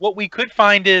find. What we could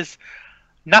find is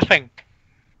nothing.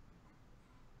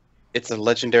 It's a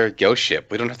legendary ghost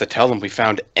ship. We don't have to tell them we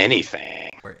found anything.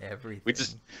 Or everything.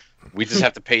 We just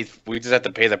have to pay. We just have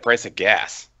to pay the price of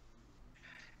gas.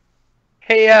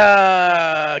 Hey,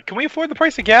 can we afford the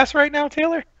price of gas right now,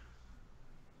 Taylor?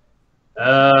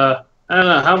 I don't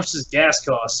know. How much does gas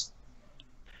cost?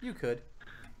 You could.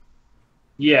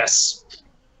 Yes.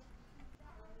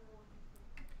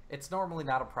 It's normally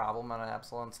not a problem on an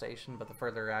Absalon station, but the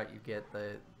further out you get,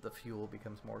 the fuel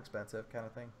becomes more expensive, kind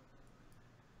of thing.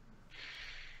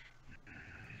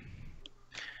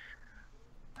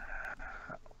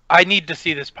 I need to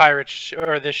see this pirate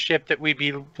or this ship that we'd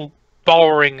be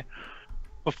borrowing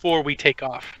before we take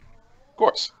off. Of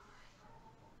course.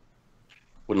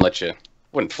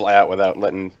 Wouldn't fly out without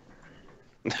letting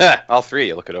all three of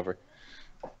you look it over.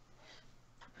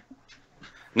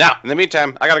 Now, in the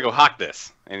meantime, I gotta go hawk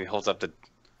this. And he holds up the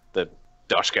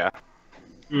Doshka.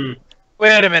 Hmm.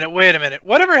 Wait a minute.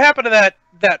 Whatever happened to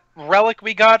that relic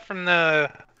we got from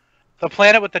the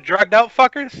planet with the drugged out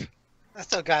fuckers? I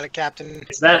still got it, Captain.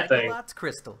 It's that thing. Dhicolot's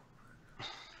crystal.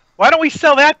 Why don't we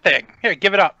sell that thing? Here,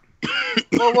 give it up.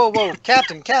 Whoa, whoa, whoa!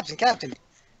 Captain!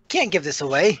 Can't give this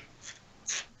away.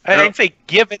 I didn't say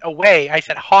give it away. I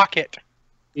said hawk it.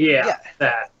 Yeah,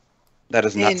 that. That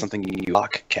is not And- something you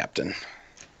hawk, Captain.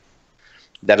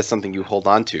 That is something you hold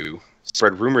on to,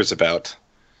 spread rumors about,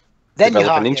 Then you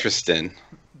develop hawk an it. interest in,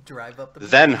 Drive up the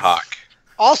then price. hawk.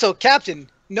 Also, Captain,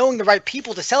 knowing the right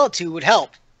people to sell it to would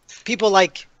help. People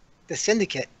like the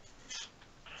Syndicate.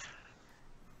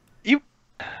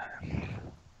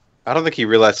 I don't think he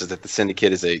realizes that the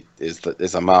Syndicate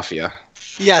is a mafia.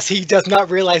 Yes, he does not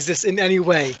realize this in any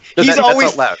way. No, He's that's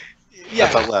always out loud. yeah.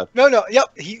 That's out loud. No, yep.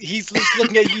 He's just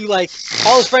looking at you like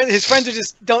all his friends. His friends are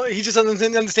just don't. He just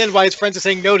doesn't understand why his friends are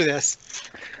saying no to this.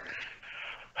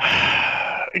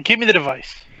 Give me the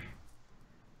device.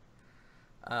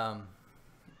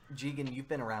 Jigen, you've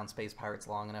been around space pirates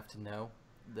long enough to know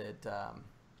that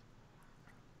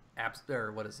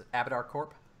Abadar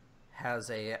Corp has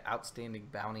a outstanding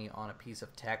bounty on a piece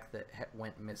of tech that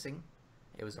went missing.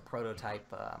 It was a prototype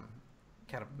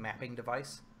kind of mapping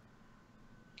device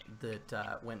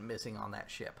that went missing on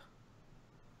that ship.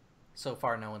 So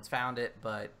far, no one's found it,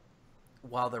 but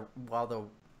while the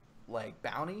like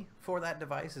bounty for that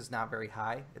device is not very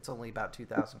high, it's only about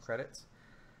 2,000 credits.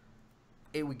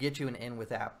 It would get you an in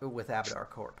with Abadar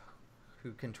Corp,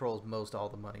 who controls most all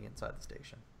the money inside the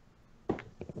station.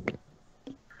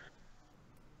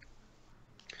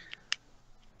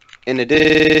 In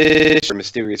addition to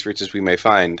mysterious riches we may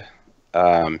find,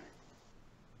 I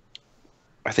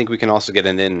think we can also get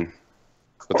an in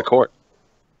with the court.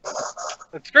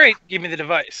 That's great. Give me the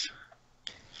device.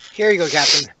 Here you go,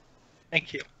 Captain.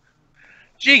 Thank you.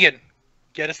 Jigen,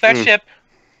 get us that ship.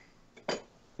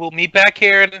 We'll meet back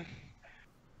here in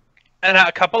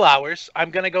a couple hours.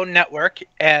 I'm going to go network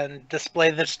and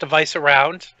display this device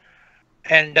around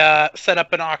and set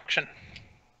up an auction.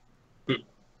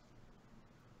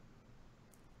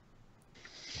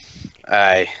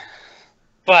 Aye.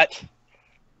 But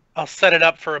I'll set it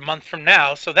up for a month from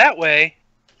now, so that way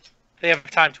they have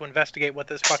time to investigate what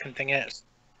this fucking thing is.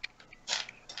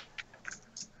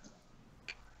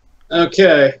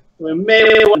 Okay. We may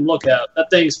want to look out. That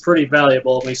thing's pretty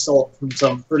valuable. We sold from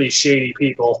some pretty shady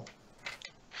people.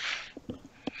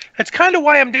 That's kind of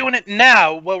why I'm doing it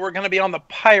now, while we're going to be on the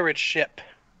pirate ship.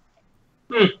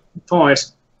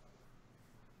 Point.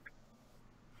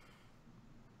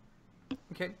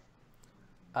 Okay.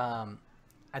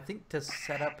 I think to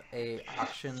set up a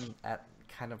auction at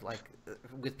kind of like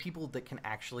with people that can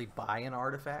actually buy an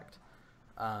artifact,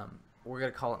 we're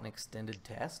gonna call it an extended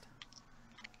test.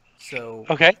 So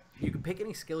Okay. you can pick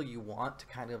any skill you want to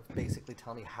kind of basically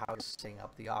tell me how to setting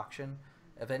up the auction.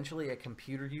 Eventually, a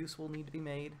computer use will need to be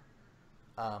made,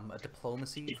 a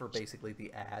diplomacy for basically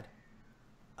the ad,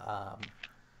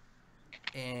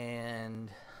 and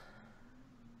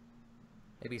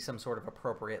maybe some sort of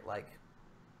appropriate like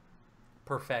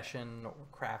profession or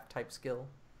craft type skill.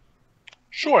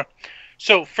 Sure.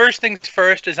 So first things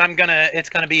first is it's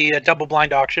gonna be a double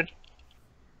blind auction.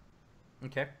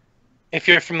 Okay. If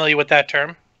you're familiar with that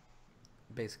term.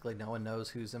 Basically, no one knows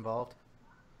who's involved.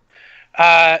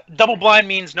 Double blind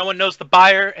means no one knows the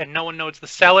buyer and no one knows the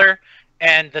seller,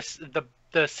 and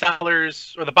the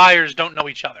sellers or the buyers don't know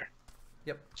each other.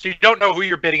 Yep. So you don't know who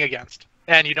you're bidding against,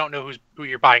 and you don't know who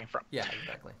you're buying from. Yeah,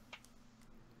 exactly.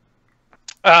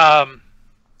 So I'm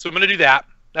going to do that.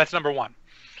 That's number one.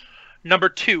 Number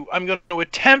two, I'm going to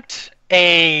attempt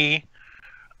a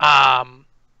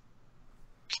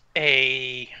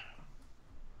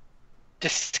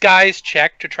disguise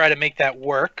check to try to make that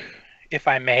work, if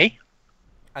I may.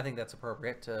 I think that's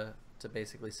appropriate to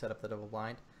basically set up the double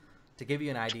blind. To give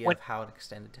you an idea of how an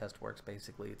extended test works,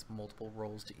 basically it's multiple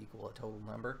rolls to equal a total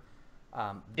number.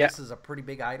 This is a pretty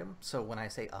big item, so when I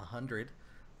say 100,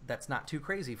 that's not too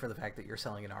crazy for the fact that you're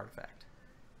selling an artifact.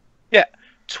 Yeah,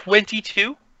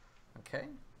 22. Okay,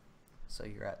 so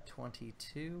you're at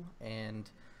 22, and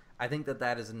I think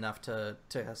that is enough to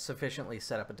sufficiently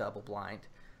set up a double blind.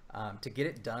 To get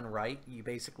it done right, you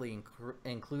basically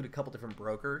include a couple different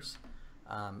brokers,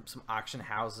 some auction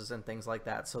houses and things like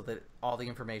that, so that all the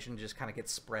information just kind of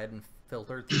gets spread and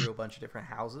filtered through a bunch of different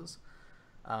houses.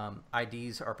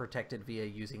 IDs are protected via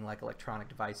using like electronic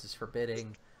devices for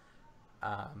bidding,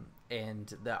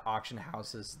 and the auction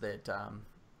houses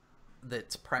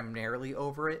that's primarily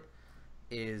over it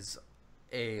is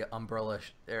a umbrella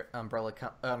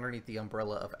underneath the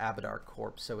umbrella of Abadar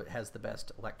Corp, so it has the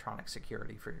best electronic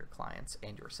security for your clients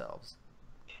and yourselves.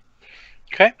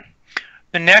 Okay.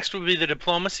 The next will be the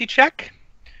diplomacy check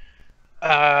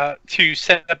to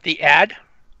set up the ad,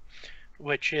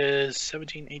 which is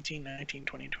 17, 18, 19,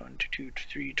 20, 22,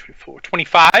 23, 24,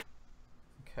 25.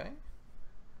 Okay.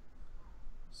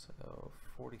 So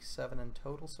 47 in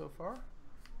total so far.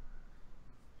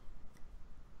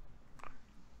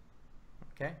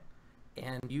 Okay.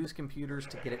 And use computers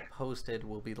to get it posted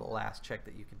will be the last check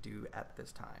that you could do at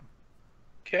this time.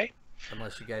 Okay.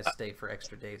 Unless you guys stay for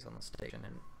extra days on the station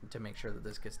and to make sure that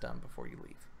this gets done before you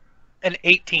leave. An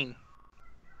 18.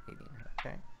 18,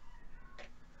 okay.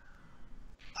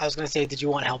 I was going to say, did you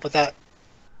want help with that?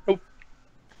 Oh.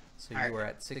 So you are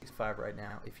at 65 right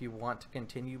now. If you want to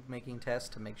continue making tests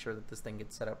to make sure that this thing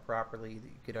gets set up properly, that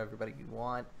you get everybody you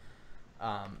want,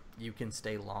 you can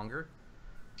stay longer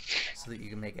so that you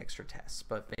can make extra tests.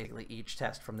 But basically each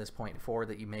test from this point forward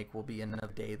that you make will be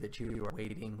another day that you are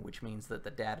waiting, which means that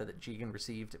the data that Jigen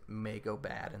received may go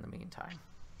bad in the meantime.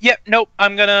 Yep, nope.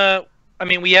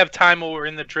 We have time while we're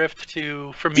in the drift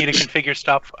for me to configure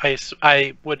stuff,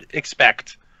 I would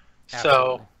expect.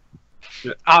 Absolutely.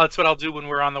 So that's what I'll do when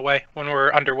we're underway.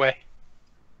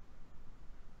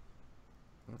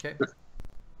 Okay.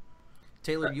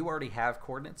 Taylor, you already have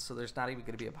coordinates, so there's not even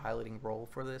going to be a piloting role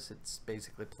for this. It's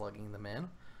basically plugging them in.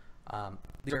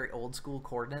 These are very old school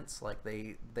coordinates. Like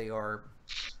they are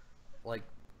like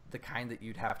the kind that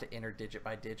you'd have to enter digit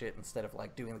by digit instead of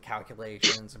like doing the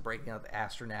calculations and breaking out the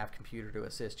astronav computer to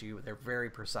assist you. They're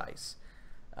very precise.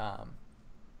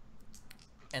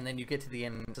 And then you get to the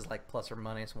end, it's like plus or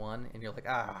minus 1, and you're like,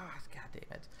 god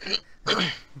damn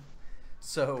it.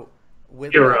 So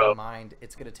with that in mind,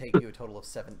 it's going to take you a total of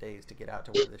 7 days to get out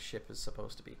to where this ship is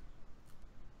supposed to be.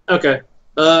 Okay.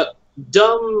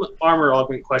 Dumb armor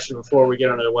augment question before we get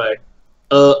on our way.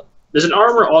 There's an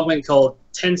armor augment called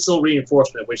Tensile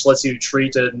Reinforcement, which lets you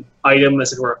treat an item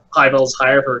as if it were 5 levels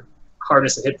higher for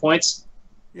hardness and hit points.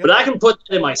 Yep. But I can put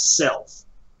that in myself.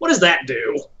 What does that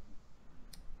do?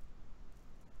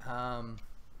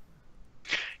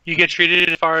 You get treated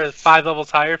as far as 5 levels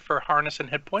higher for harness and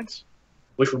hit points?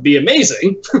 Which would be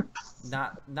amazing.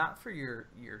 Not for your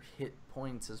hit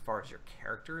points as far as your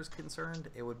character is concerned.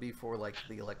 It would be for like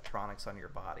the electronics on your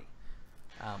body,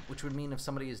 which would mean if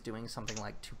somebody is doing something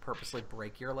like to purposely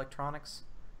break your electronics,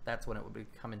 that's when it would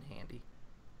come in handy.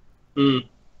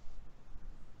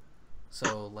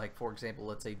 So like for example,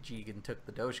 let's say Jigen took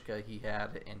the Doshka he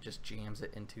had and just jams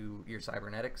it into your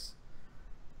cybernetics.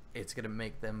 It's going to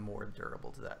make them more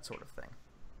durable to that sort of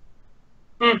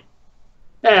thing.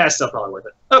 Still probably worth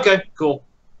it. Okay, cool.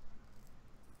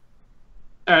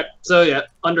 Alright, so yeah,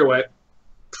 underway.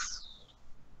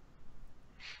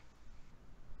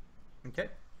 Okay.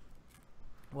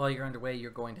 While you're underway,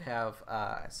 you're going to have,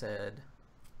 I said,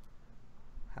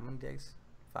 how many days?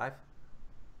 5?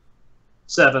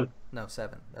 7. No,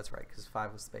 7. That's right, because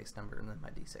 5 was the base number and then my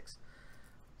D6.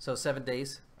 So 7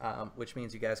 days, which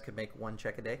means you guys could make 1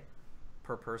 check a day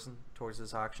per person towards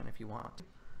this auction if you want.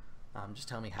 Just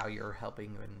tell me how you're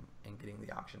helping in getting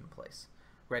the auction in place.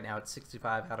 Right now it's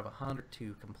 65 out of 100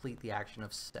 to complete the action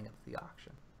of setting up the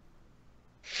auction.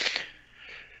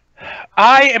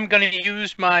 I am going to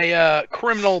use my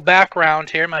criminal background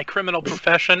here, my criminal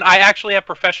profession. I actually have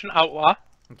profession outlaw.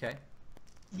 Okay.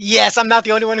 Yes, I'm not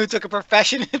the only one who took a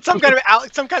profession. It's some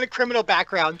kind of criminal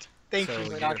background. Thank so you.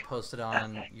 you're going to post it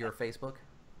on your Facebook?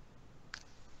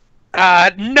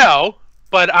 No,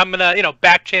 but I'm going to,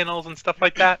 back channels and stuff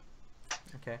like that.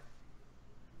 Okay.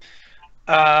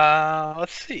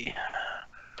 Let's see.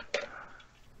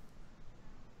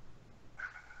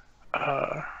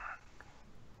 Uh...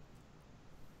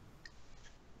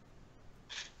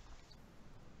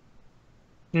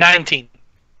 19.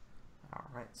 All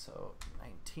right, so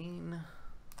 19.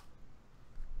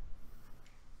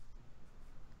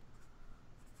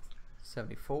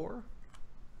 $74.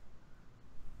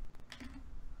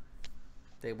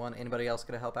 Day 1. Anybody else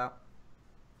gonna help out?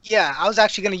 Yeah, I was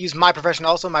actually going to use my profession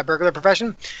also, my burglar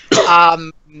profession.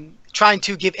 Trying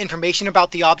to give information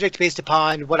about the object based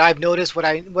upon what I've noticed, what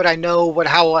I know, what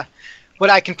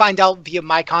I can find out via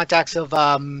my contacts of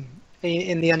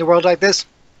in the underworld like this.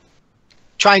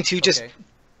 Trying to just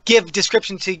give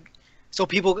description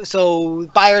so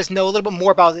buyers know a little bit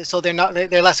more about it, so they're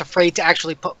less afraid to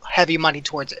actually put heavy money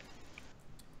towards it.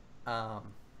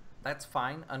 That's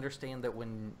fine. Understand that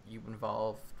when you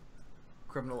involve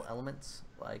criminal elements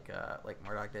like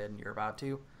Murdoch did and you're about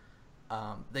to,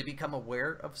 they become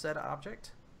aware of said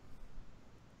object.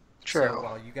 True. So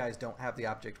while you guys don't have the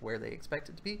object where they expect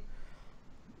it to be,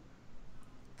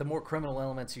 the more criminal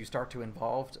elements you start to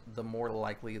involve, the more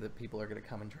likely that people are going to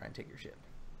come and try and take your shit.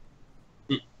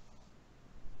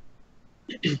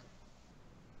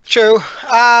 True.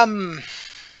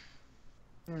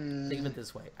 Think of it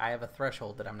this way. I have a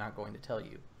threshold that I'm not going to tell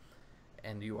you,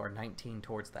 and you are 19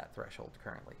 towards that threshold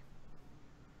currently.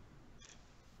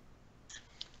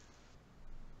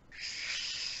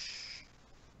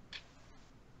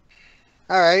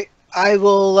 All right. I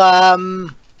will.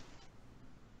 I'm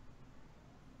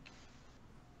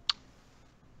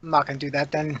not gonna do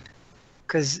that then,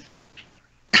 because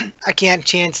I can't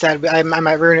chance that I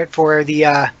might ruin it for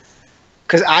the.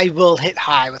 Because I will hit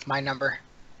high with my number.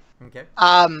 Okay.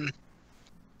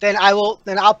 Then I'll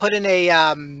put in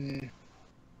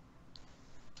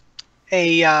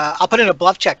I'll put in a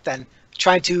bluff check then,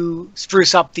 trying to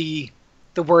spruce up the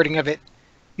wording of it,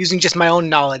 using just my own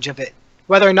knowledge of it,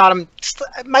 whether or not I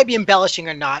might be embellishing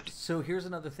or not. So here's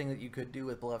another thing that you could do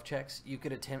with bluff checks. You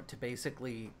could attempt to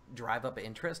basically drive up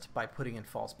interest by putting in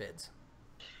false bids.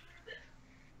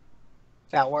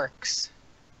 That works.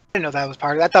 I didn't know that was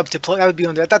part of that. I thought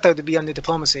that would be under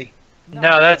diplomacy.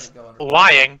 No, that's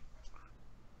lying.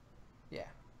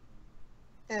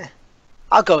 Yeah.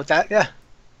 I'll go with that. Yeah.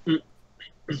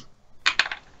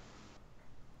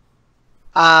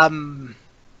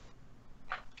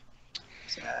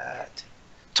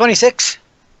 26.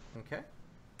 Okay.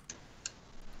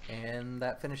 And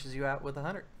that finishes you out with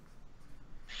 100.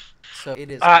 So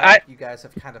it is. You guys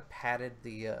have kind of padded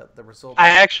the result. I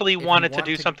actually wanted to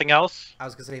do something else. I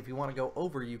was gonna say, if you want to go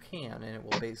over, you can, and it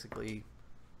will basically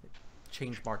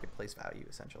change marketplace value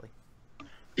essentially.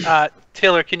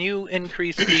 Taylor, can you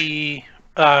increase the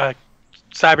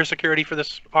cybersecurity for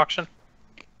this auction?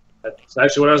 That's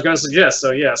actually what I was going to suggest.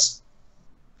 So yes.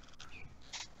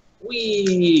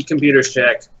 Computers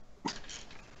check.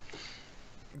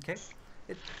 Okay.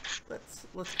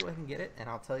 Let's go ahead and get it, and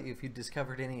I'll tell you if you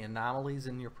discovered any anomalies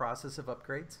in your process of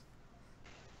upgrades.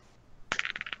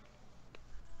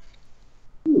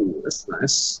 Ooh, that's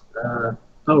nice.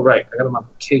 Oh, right. I got them on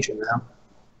vacation now.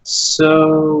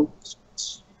 So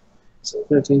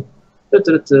 13.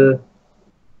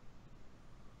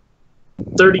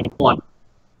 31.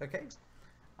 Okay.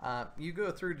 You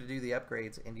go through to do the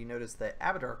upgrades, and you notice that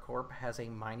Abadar Corp has a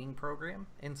mining program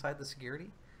inside the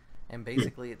security. And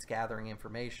basically, it's gathering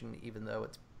information, even though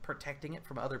it's protecting it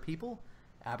from other people.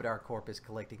 Abadar Corp is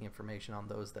collecting information on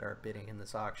those that are bidding in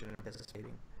this auction and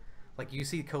participating. Like, you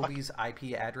see Kobe's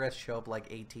IP address show up like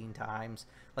 18 times.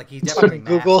 Like, he definitely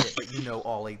masked it, but you know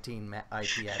all 18 IP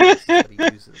addresses that he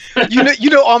uses. You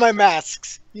know all my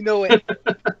masks. You know it.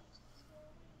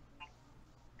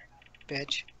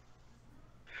 Bitch.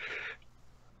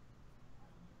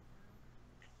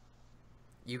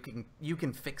 You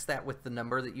can fix that with the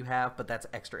number that you have, but that's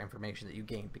extra information that you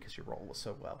gained because your roll was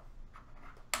so well.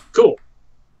 Cool.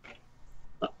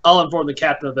 I'll inform the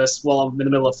captain of this while I'm in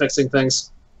the middle of fixing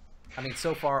things. I mean,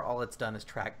 so far all it's done is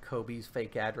track Kobe's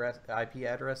fake IP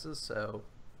addresses, so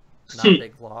not a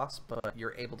big loss, but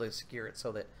you're able to secure it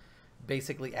so that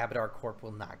basically Abadar Corp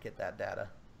will not get that data.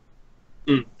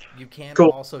 You can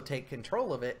also take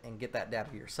control of it and get that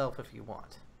data yourself if you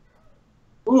want.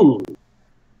 Ooh.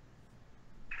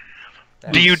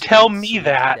 Do you tell me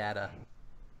that? Data.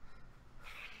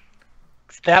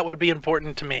 That would be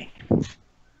important to me.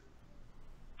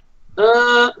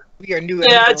 We are new.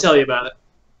 Yeah, I'd tell you about it.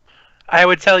 I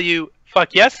would tell you,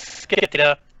 fuck yes, get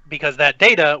data, because that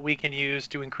data we can use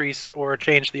to increase or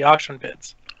change the auction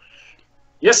bids.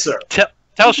 Yes, sir.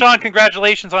 Tell Sean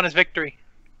congratulations on his victory.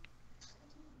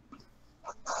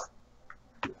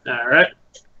 All right.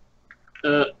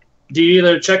 Do you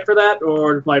either check for that,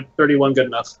 or is my 31 good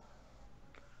enough?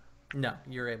 No,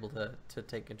 you're able to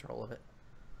take control of it.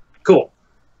 Cool.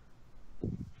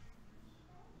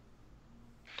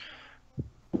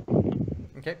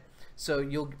 Okay, so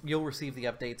you'll receive the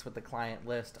updates with the client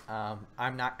list.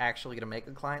 I'm not actually going to make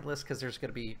a client list because there's going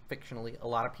to be fictionally a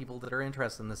lot of people that are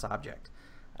interested in this object.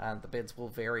 The bids will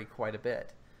vary quite a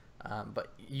bit,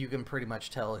 but you can pretty much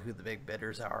tell who the big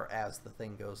bidders are as the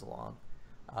thing goes along.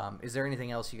 Is there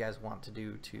anything else you guys want to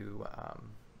do to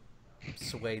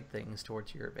sway things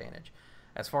towards your advantage?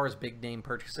 As far as big name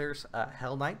purchasers,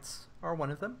 Hell Knights are one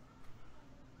of them.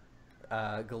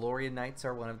 Galorian Knights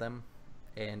are one of them.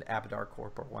 And Abadar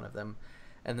Corp are one of them.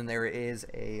 And then there is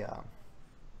a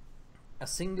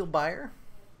single buyer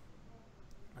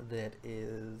that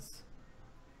is...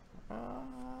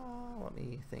 let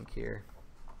me think here.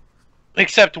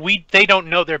 Except they don't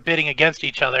know they're bidding against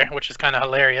each other, which is kind of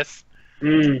hilarious.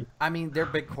 I mean, they're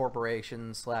big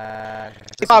corporations / They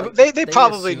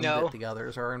probably assume know that the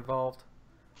others are involved,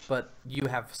 but you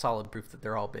have solid proof that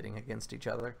they're all bidding against each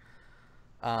other.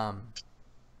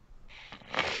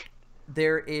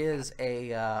 There is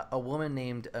a woman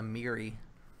named Amiri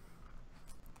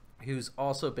who's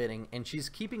also bidding, and she's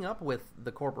keeping up with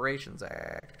the Corporations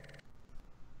Act.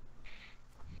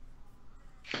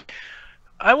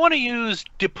 I want to use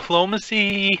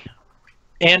diplomacy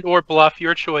and or bluff,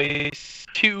 your choice,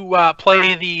 to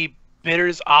play the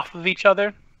bidders off of each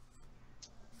other.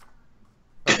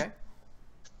 Okay.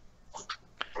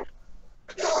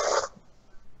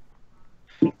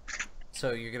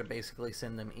 So you're going to basically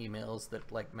send them emails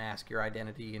that like mask your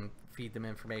identity and feed them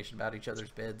information about each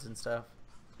other's bids and stuff?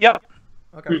 Yep.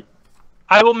 Okay.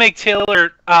 I will make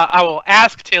Taylor, I will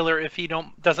ask Taylor if he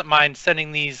doesn't mind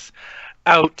sending these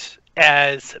out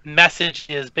as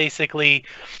messages, basically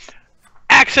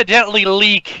accidentally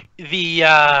leak the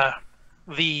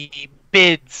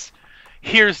bids.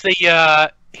 Here's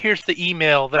the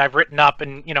email that I've written up,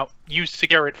 and you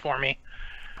secure it for me.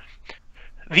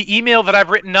 The email that I've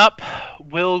written up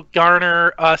will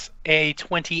garner us a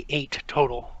 28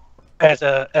 total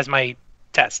as my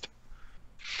test.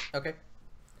 Okay.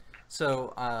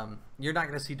 So you're not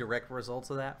going to see direct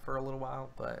results of that for a little while,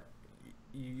 but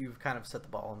you've kind of set the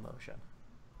ball in motion.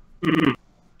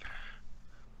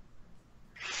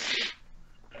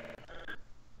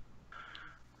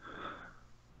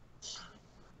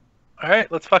 All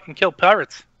right, let's fucking kill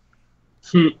pirates.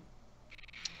 I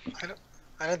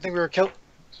don't think we were killed.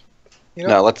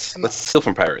 No, let's steal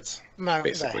from pirates.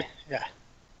 Basically. Yeah.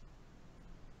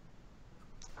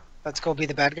 Let's go be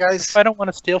the bad guys. I don't want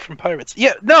to steal from pirates.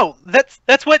 Yeah, no,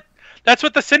 that's what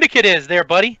the syndicate is, there,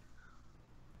 buddy.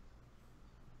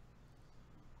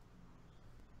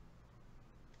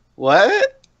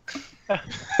 What? I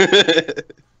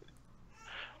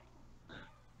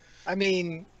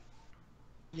mean,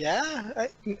 yeah.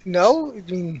 No, I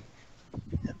mean.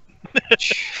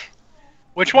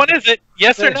 Which one is it?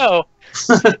 Yes or no?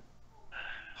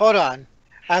 Hold on.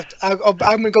 I'm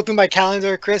going to go through my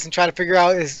calendar, Chris, and try to figure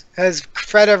out has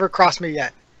Fred ever crossed me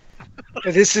yet?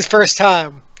 This is his first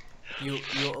time. You'll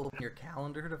open your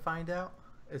calendar to find out?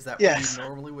 Is that Yes. what you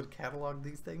normally would catalog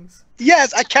these things?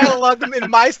 Yes, I cataloged them in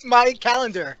my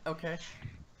calendar. Okay.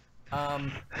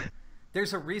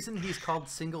 There's a reason he's called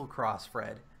Single Cross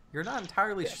Fred. You're not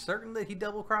entirely certain that he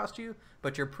double crossed you,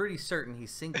 but you're pretty certain he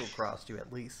single crossed you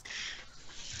at least.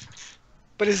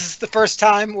 But is this the first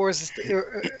time, or is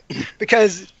this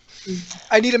because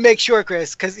I need to make sure,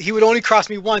 Chris, because he would only cross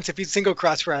me once if he'd single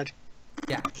cross Fred.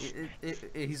 Yeah,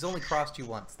 he's only crossed you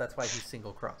once. That's why he's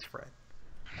single cross Fred.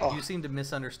 Oh. You seem to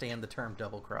misunderstand the term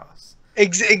double cross.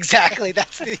 Exactly.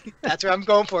 That's what I'm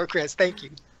going for, Chris. Thank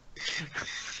you.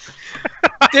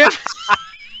 Damn.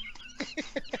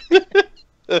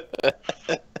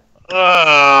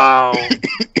 Oh,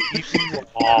 you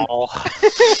all.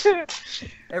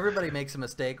 Everybody makes a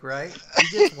mistake, right?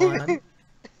 He gets one.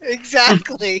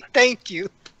 Exactly. Thank you.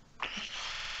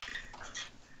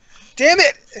 Damn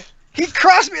it! He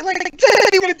crossed me like I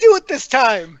didn't even do it this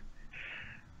time.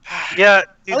 Yeah.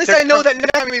 At least I know that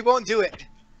next time he won't do it.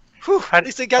 Whew, How- at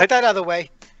least I got that out of the way.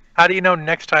 How do you know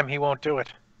next time he won't do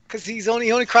it? Because he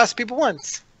only crossed people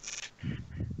once.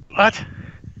 What?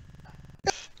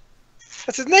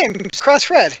 That's his name. Cross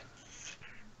Fred.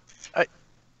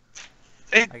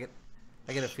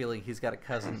 I get a feeling he's got a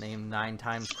cousin named 9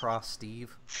 times Cross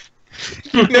Steve.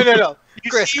 No.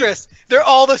 Chris. They're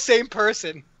all the same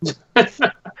person.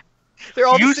 They're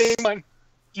all the same one.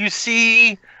 You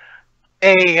see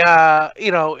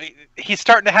he's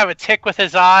starting to have a tick with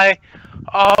his eye.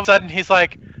 All of a sudden, he's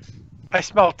like, I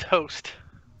smell toast.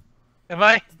 Am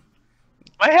I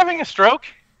having a stroke?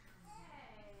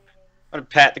 I'm gonna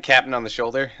pat the captain on the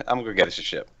shoulder. I'm gonna go get us a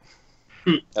ship.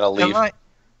 And I'll leave.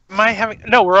 Am I having...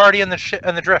 No, we're already in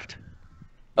the drift.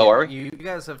 Oh, are we? You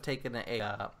guys have taken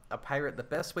a pirate. The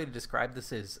best way to describe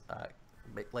this is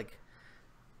like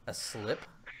a slip,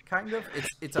 kind of.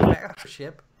 It's a fast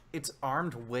ship. It's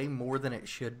armed way more than it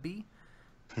should be,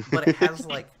 but it has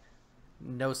like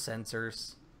no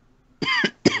sensors,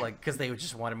 like because they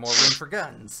just wanted more room for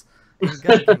guns and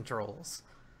gun controls.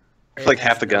 It's like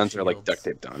half the guns are like duct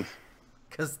taped on.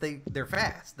 Because they're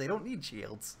fast. They don't need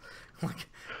shields. Like,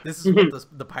 this is what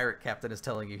the pirate captain is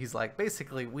telling you. He's like,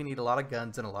 basically, we need a lot of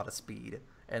guns and a lot of speed,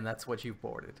 and that's what you've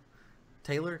boarded.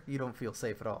 Taylor, you don't feel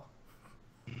safe at all.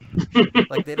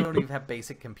 Like, they don't even have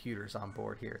basic computers on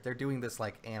board here. They're doing this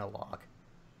like analog.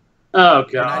 Oh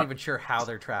They're not god. even sure how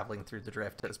they're traveling through the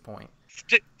drift at this point.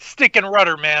 Stick and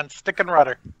rudder, man. Stick and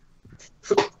rudder.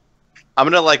 I'm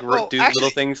gonna like Oh, do actually- little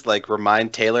things like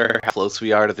remind Taylor how close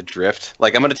we are to the drift.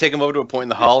 Like I'm gonna take him over to a point in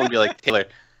the hull and be like, Taylor,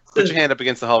 put your hand up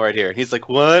against the hull right here. And he's like,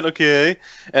 what? Okay.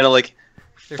 And I'm like,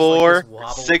 There's 4, like this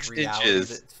wobbled 6 reality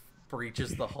inches. that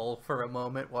breaches the hull for a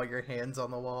moment while your hand's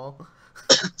on the wall.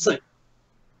 It's like,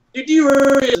 did you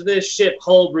realize this ship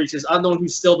hull breaches? I'm the one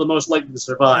who's still the most likely to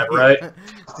survive, right?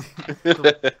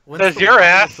 Once Says the your wobble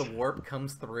ass. of the warp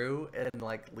comes through and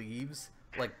like leaves,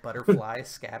 like butterflies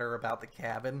scatter about the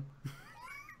cabin.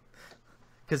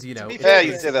 Because you know, be it's fair,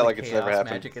 you say that like it's chaos never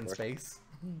happened magic in before. space.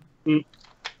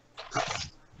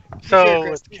 So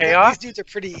Chris, it's chaos. These dudes are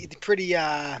pretty.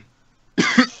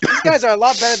 These guys are a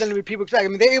lot better than people expect. I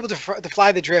mean, they're able to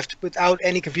fly the drift without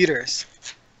any computers.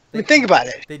 I mean, think about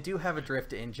it. They do have a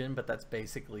drift engine, but that's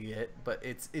basically it. But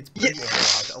it's pretty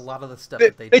analog. A lot of the stuff They,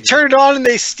 that they they do. turn it on and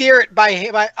they steer it by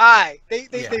eye. They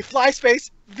Yeah. fly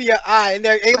space via eye, and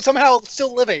they're somehow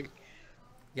still living.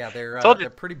 Yeah, they're Told you. they're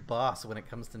pretty boss when it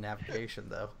comes to navigation,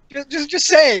 though. Just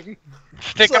saying.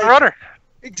 Stick It's and like- rudder.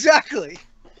 Exactly.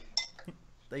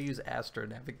 They use astro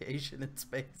navigation in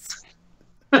space.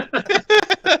 They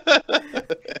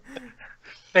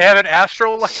have an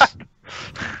astro lab.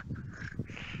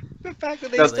 The fact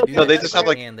that they No, still no, they just have,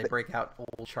 like- and they break out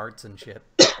old charts and shit.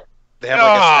 They have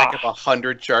like a stack of Ah.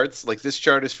 100 charts. Like this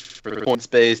chart is for point in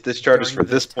space. This chart is for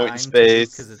During this point in time, too,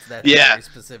 space. 'cause it's that Yeah. very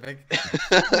specific.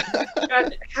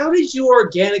 God, how did you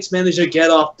organics manage to get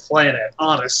off planet,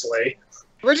 honestly?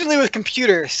 originally with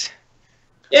computers.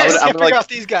 Yeah, I'm Can't gonna, figure like- out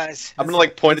these guys. I'm gonna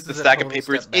like point This at the is a stack of total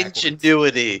papers. step backwards.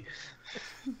 Ingenuity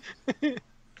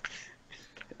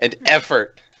and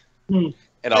effort Hmm.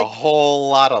 and a whole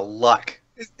lot of luck.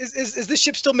 Is this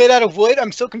ship still made out of wood?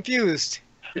 I'm so confused.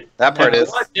 That part No. is.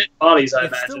 A lot of dead bodies, I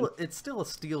It's imagine. still a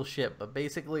steel ship, but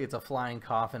basically it's a flying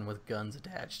coffin with guns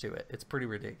attached to it. It's pretty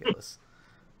ridiculous.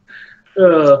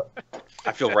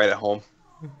 I feel right at home.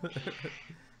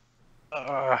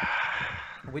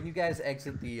 When you guys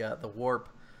exit the warp,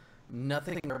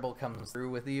 nothing terrible comes through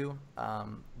with you.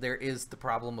 There is the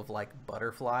problem of like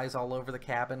butterflies all over the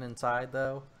cabin inside,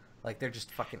 though. Like they're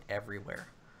just fucking everywhere.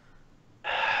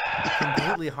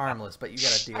 Completely harmless, but you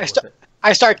gotta deal with it.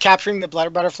 I start capturing the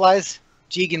butterflies.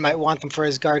 Jigen might want them for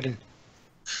his garden.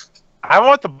 I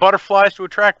want the butterflies to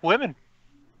attract women.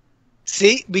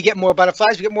 See, we get more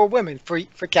butterflies, we get more women for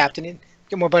captaining.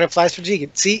 Get more butterflies for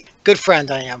Jigen. See, good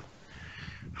friend I am.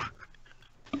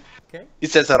 Okay. He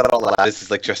says that out loud. This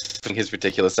is like justifying his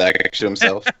ridiculous act to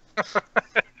himself.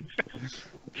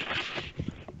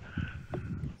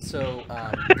 So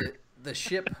the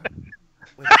ship.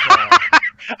 Which,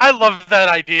 I love that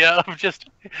idea of just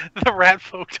the rat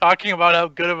folk talking about how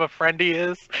good of a friend he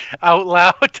is out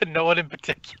loud to no one in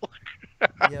particular.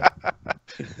 Yep.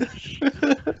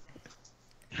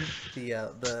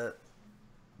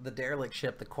 The derelict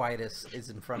ship, the Quietus, is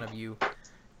in front of you.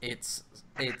 It's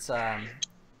kind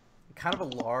of a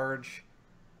large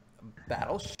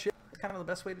battleship. Kind of the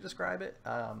best way to describe it.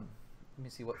 Let me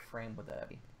see, what frame would that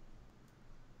be?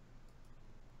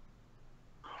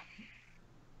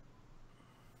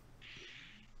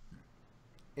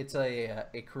 It's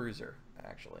a cruiser,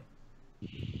 actually.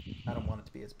 I don't want it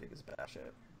to be as big as a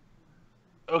battleship.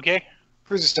 Okay.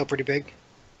 Cruise is still pretty big.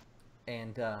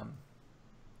 And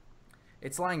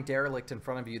it's lying derelict in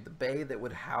front of you. The bay that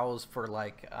would house for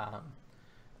like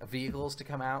vehicles to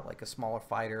come out, like a smaller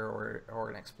fighter or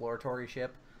an exploratory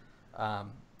ship,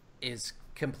 is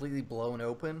completely blown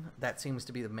open. That seems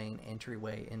to be the main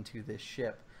entryway into this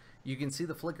ship. You can see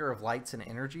the flicker of lights and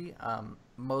energy.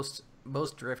 Most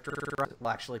drifters will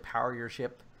actually power your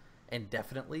ship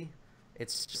indefinitely.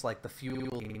 It's just like the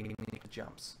fuel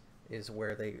jumps is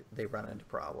where they run into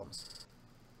problems.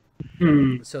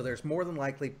 So there's more than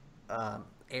likely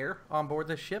air on board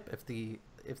this ship if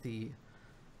the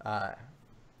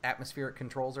atmospheric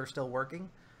controls are still working,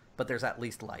 but there's at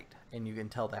least light, and you can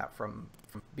tell that from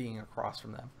being across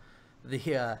from them.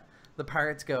 The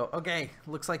pirates go, okay,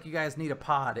 looks like you guys need a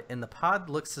pod, and the pod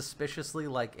looks suspiciously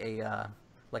like a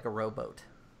rowboat,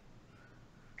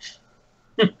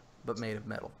 but made of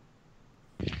metal.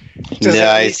 Does it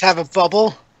at least have a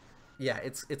bubble? Yeah,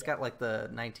 it's got like the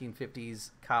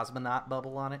 1950s cosmonaut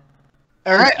bubble on it.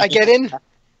 All right, I get in.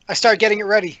 I start getting it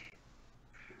ready.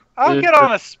 I'll get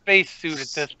on a spacesuit at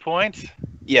this point.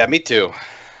 Yeah, me too.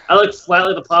 I look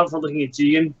flatly at the pod before looking at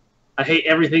Jian. I hate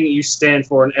everything that you stand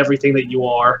for and everything that you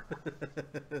are.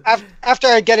 After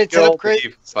I get it set up, Chris,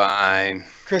 Fine.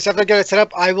 after I get it set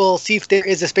up, I will see if there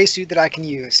is a spacesuit that I can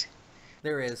use.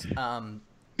 There is. And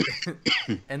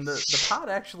the pod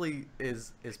actually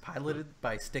is piloted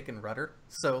by stick and rudder.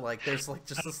 So like there's like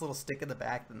just this little stick in the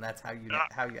back, and that's how you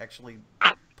actually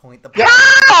point the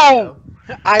pod.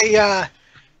 Yeah.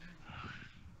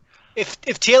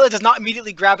 If Taylor does not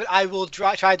immediately grab it, I will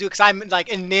try to do it because I'm like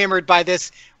enamored by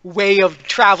this way of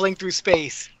traveling through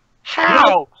space.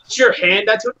 How? Put your hand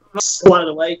out to it, slide it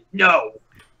away. No.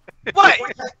 What?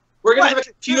 We're gonna have a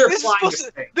computer this flying is this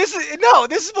thing. This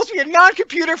is supposed to be a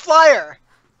non-computer flyer.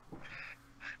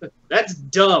 That's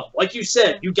dumb. Like you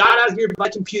said, you got out here by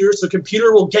computer, so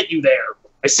computer will get you there.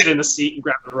 I sit in the seat and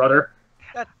grab the rudder.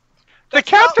 The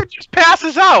captain just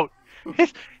passes out.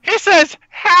 He says,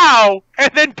 how?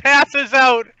 And then passes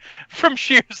out from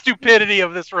sheer stupidity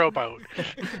of this rowboat.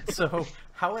 So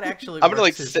how it actually I'm works gonna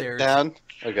like is sit down.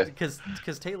 Okay.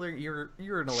 Because Taylor, you're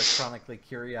an electronically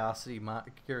curiosity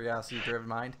driven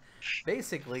mind.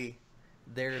 Basically,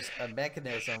 there's a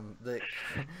mechanism that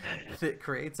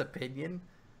creates a pinion,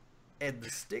 and the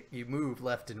stick you move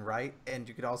left and right, and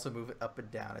you can also move it up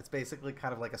and down. It's basically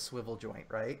kind of like a swivel joint,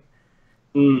 right?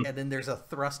 And then there's a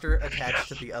thruster attached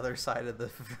to the other side of the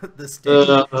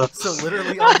stick. So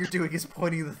literally all you're doing is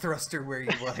pointing the thruster where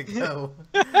you want to go.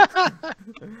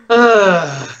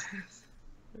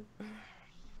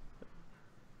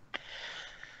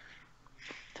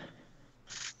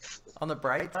 On the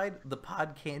bright side, the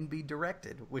pod can be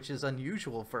directed, which is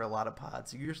unusual for a lot of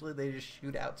pods. Usually they just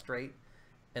shoot out straight,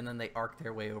 and then they arc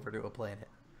their way over to a planet.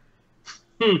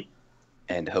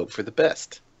 And hope for the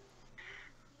best.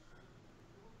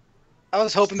 I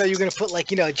was hoping that you were going to put, like,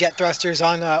 jet thrusters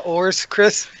on oars,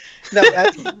 Chris.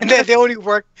 And that they only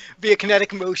work via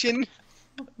kinetic motion.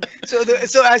 So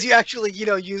as you actually,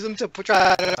 use them to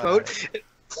try out a boat.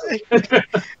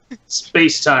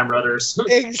 Space-time rudders.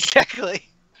 Exactly.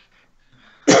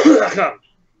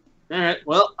 Alright,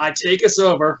 well, I take us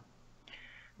over.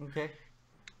 Okay.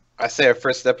 I say our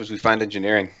first step is we find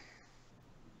engineering.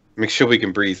 Make sure we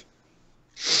can breathe.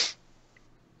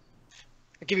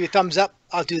 I'll give you a thumbs up.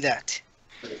 I'll do that.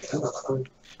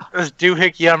 This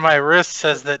doohickey on my wrist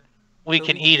says that we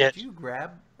can eat it. Do you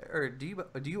grab, or do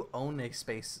you own a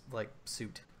space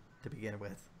suit to begin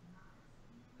with?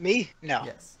 Me? No.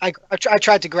 Yes. I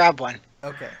tried to grab one.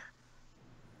 Okay.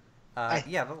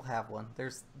 Yeah, they'll have one.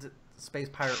 Space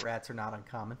pirate rats are not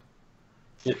uncommon.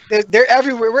 They're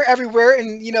everywhere. We're everywhere,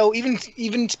 and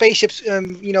even spaceships.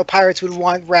 Pirates would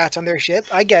want rats on their ship.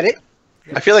 I get it.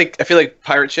 I feel like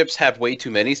pirate ships have way too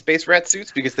many space rat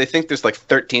suits because they think there's like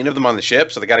 13 of them on the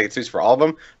ship, so they got to get suits for all of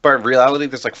them. But in reality,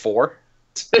 there's like 4.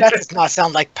 That does not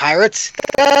sound like pirates.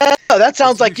 No, that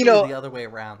sounds like the other way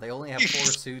around. They only have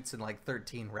 4 suits and like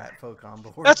 13 rat folk on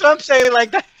board. That's what I'm saying. Like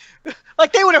that,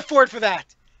 like they would afford for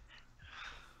that.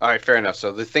 All right, fair enough.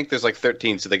 So they think there's like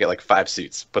 13, so they get like 5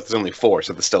 suits, but there's only 4,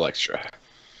 so there's still extra.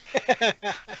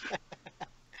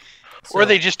 Or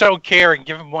they just don't care and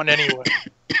give him one anyway.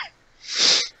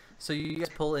 So you guys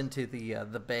pull into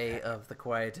the bay of the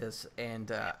Quietus,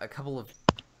 and a couple of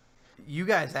you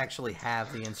guys actually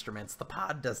have the instruments. The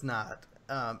pod does not.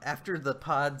 After the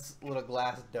pod's little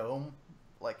glass dome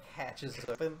hatches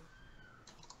open,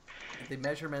 the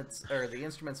measurements or the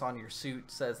instruments on your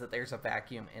suit says that there's a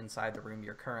vacuum inside the room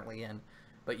you're currently in,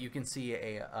 but you can see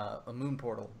a moon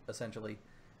portal essentially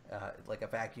like a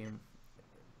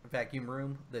vacuum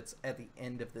room that's at the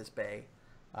end of this bay.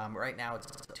 Right now it's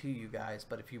to you guys,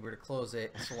 but if you were to close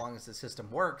it, so long as the system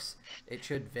works, it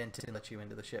should vent and let you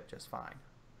into the ship just fine,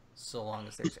 so long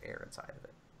as there's air inside of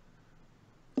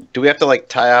it. Do we have to like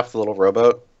tie off the little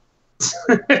rowboat?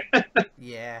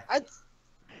 Yeah,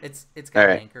 it's got All an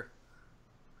right. anchor.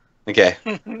 Okay.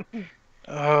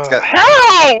 got-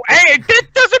 How? Hey, that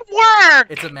doesn't work.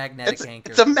 It's a magnetic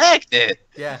anchor. It's a magnet.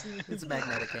 Yeah, it's a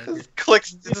magnetic anchor.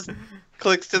 Clicks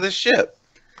to the ship.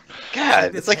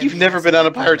 God, it's like you've never been on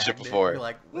a pirate ship before. You're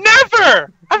like,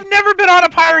 Never. I've never been on a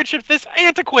pirate ship this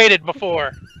antiquated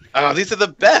before. Oh, these are the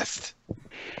best.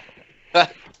 Oh,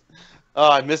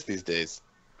 I miss these days.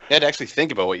 You had to actually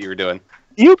think about what you were doing.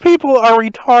 You people are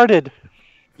retarded.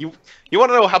 You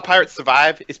want to know how pirates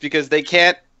survive? It's because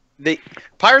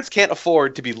pirates can't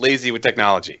afford to be lazy with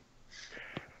technology.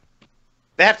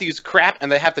 They have to use crap, and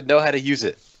they have to know how to use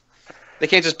it. They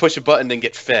can't just push a button and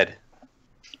get fed.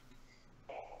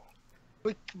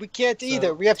 We can't So,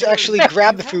 either. We have to Taylor, actually you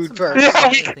grab the had food some first.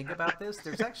 time to think about this.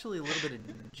 There's actually a little bit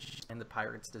of in the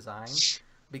pirate's design.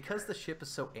 Because the ship is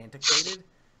so antiquated,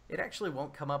 it actually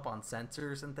won't come up on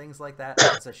sensors and things like that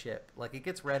as a ship. Like, it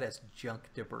gets read as junk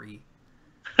debris.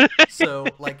 So,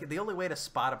 like, the only way to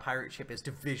spot a pirate ship is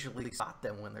to visually spot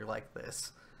them when they're like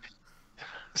this.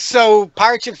 So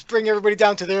pirate ships bring everybody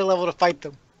down to their level to fight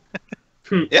them.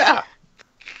 Yeah.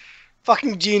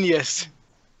 Fucking genius.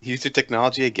 Use your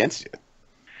technology against you.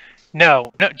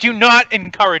 No, do not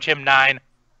encourage him, Nine.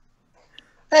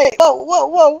 Hey,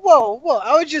 whoa!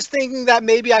 I was just thinking that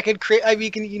maybe I could create. We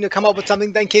can, come up with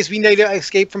something in case we need to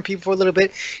escape from people for a little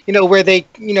bit. Where they,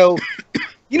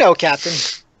 Captain.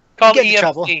 Called Get in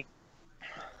trouble. EMC.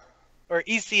 Or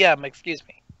ECM, excuse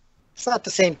me. It's not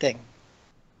the same thing.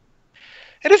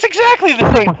 It is exactly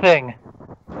the same thing.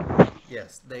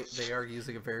 Yes, they are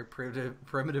using a very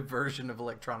primitive version of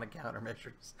electronic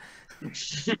countermeasures.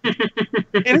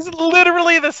 It is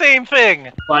literally the same thing.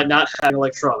 By not having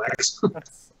electronics.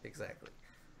 Exactly.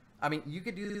 I mean, you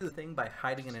could do the thing by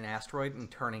hiding in an asteroid and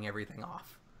turning everything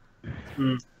off.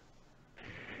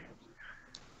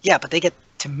 Yeah, but they get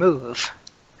to move.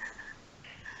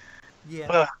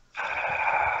 Yeah.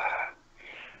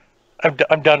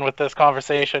 I'm done with this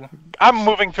conversation. I'm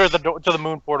moving through to the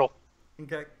moon portal.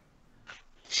 Okay.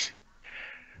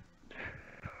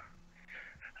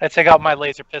 I take out my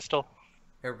laser pistol.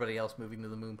 Everybody else moving to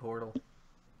the moon portal.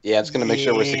 Yeah, it's gonna make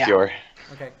sure we're Yeah. secure.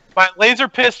 Okay. My laser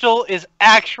pistol is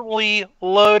actually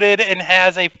loaded and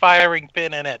has a firing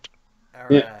pin in it. All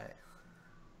Yeah.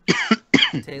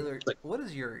 right. Taylor, what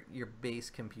is your base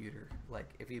computer like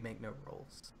if you make no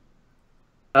rolls?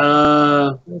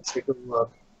 Let's take a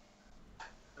look.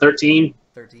 13.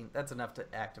 13. That's enough to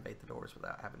activate the doors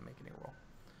without having to make any roll.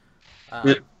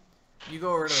 Yeah. You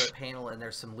go over to the panel and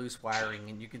there's some loose wiring,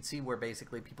 and you can see where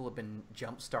basically people have been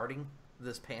jump starting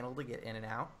this panel to get in and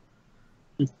out.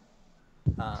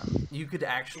 You could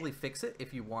actually fix it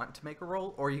if you want to make a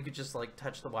roll, or you could just like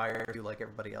touch the wire, do like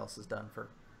everybody else has done for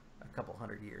a couple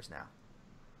 100 years now.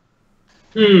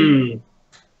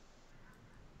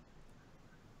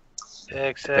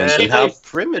 Depends on how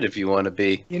primitive you want to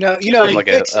be. Like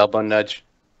an elbow nudge.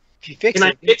 If you fix Can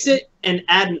I it, fix it and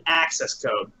add an access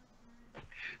code?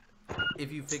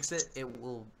 If you fix it,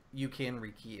 you can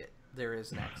rekey it. There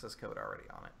is an access code already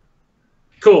on it.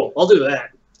 Cool, I'll do that.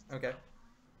 Okay.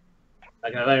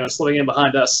 I got anyone slipping in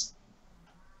behind us.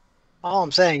 all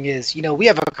I'm saying is, we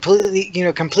have a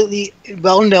completely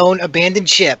well-known abandoned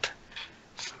ship,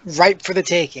 ripe for the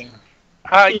taking.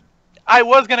 I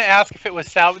was going to ask if it was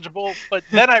salvageable, but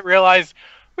then I realized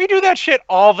we do that shit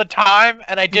all the time,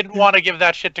 and I didn't want to give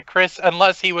that shit to Chris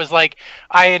unless he was like,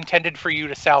 I intended for you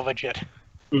to salvage it.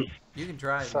 You can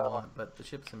try if you want, but the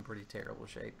ship's in pretty terrible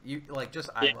shape. You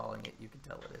just eyeballing it, you can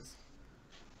tell it is.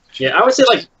 Yeah, I would say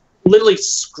literally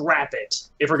scrap it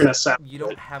if we're gonna salvage it. You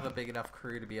don't have a big enough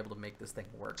crew to be able to make this thing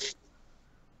work.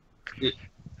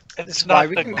 It's Why not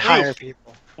we the can group. hire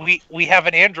people. We have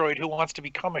an android who wants to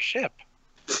become a ship.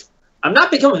 I'm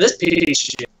not becoming this piece of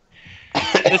shit.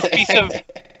 This piece of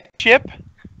chip.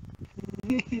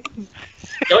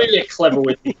 Don't even get clever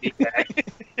with me, big guy.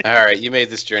 All right, you made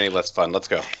this journey less fun. Let's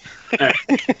go.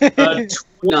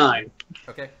 29.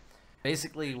 Okay.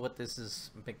 Basically, what this is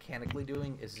mechanically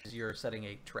doing is you're setting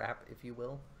a trap, if you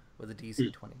will, with a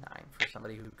DC 29 for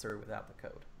somebody who's through without the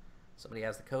code. Somebody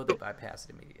has the code, they bypass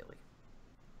it immediately.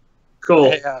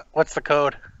 Cool. Hey, what's the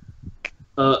code?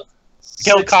 Kill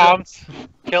 6, comms.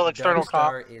 Kill external comms.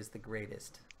 Star is the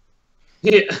greatest.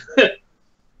 Yeah.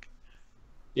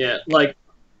 Yeah,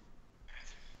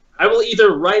 I will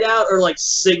either write out or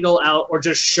signal out or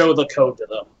just show the code to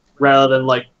them rather than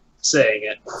saying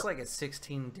it. It's like a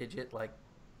 16-digit like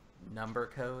number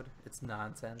code. It's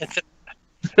nonsense.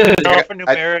 It's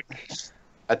alphanumeric.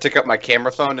 I took out my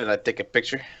camera phone and I take a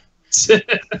picture.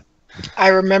 I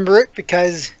remember it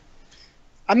because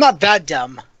I'm not that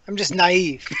dumb. I'm just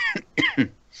naive.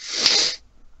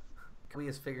 We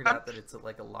has figured out that it's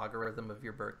like a logarithm of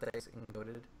your birthdays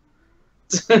encoded.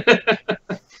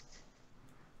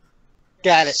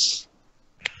 Got it.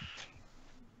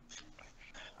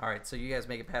 All right, so you guys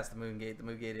make it past the moon gate. The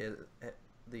moon gate is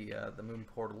the moon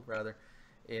portal rather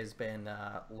has been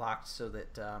locked so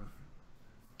that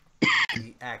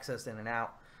be accessed in and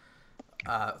out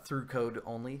through code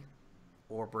only,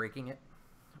 or breaking it,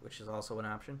 which is also an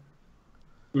option.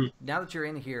 Now that you're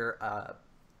in here,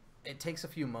 it takes a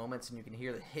few moments, and you can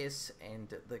hear the hiss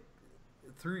and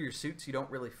through your suits. You don't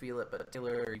really feel it, but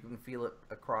you can feel it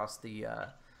across the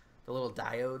little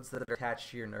diodes that are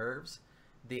attached to your nerves.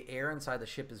 The air inside the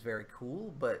ship is very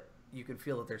cool, but you can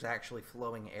feel that there's actually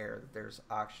flowing air. That there's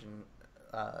oxygen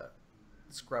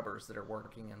scrubbers that are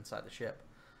working inside the ship.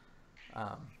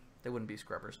 They wouldn't be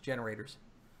scrubbers, generators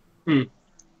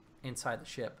inside the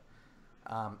ship.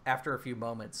 After a few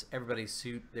moments, everybody's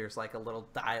suit, there's like a little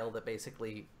dial that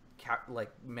basically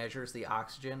measures the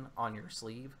oxygen on your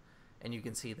sleeve, and you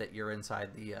can see that you're inside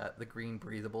the green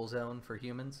breathable zone for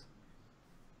humans.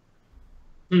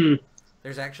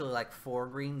 There's actually like 4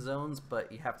 green zones,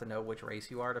 but you have to know which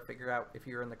race you are to figure out if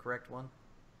you're in the correct one.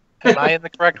 Am I in the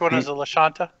correct one as a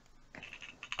Lashanta?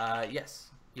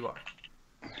 Yes, you are.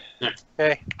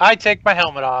 Okay. I take my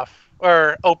helmet off,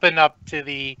 or open up to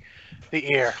the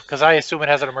air, because I assume it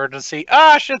has an emergency.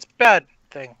 Ah, shit's bad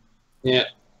thing. Yeah.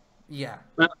 Yeah.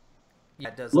 Yeah,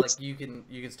 it does. Like you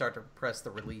can start to press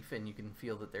the relief, and you can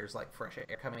feel that there's like fresh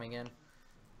air coming in.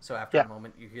 So after a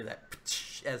moment, you hear that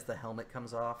as the helmet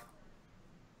comes off.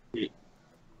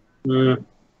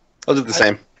 I'll do the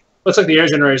same. Looks like the air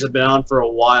generators have been on for a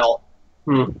while.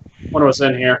 Wonder what's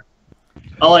in here.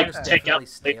 I'll like take out.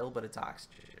 Stale, but it's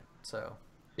oxygen. So.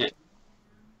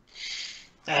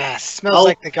 Smells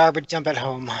like the garbage dump at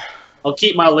home. I'll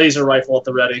keep my laser rifle at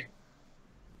the ready.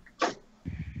 Okay.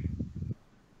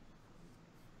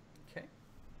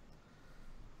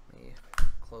 Let me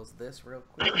close this real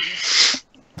quick.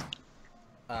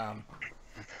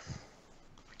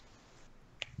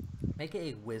 Make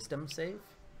a wisdom save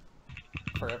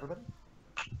for everybody.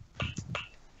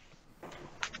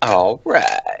 All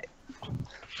right.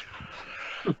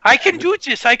 I can do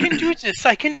this. I can do this.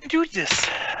 I can do this.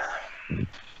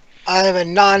 I have a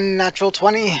non-natural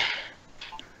 20.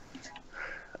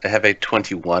 I have a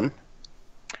 21.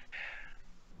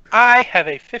 I have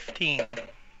a 15.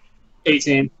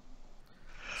 18.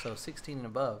 So 16 and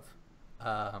above.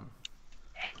 Something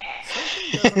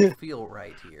doesn't feel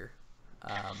right here.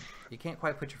 You can't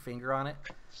quite put your finger on it,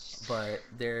 but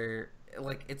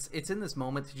it's in this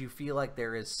moment that you feel like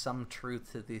there is some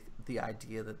truth to the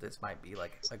idea that this might be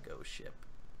like a ghost ship,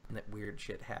 and that weird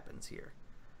shit happens here.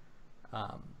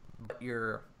 But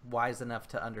you're wise enough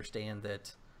to understand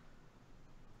that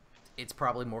it's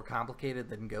probably more complicated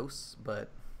than ghosts, but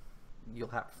you'll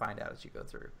have to find out as you go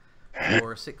through.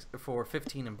 For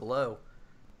 15 and below,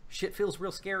 shit feels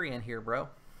real scary in here, bro.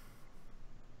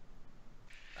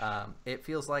 It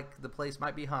feels like the place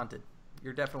might be haunted.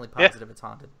 You're definitely positive it's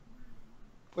haunted.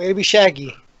 Way to be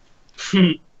shaggy.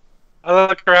 I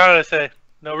look around and I say,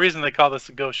 no reason they call this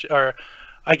a ghost ship, or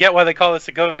I get why they call this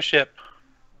a ghost ship.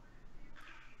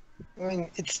 I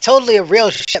mean, it's totally a real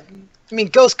ship. I mean,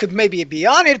 ghosts could maybe be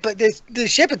on it, but the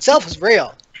ship itself is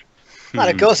real. Not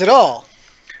a ghost at all.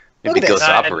 Maybe Look at ghosts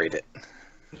this. operate it.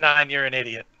 Nine, you're an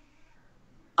idiot.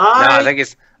 I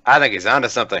think he's onto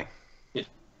something.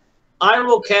 I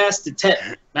will cast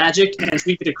Detect Magic and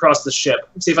sweep it across the ship.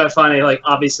 See if I find any, like,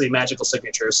 obviously magical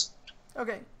signatures.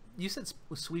 Okay. You said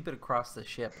sweep it across the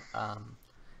ship.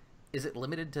 Is it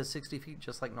limited to 60 feet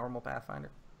just like normal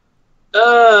Pathfinder?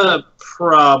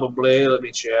 Probably. Let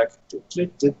me check.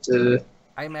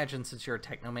 I imagine since you're a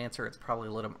technomancer, it's probably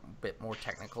a little bit more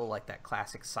technical, like that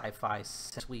classic sci-fi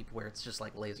sweep where it's just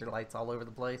like laser lights all over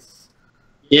the place.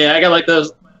 Yeah, I got like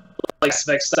those like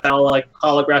spec style like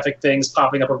holographic things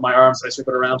popping up over my arms, so I sweep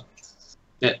it around.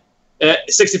 Yeah,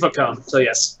 60-foot cone. So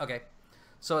yes. Okay,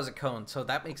 so as a cone, so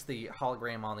that makes the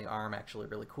hologram on the arm actually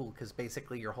really cool because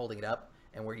basically you're holding it up,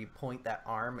 and where you point that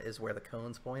arm is where the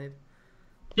cone's pointed.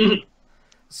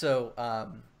 So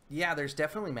yeah, there's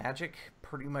definitely magic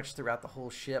pretty much throughout the whole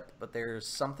ship, but there's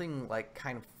something like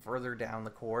kind of further down the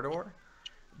corridor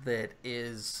that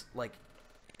is like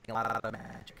a lot of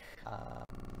magic.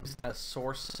 It's a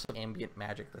source of ambient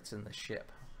magic that's in the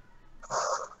ship.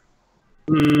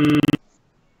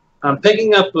 I'm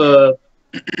picking up a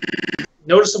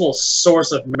noticeable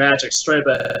source of magic straight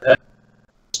ahead.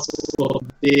 Will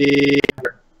be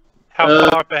How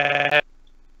far back?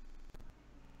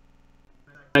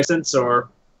 sense or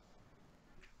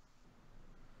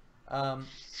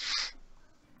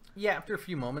Yeah, after a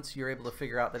few moments, you're able to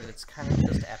figure out that it's kind of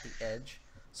just at the edge,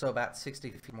 so about 60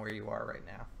 feet from where you are right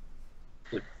now.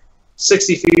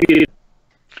 60 feet.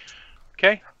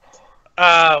 Okay.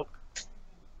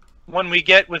 When we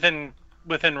get within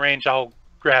range, I'll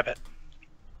grab it.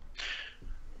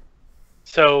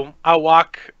 So I'll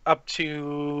walk up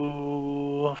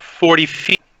to 40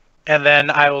 feet, and then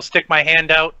I will stick my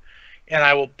hand out, and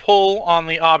I will pull on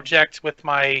the object with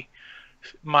my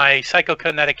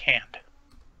psychokinetic hand.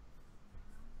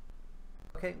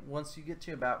 Okay, once you get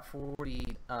to about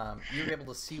 40, you're able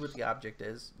to see what the object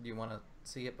is. Do you want to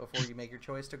see it before you make your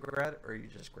choice to grab it, or you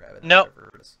just grab it? No. It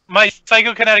is? My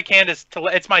psychokinetic hand is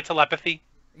it's my telepathy.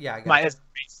 Yeah, I got it.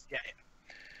 Yeah.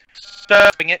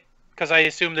 Stuffing it because I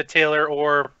assume that Taylor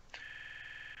or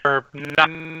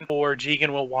Jigen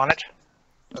will want it.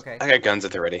 Okay. I got guns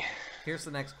at the ready. Here's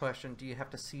the next question: do you have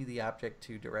to see the object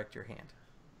to direct your hand?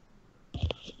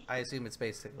 I assume it's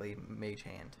basically mage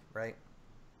hand, right?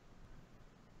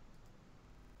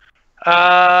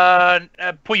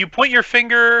 You point your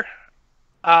finger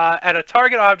at a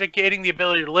target object, gaining the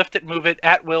ability to lift it, move it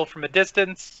at will from a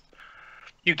distance.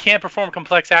 You can't perform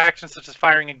complex actions such as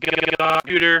firing a gun on a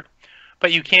computer,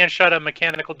 but you can shut a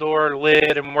mechanical door or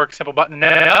lid and work a simple button.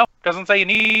 No, doesn't say you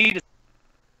need.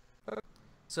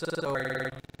 So are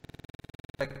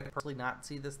you personally not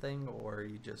see this thing, or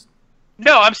you just?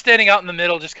 No, I'm standing out in the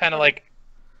middle, just kind of like.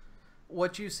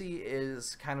 What you see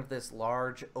is kind of this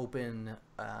large open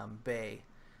bay.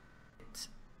 It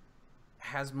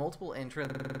has multiple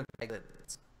entrance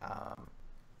exits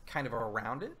kind of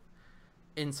around it.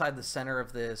 Inside the center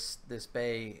of this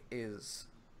bay is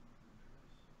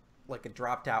like a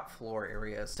dropped out floor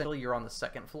area. Essentially, you're on the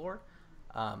second floor.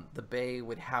 The bay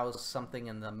would house something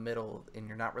in the middle, and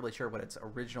you're not really sure what its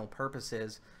original purpose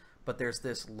is, but there's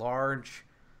this large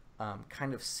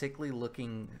kind of sickly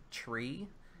looking tree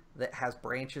that has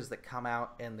branches that come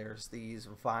out, and there's these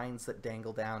vines that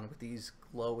dangle down with these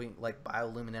glowing, like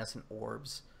bioluminescent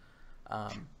orbs.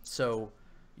 So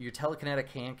your telekinetic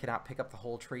hand cannot pick up the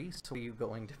whole tree, so what are you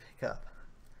going to pick up?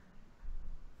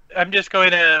 I'm just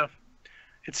going to.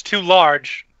 It's too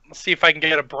large. Let's see if I can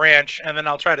get a branch, and then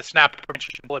I'll try to snap a branch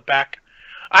and pull it back.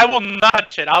 I will not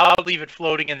touch it. I'll leave it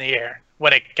floating in the air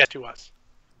when it gets to us.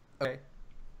 Okay.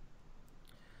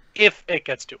 If it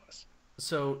gets to us.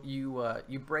 So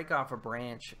you break off a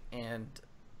branch, and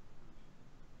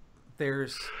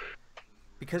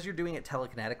because you're doing it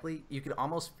telekinetically, you can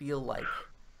almost feel like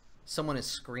someone is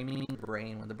screaming in the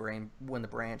brain when the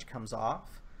branch comes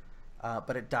off,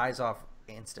 but it dies off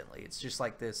instantly. It's just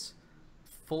like this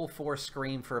full force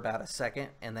scream for about a second,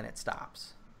 and then it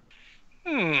stops.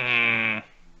 I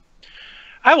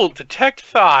will detect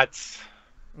thoughts.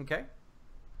 Okay.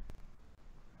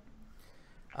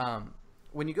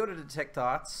 When you go to detect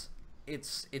thoughts,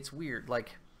 it's weird.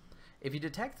 Like, if you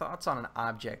detect thoughts on an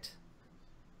object,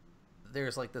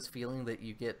 there's like this feeling that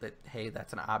you get that, hey,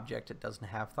 that's an object, it doesn't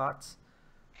have thoughts.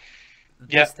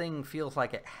 This thing feels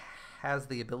like it has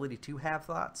the ability to have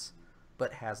thoughts,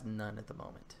 but has none at the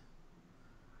moment.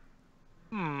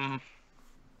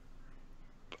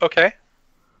 Okay.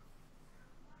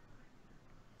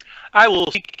 I will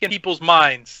speak in people's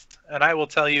minds, and I will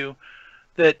tell you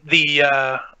that there's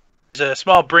a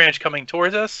small branch coming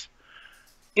towards us.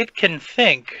 It can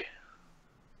think.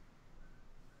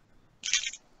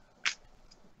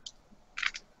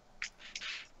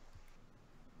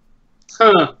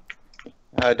 Huh.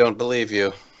 I don't believe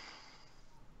you.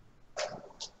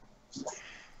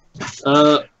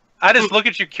 I just look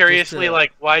at you curiously,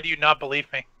 like, why do you not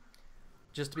believe me?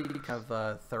 Just to be kind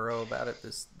of thorough about it,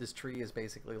 this tree is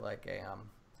basically like a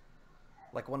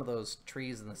like one of those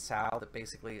trees in the south that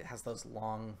basically has those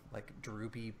long, like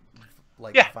droopy,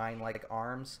 like vine-like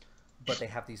arms, but they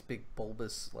have these big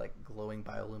bulbous, like glowing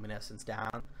bioluminescence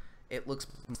down. It looks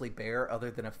mostly bare,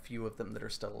 other than a few of them that are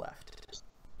still left.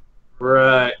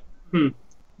 Right.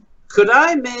 Could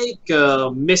I make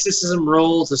a mysticism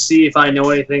roll to see if I know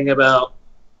anything about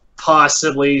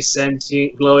possibly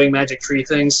sentient glowing magic tree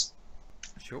things?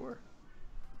 Sure.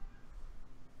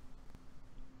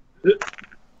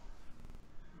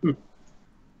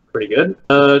 Pretty good.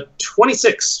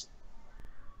 26.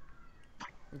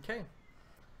 Okay.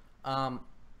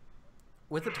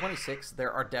 With the 26,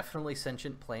 there are definitely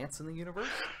sentient plants in the universe.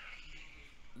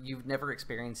 You've never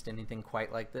experienced anything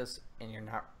quite like this, and you're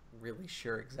not really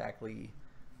sure exactly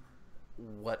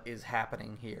what is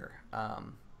happening here.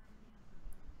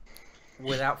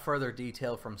 without further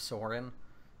detail from Soren,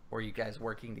 or you guys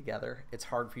working together, it's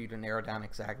hard for you to narrow down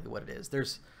exactly what it is.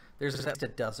 There's just a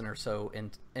dozen or so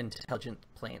intelligent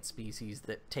plant species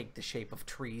that take the shape of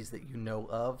trees that you know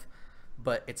of,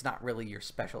 but it's not really your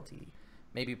specialty.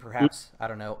 Maybe perhaps, I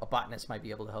don't know, a botanist might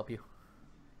be able to help you.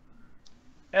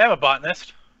 I'm a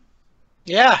botanist.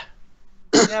 Yeah.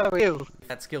 Yeah, we do.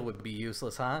 That skill would be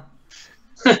useless, huh?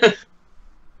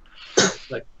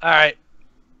 All right.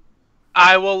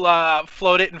 I will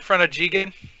float it in front of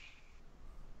Jigen.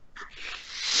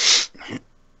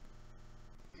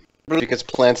 Because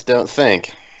plants don't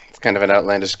think. It's kind of an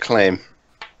outlandish claim.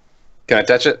 Can I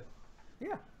touch it?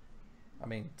 Yeah. I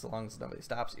mean, as long as nobody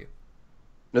stops you.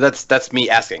 No, that's me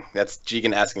asking. That's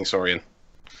Jigen asking Sorian.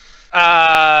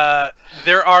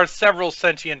 There are several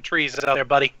sentient trees out there,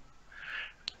 buddy.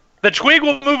 The twig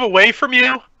will move away from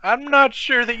you. I'm not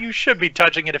sure that you should be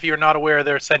touching it if you're not aware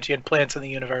there are sentient plants in the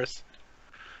universe.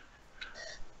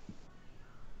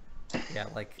 Yeah,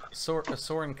 like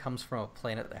Soren comes from a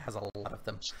planet that has a lot of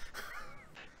them.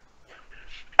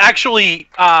 Actually,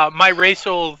 my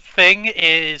racial thing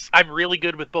is I'm really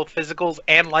good with both physicals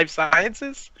and life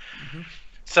sciences. Mm-hmm.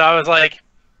 So I was like,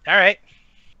 all right.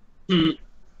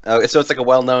 Oh, so it's like a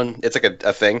well-known, it's like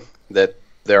a thing that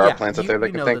there are plants out there that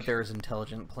you can know think? that there's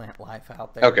intelligent plant life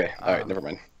out there. Okay, alright, never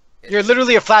mind. You're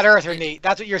literally a flat earther, Nate.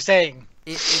 That's what you're saying.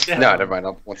 No, never mind,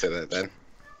 I won't say that then.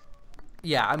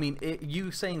 Yeah, I mean,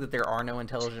 you saying that there are no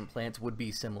intelligent plants would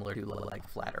be similar to, like,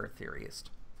 flat earth theorist.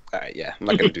 Alright, yeah, I'm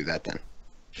not going to do that then.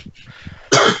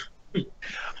 That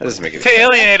doesn't make any To sense.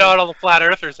 alienate all the flat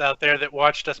earthers out there that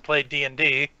watched us play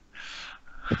D&D.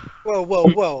 Whoa, whoa,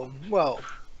 whoa, whoa.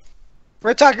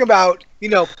 We're talking about,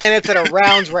 planets that are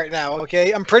rounds right now,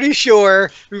 okay? I'm pretty sure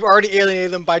we've already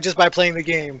alienated them by playing the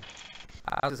game.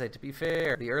 I was going to say, to be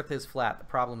fair, the Earth is flat. The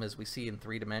problem is we see in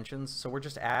 3 dimensions, so we're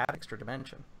just add extra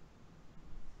dimension.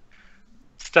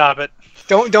 Stop it.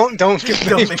 Don't give Don't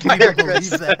me make fire, me Chris.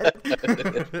 believe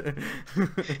that.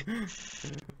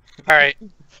 All right.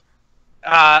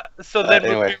 So then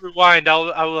Anyway. when we rewind,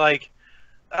 I'll like,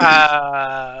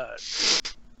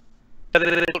 put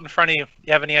it in front of you.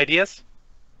 You have any ideas?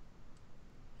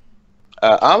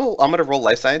 I'm going to roll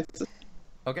life science,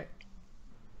 Okay.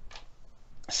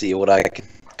 see what I can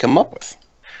come up with.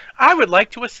 I would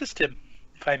like to assist him,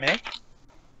 if I may.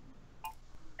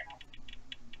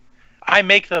 I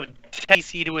make the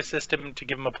TC to assist him to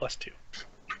give him a +2.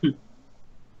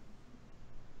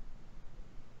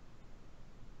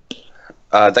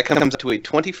 That comes up to a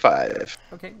 25.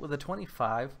 Okay, with a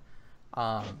 25,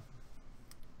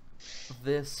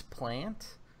 this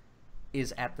plant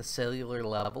is at the cellular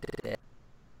level.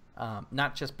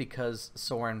 Not just because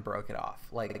Soren broke it off.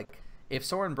 Like, if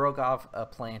Soren broke off a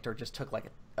plant or just took, like,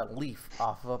 a leaf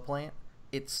off of a plant,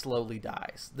 it slowly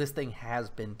dies. This thing has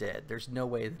been dead. There's no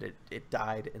way that it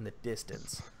died in the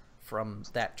distance from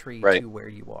that tree Right. to where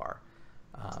you are.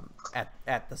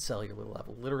 At the cellular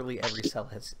level, literally every cell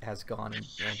has gone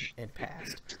and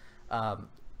passed.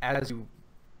 As you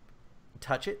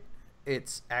touch it,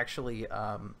 it's actually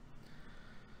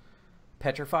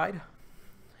petrified.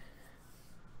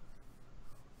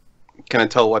 Can I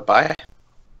tell what by?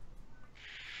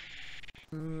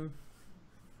 Mm,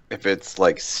 If it's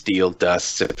like steel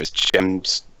dust, if it's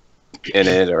gems in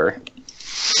it, or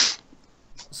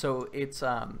So its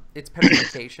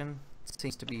petrification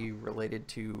seems to be related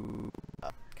to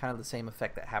kind of the same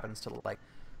effect that happens to, like,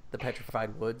 the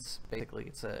petrified woods. Basically,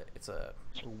 it's a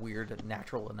weird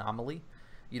natural anomaly.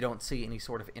 You don't see any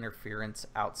sort of interference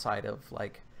outside of,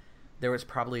 like, there was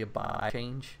probably a bio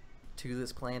change to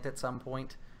this plant at some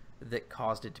point that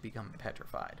caused it to become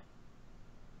petrified.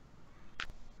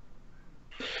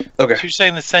 okay. So you're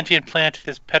saying the sentient plant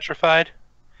is petrified?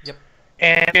 Yep.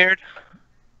 And scared?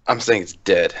 I'm saying it's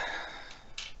dead.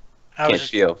 I Can't was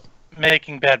just feel.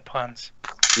 making bad puns.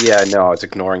 Yeah, no, I was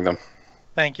ignoring them.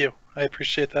 Thank you. I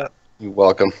appreciate that. You're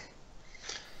welcome.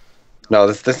 No,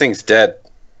 this thing's dead.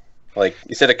 Like,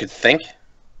 you said it could think?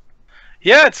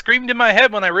 Yeah, it screamed in my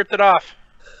head when I ripped it off.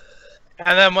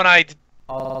 And then when I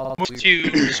All Move weird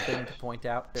to- thing to point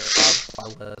out, there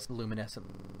are luminescent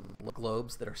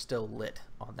globes that are still lit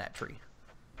on that tree.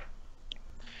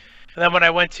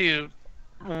 went to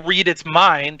read its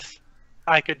mind,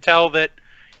 I could tell that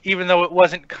even though it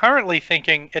wasn't currently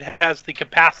thinking, it has the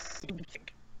capacity to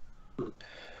think.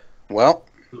 Well,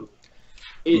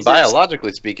 Is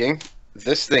biologically speaking,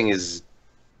 this thing is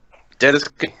dead as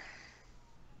cookie.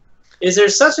 is there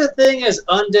such a thing as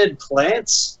undead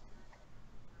plants?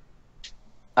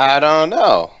 I don't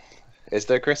know. Is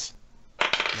there, Chris? No,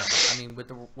 I mean,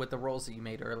 with the rolls that you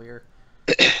made earlier,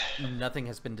 nothing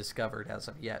has been discovered as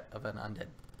of yet of an undead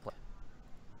plant.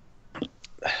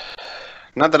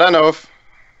 Not that I know of.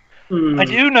 I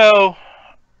do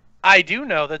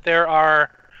know that there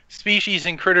are species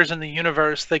and critters in the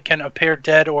universe that can appear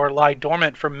dead or lie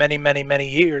dormant for many, many, many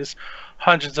years,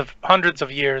 hundreds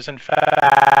of years, in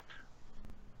fact,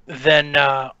 then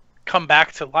come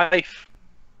back to life.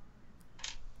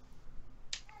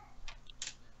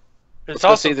 Let's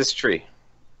go see this tree.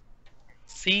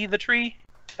 See the tree?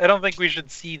 I don't think we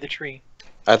should see the tree.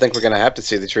 I think we're going to have to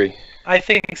see the tree. I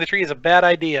think the tree is a bad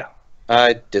idea.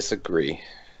 I disagree.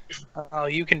 Oh,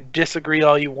 you can disagree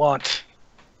all you want.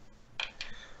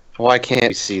 Why can't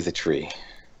we see the tree?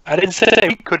 I didn't say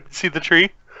we couldn't see the tree.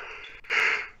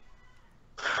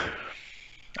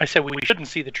 I said we shouldn't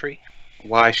see the tree.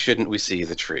 Why shouldn't we see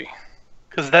the tree?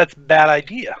 Because that's a bad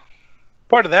idea.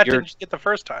 Part of that didn't just get the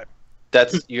first time.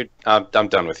 That's you. I'm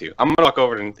done with you. I'm gonna walk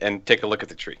over and take a look at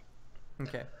the tree.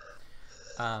 Okay.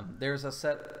 There's a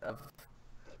set of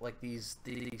like these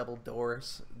double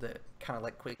doors that kind of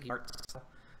like quick marks.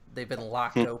 They've been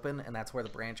locked open, and that's where the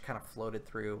branch kind of floated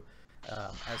through.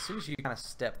 As soon as you kind of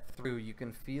step through, you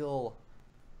can feel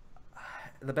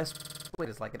the best way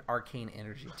is like an arcane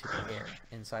energy to the air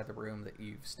inside the room that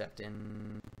you've stepped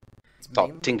in. It's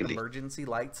mainly tingly. Emergency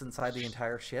lights inside the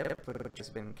entire ship, which has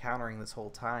been countering this whole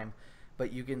time.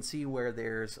 But you can see where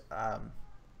there's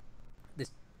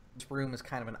this room is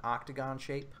kind of an octagon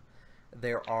shape.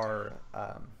 There are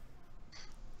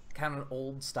kind of an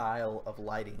old style of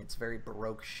lighting. It's very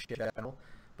Baroque general,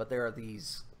 but there are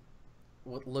these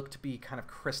what look to be kind of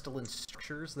crystalline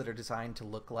structures that are designed to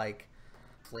look like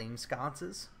flame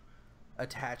sconces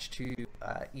attached to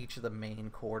each of the main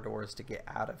corridors to get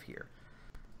out of here.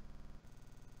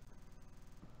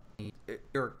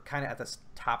 You're kind of at the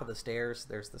top of the stairs.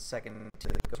 There's the second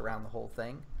that goes around the whole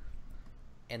thing,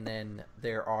 and then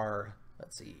there are,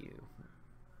 let's see,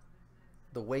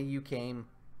 the way you came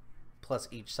plus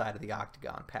each side of the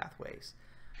octagon pathways,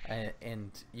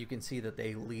 and you can see that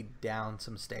they lead down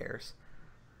some stairs.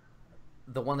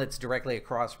 The one that's directly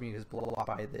across from you is blocked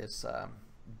by this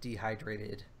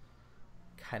dehydrated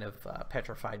kind of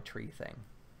petrified tree thing.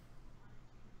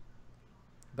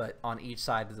 But on each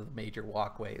side of the major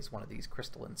walkway is one of these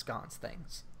crystalline sconce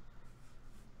things.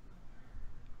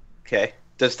 Okay.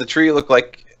 Does the tree look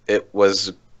like it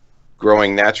was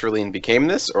growing naturally and became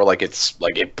this, or like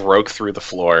it broke through the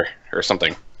floor or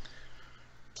something?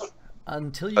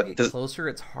 Until you get closer,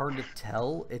 it's hard to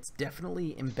tell. It's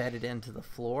definitely embedded into the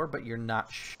floor, but you're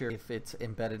not sure if it's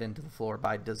embedded into the floor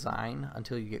by design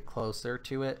until you get closer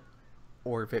to it,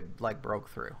 or if it like broke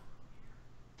through.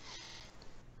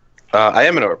 I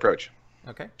am going to approach.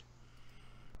 Okay.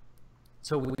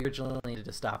 So we originally needed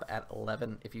to stop at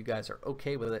 11. If you guys are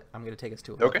okay with it, I'm going to take us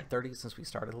to 11:30 since we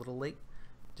started a little late.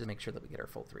 Just make sure that we get our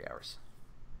full 3 hours.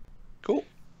 Cool.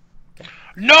 Okay.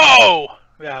 No!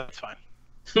 Yeah, that's fine.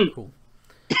 Cool.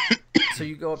 So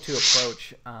you go up to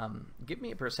approach. Give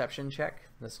me a perception check.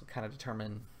 This will kind of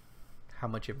determine how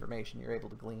much information you're able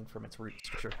to glean from its root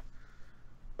structure.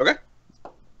 Okay.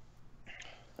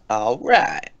 All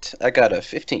right. I got a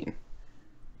 15.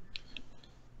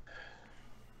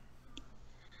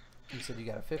 You said you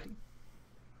got a 50?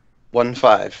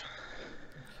 1-5.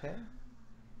 Okay.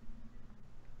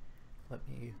 Let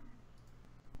me do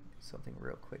something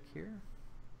real quick here.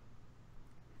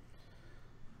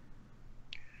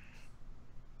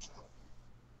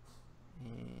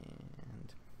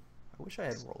 And I wish I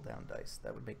had roll down dice.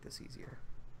 That would make this easier.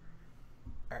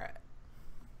 Alright.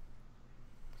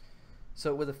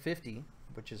 So with a 50,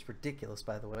 which is ridiculous,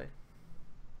 by the way.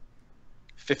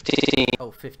 15.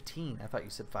 Oh, 15. I thought you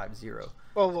said 5-0.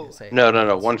 Whoa. No,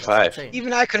 1-5.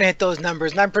 Even I couldn't hit those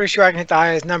numbers, and I'm pretty sure I can hit the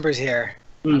highest numbers here.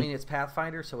 I mean, it's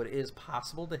Pathfinder, so it is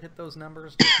possible to hit those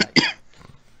numbers. Just not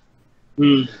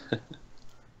yet.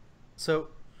 So,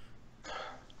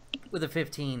 with a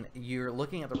 15, you're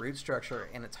looking at the root structure,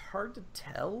 and it's hard to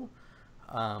tell.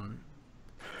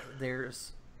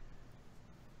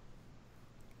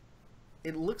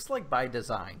 It looks like by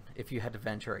design, if you had to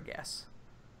venture a guess.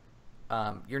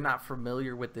 You're not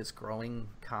familiar with this growing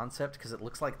concept because it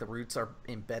looks like the roots are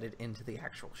embedded into the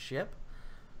actual ship.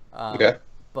 Okay.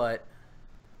 But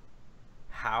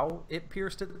how it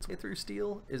pierced its way through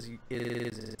steel is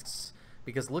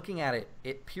because looking at it,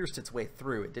 it pierced its way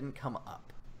through. It didn't come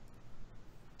up.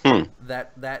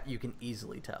 That you can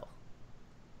easily tell.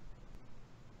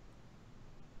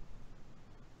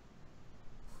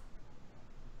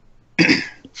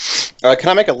 Can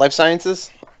I make a life sciences?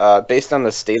 Based on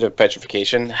the state of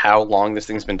petrification, how long this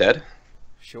thing's been dead?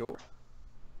 Sure.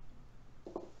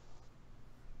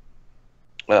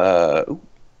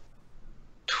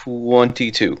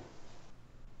 22.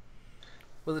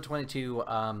 With a 22,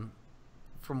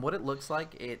 from what it looks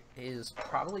like, it has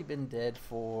probably been dead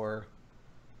for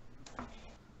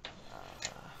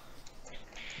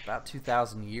about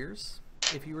 2,000 years,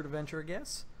 if you were to venture a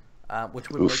guess, which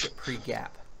would make it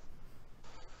pre-gap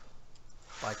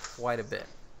by quite a bit.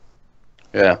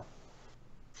 Yeah.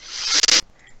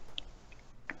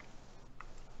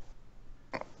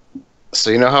 So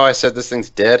you know how I said this thing's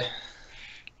dead?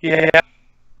 Yeah.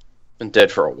 Been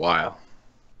dead for a while.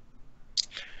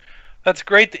 That's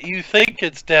great that you think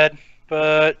it's dead,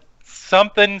 but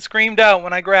something screamed out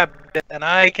when I grabbed it, and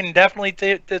I can definitely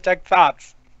detect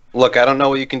thoughts. Look, I don't know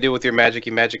what you can do with your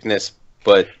magicy magicness,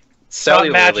 but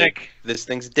cellularly, magic. This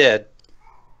thing's dead.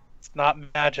 It's not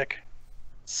magic.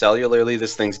 Cellularly,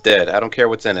 this thing's dead. I don't care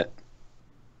what's in it.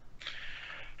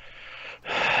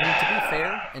 I mean, to be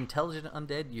fair, intelligent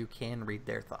undead, you can read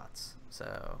their thoughts.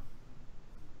 So,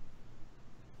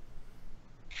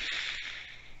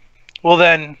 Well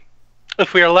then,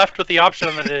 if we are left with the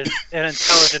option that it is an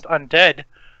intelligent undead,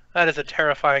 that is a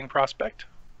terrifying prospect.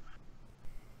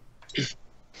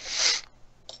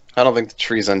 I don't think the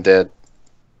tree's undead.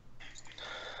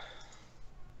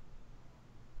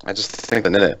 I just think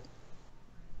in it.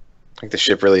 I think the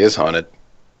ship really is haunted.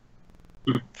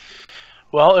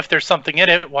 Well, if there's something in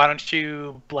it, why don't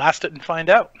you blast it and find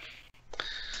out?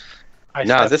 I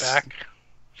step back,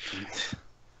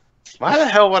 Why the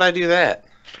hell would I do that?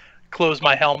 close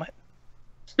my helmet,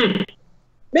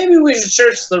 Maybe we should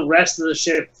search the rest of the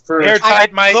ship first.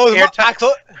 airtight my I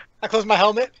close my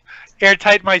helmet.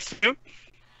 airtight my suit.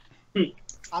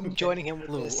 I'm joining him with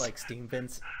little this. like steam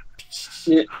vents.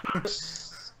 Yeah.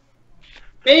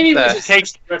 Maybe we That- should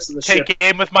search the rest of the ship. Take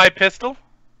aim with my pistol.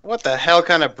 What the hell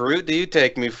kind of brute do you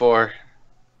take me for?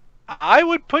 I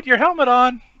would put your helmet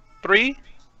on. 3.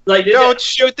 Like, Don't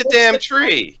shoot the damn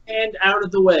tree! hand out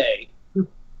of the way.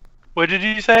 What did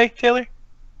you say, Taylor?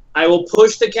 I will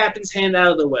push the captain's hand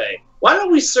out of the way. Why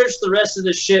don't we search the rest of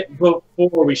the ship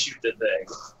before we shoot the thing?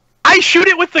 I shoot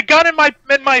it with the gun in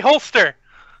my holster.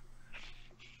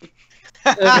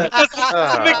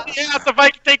 Ah. Yes, if I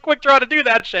can take quick draw to do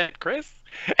that shit, Chris.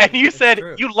 And you It's said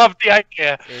true. you loved the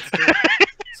idea. It's true.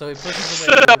 So he pushes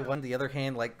away the one, the other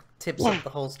hand like tips up the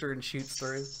holster and shoots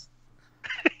through.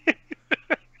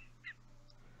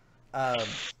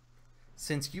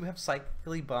 Since you have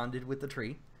psychically bonded with the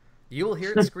tree, you will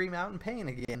hear it scream out in pain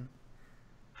again.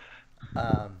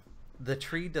 The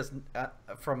tree doesn't.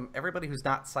 From everybody who's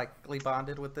not psychically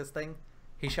bonded with this thing,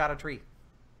 he shot a tree.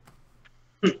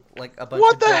 Like a bunch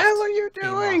What of the dust hell are you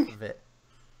came off doing? of it.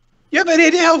 You have any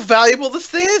idea how valuable this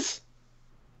thing is?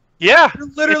 Yeah. You're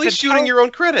literally it's shooting your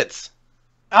own credits.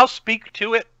 I'll speak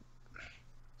to it.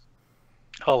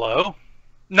 Hello?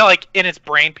 No, like in its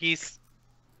brain piece.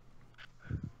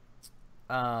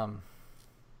 Best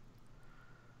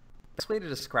way to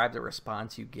describe the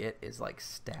response you get is like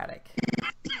static.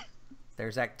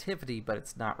 There's activity, but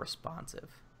it's not responsive.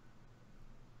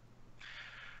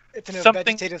 It's in a Something-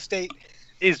 vegetative state.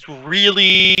 Is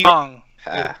really wrong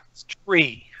with Ah. this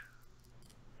tree.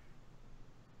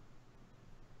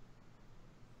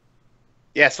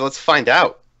 Yeah, so let's find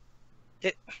out.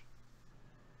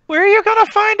 Where are you gonna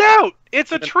find out?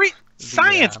 It's a tree. The,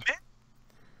 Science, man.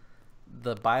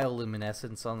 The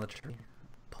bioluminescence on the tree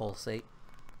pulsate.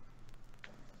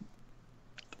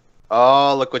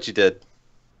 Oh, look what you did.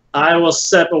 I will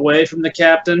step away from the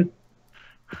captain.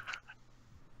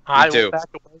 I too. will back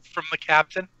away from the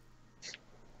captain.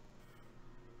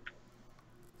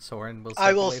 Soren will I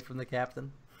step will- away from the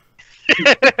captain.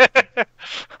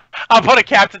 I'll put a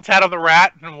captain's hat on the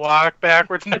rat and walk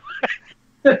backwards.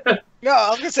 No, I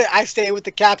was gonna say I stay with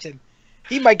the captain.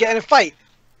 He might get in a fight.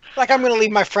 Like I'm gonna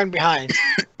leave my friend behind.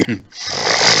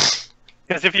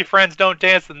 Because if your friends don't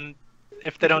dance, and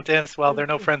if they don't dance, well, they're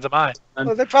no friends of mine.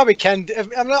 Well, they probably can.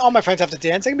 I'm not all my friends have to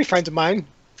dance. They can be friends of mine.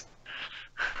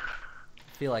 I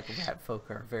feel like rat folk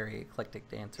are very eclectic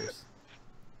dancers.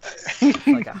 It's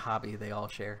like a hobby they all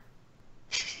share.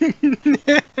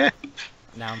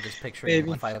 Now I'm just picturing Maybe.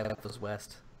 them if I was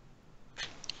west.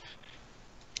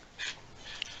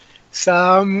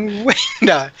 Some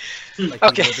no. Like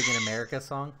Okay. the Living in America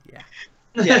song? Yeah.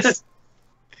 Yes.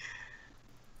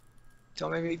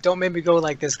 Don't make me go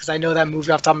like this because I know that moved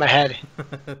off the top of my head.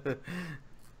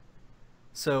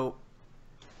 So,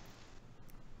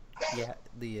 yeah,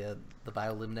 the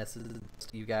bioluminescence,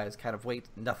 you guys kind of wait,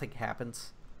 nothing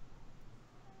happens.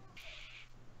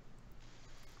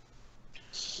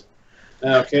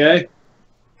 Okay.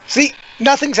 See,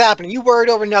 nothing's happening. You worried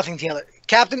over nothing, Taylor.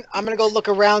 Captain, I'm gonna go look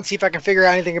around, see if I can figure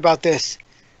out anything about this.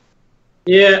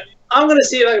 Yeah, I'm gonna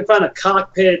see if I can find a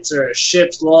cockpit or a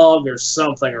ship's log or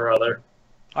something or other.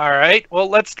 All right. Well,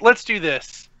 let's do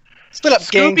this. Split up,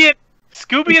 gang. Scooby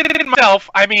Scooby and myself,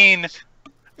 I mean,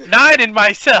 9 and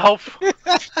myself,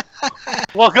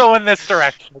 will go in this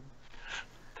direction.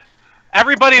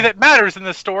 Everybody that matters in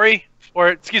the story, or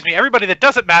excuse me, everybody that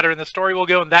doesn't matter in the story will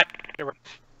go in that direction.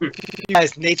 You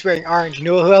guys, Nate's wearing orange. You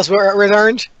know who else wears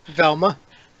orange? Velma.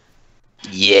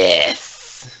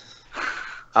 Yes.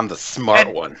 I'm the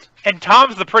smart one. And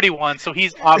Tom's the pretty one, so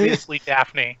he's obviously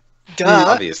Daphne. Duh.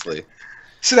 Obviously.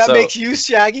 So that makes you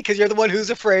Shaggy because you're the one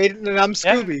who's afraid, and I'm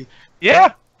Scooby.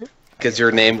 Yeah. Because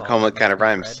your name kind of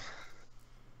rhymes.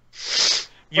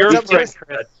 You're What's up, Fred.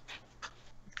 Chris?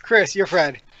 Chris, you're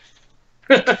Fred.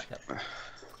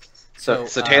 So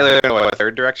Taylor, a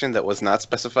third direction that was not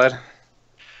specified?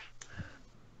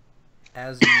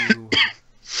 As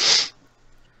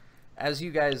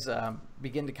you guys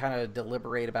begin to kind of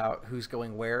deliberate about who's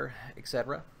going where,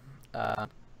 etc.,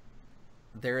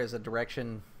 there is a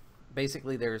direction.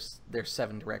 Basically, there's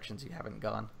 7 directions you haven't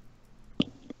gone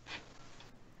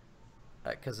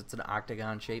because it's an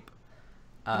octagon shape.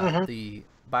 The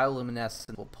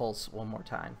bioluminescence will pulse one more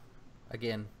time.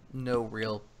 Again, no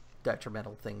real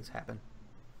detrimental things happen.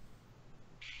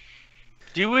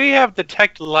 Do we have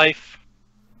detect life?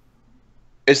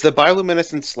 Is the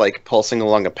bioluminescence like pulsing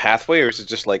along a pathway, or is it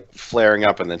just like flaring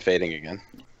up and then fading again?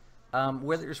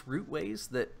 Where there's routeways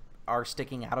that are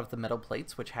sticking out of the metal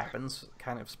plates, which happens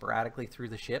kind of sporadically through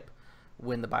the ship,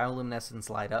 when the bioluminescence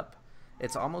light up,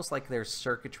 it's almost like there's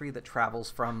circuitry that travels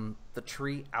from the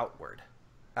tree outward,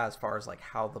 as far as like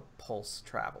how the pulse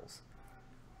travels.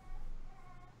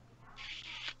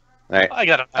 All right. I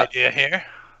got an idea here.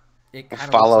 It kind of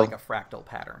Follow. looks like a fractal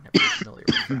pattern, if you're familiar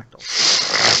with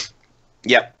fractals.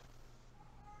 Yep.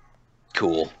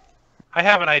 Cool. I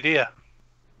have an idea.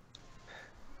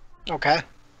 Okay.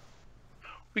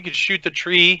 We could shoot the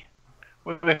tree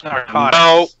with narcotics.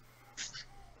 No.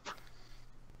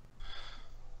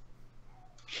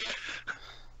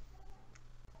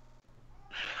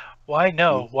 Why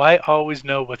no? Why always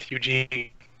no with Eugene?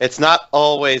 It's not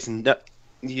always no.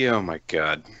 Oh my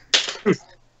god.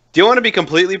 Do you want to be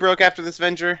completely broke after this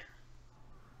venture?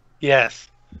 Yes.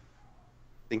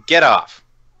 Then get off.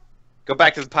 Go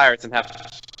back to the pirates and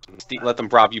let them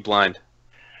rob you blind.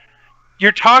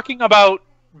 You're talking about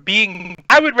being...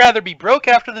 I would rather be broke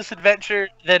after this adventure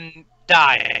than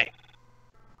die.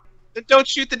 Then don't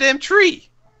shoot the damn tree.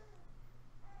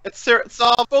 It's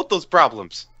solve both those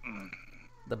problems.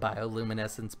 The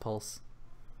bioluminescence pulse.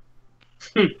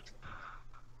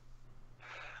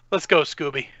 Let's go,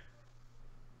 Scooby.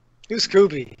 Who's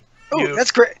Scooby? Oh, You.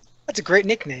 that's great. That's a great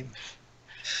nickname.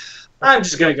 I'm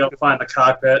just gonna go find the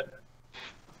cockpit.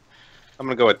 I'm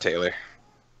gonna go with Taylor.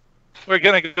 We're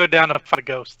gonna go down to fight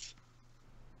ghosts.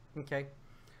 Okay.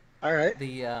 All right.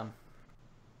 The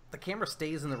camera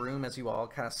stays in the room as you all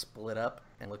kind of split up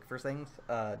and look for things.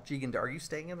 Jigen, are you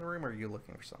staying in the room or are you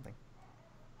looking for something?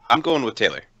 I'm going with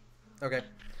Taylor. Okay.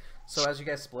 So as you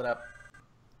guys split up,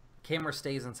 camera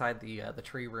stays inside the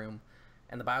tree room,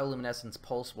 and the bioluminescence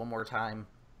pulse one more time,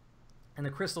 and the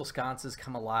crystal sconces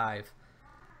come alive,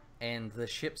 and the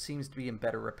ship seems to be in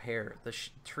better repair. The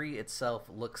tree itself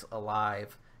looks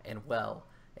alive and well.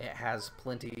 It has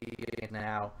plenty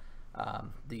now.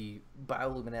 The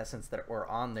bioluminescence that were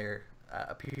on there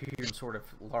appear in sort of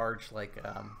large, like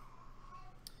kind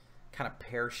of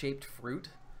pear-shaped fruit.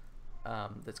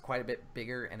 That's quite a bit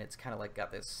bigger, and it's kind of like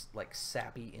got this like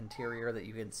sappy interior that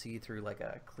you can see through like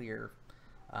a clear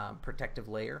protective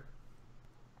layer.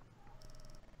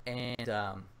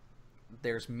 And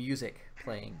there's music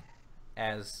playing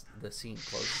as the scene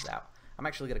closes out. I'm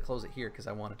actually going to close it here because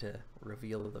I wanted to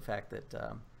reveal the fact that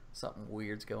something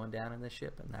weird's going down in this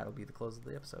ship, and that'll be the close of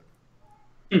the episode.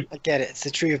 I get it. It's the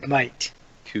Tree of Might.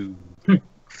 Cool.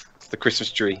 It's the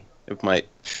Christmas tree of might.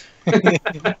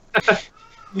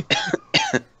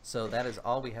 So that is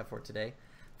all we have for today.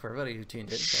 For everybody who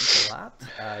tuned in, thanks a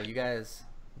lot. You guys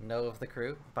know of the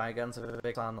crew, buy guns of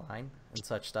Vix online and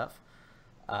such stuff.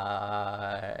 And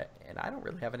I don't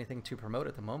really have anything to promote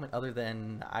at the moment other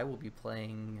than I will be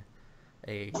playing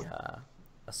a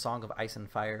Song of Ice and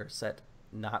Fire set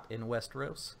not in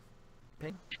Westeros.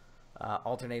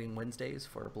 Alternating Wednesdays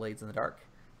for Blades in the Dark,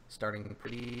 starting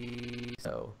pretty,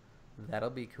 so that'll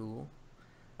be cool.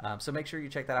 So make sure you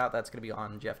check that out. That's going to be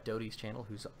on Jeff Doty's channel,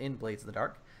 who's in Blades in the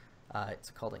Dark.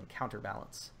 It's called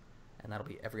Counterbalance, and that'll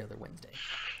be every other Wednesday.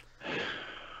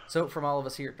 So from all of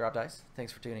us here at Drop Dice,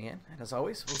 thanks for tuning in, and as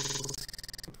always,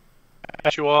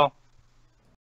 Catch you all.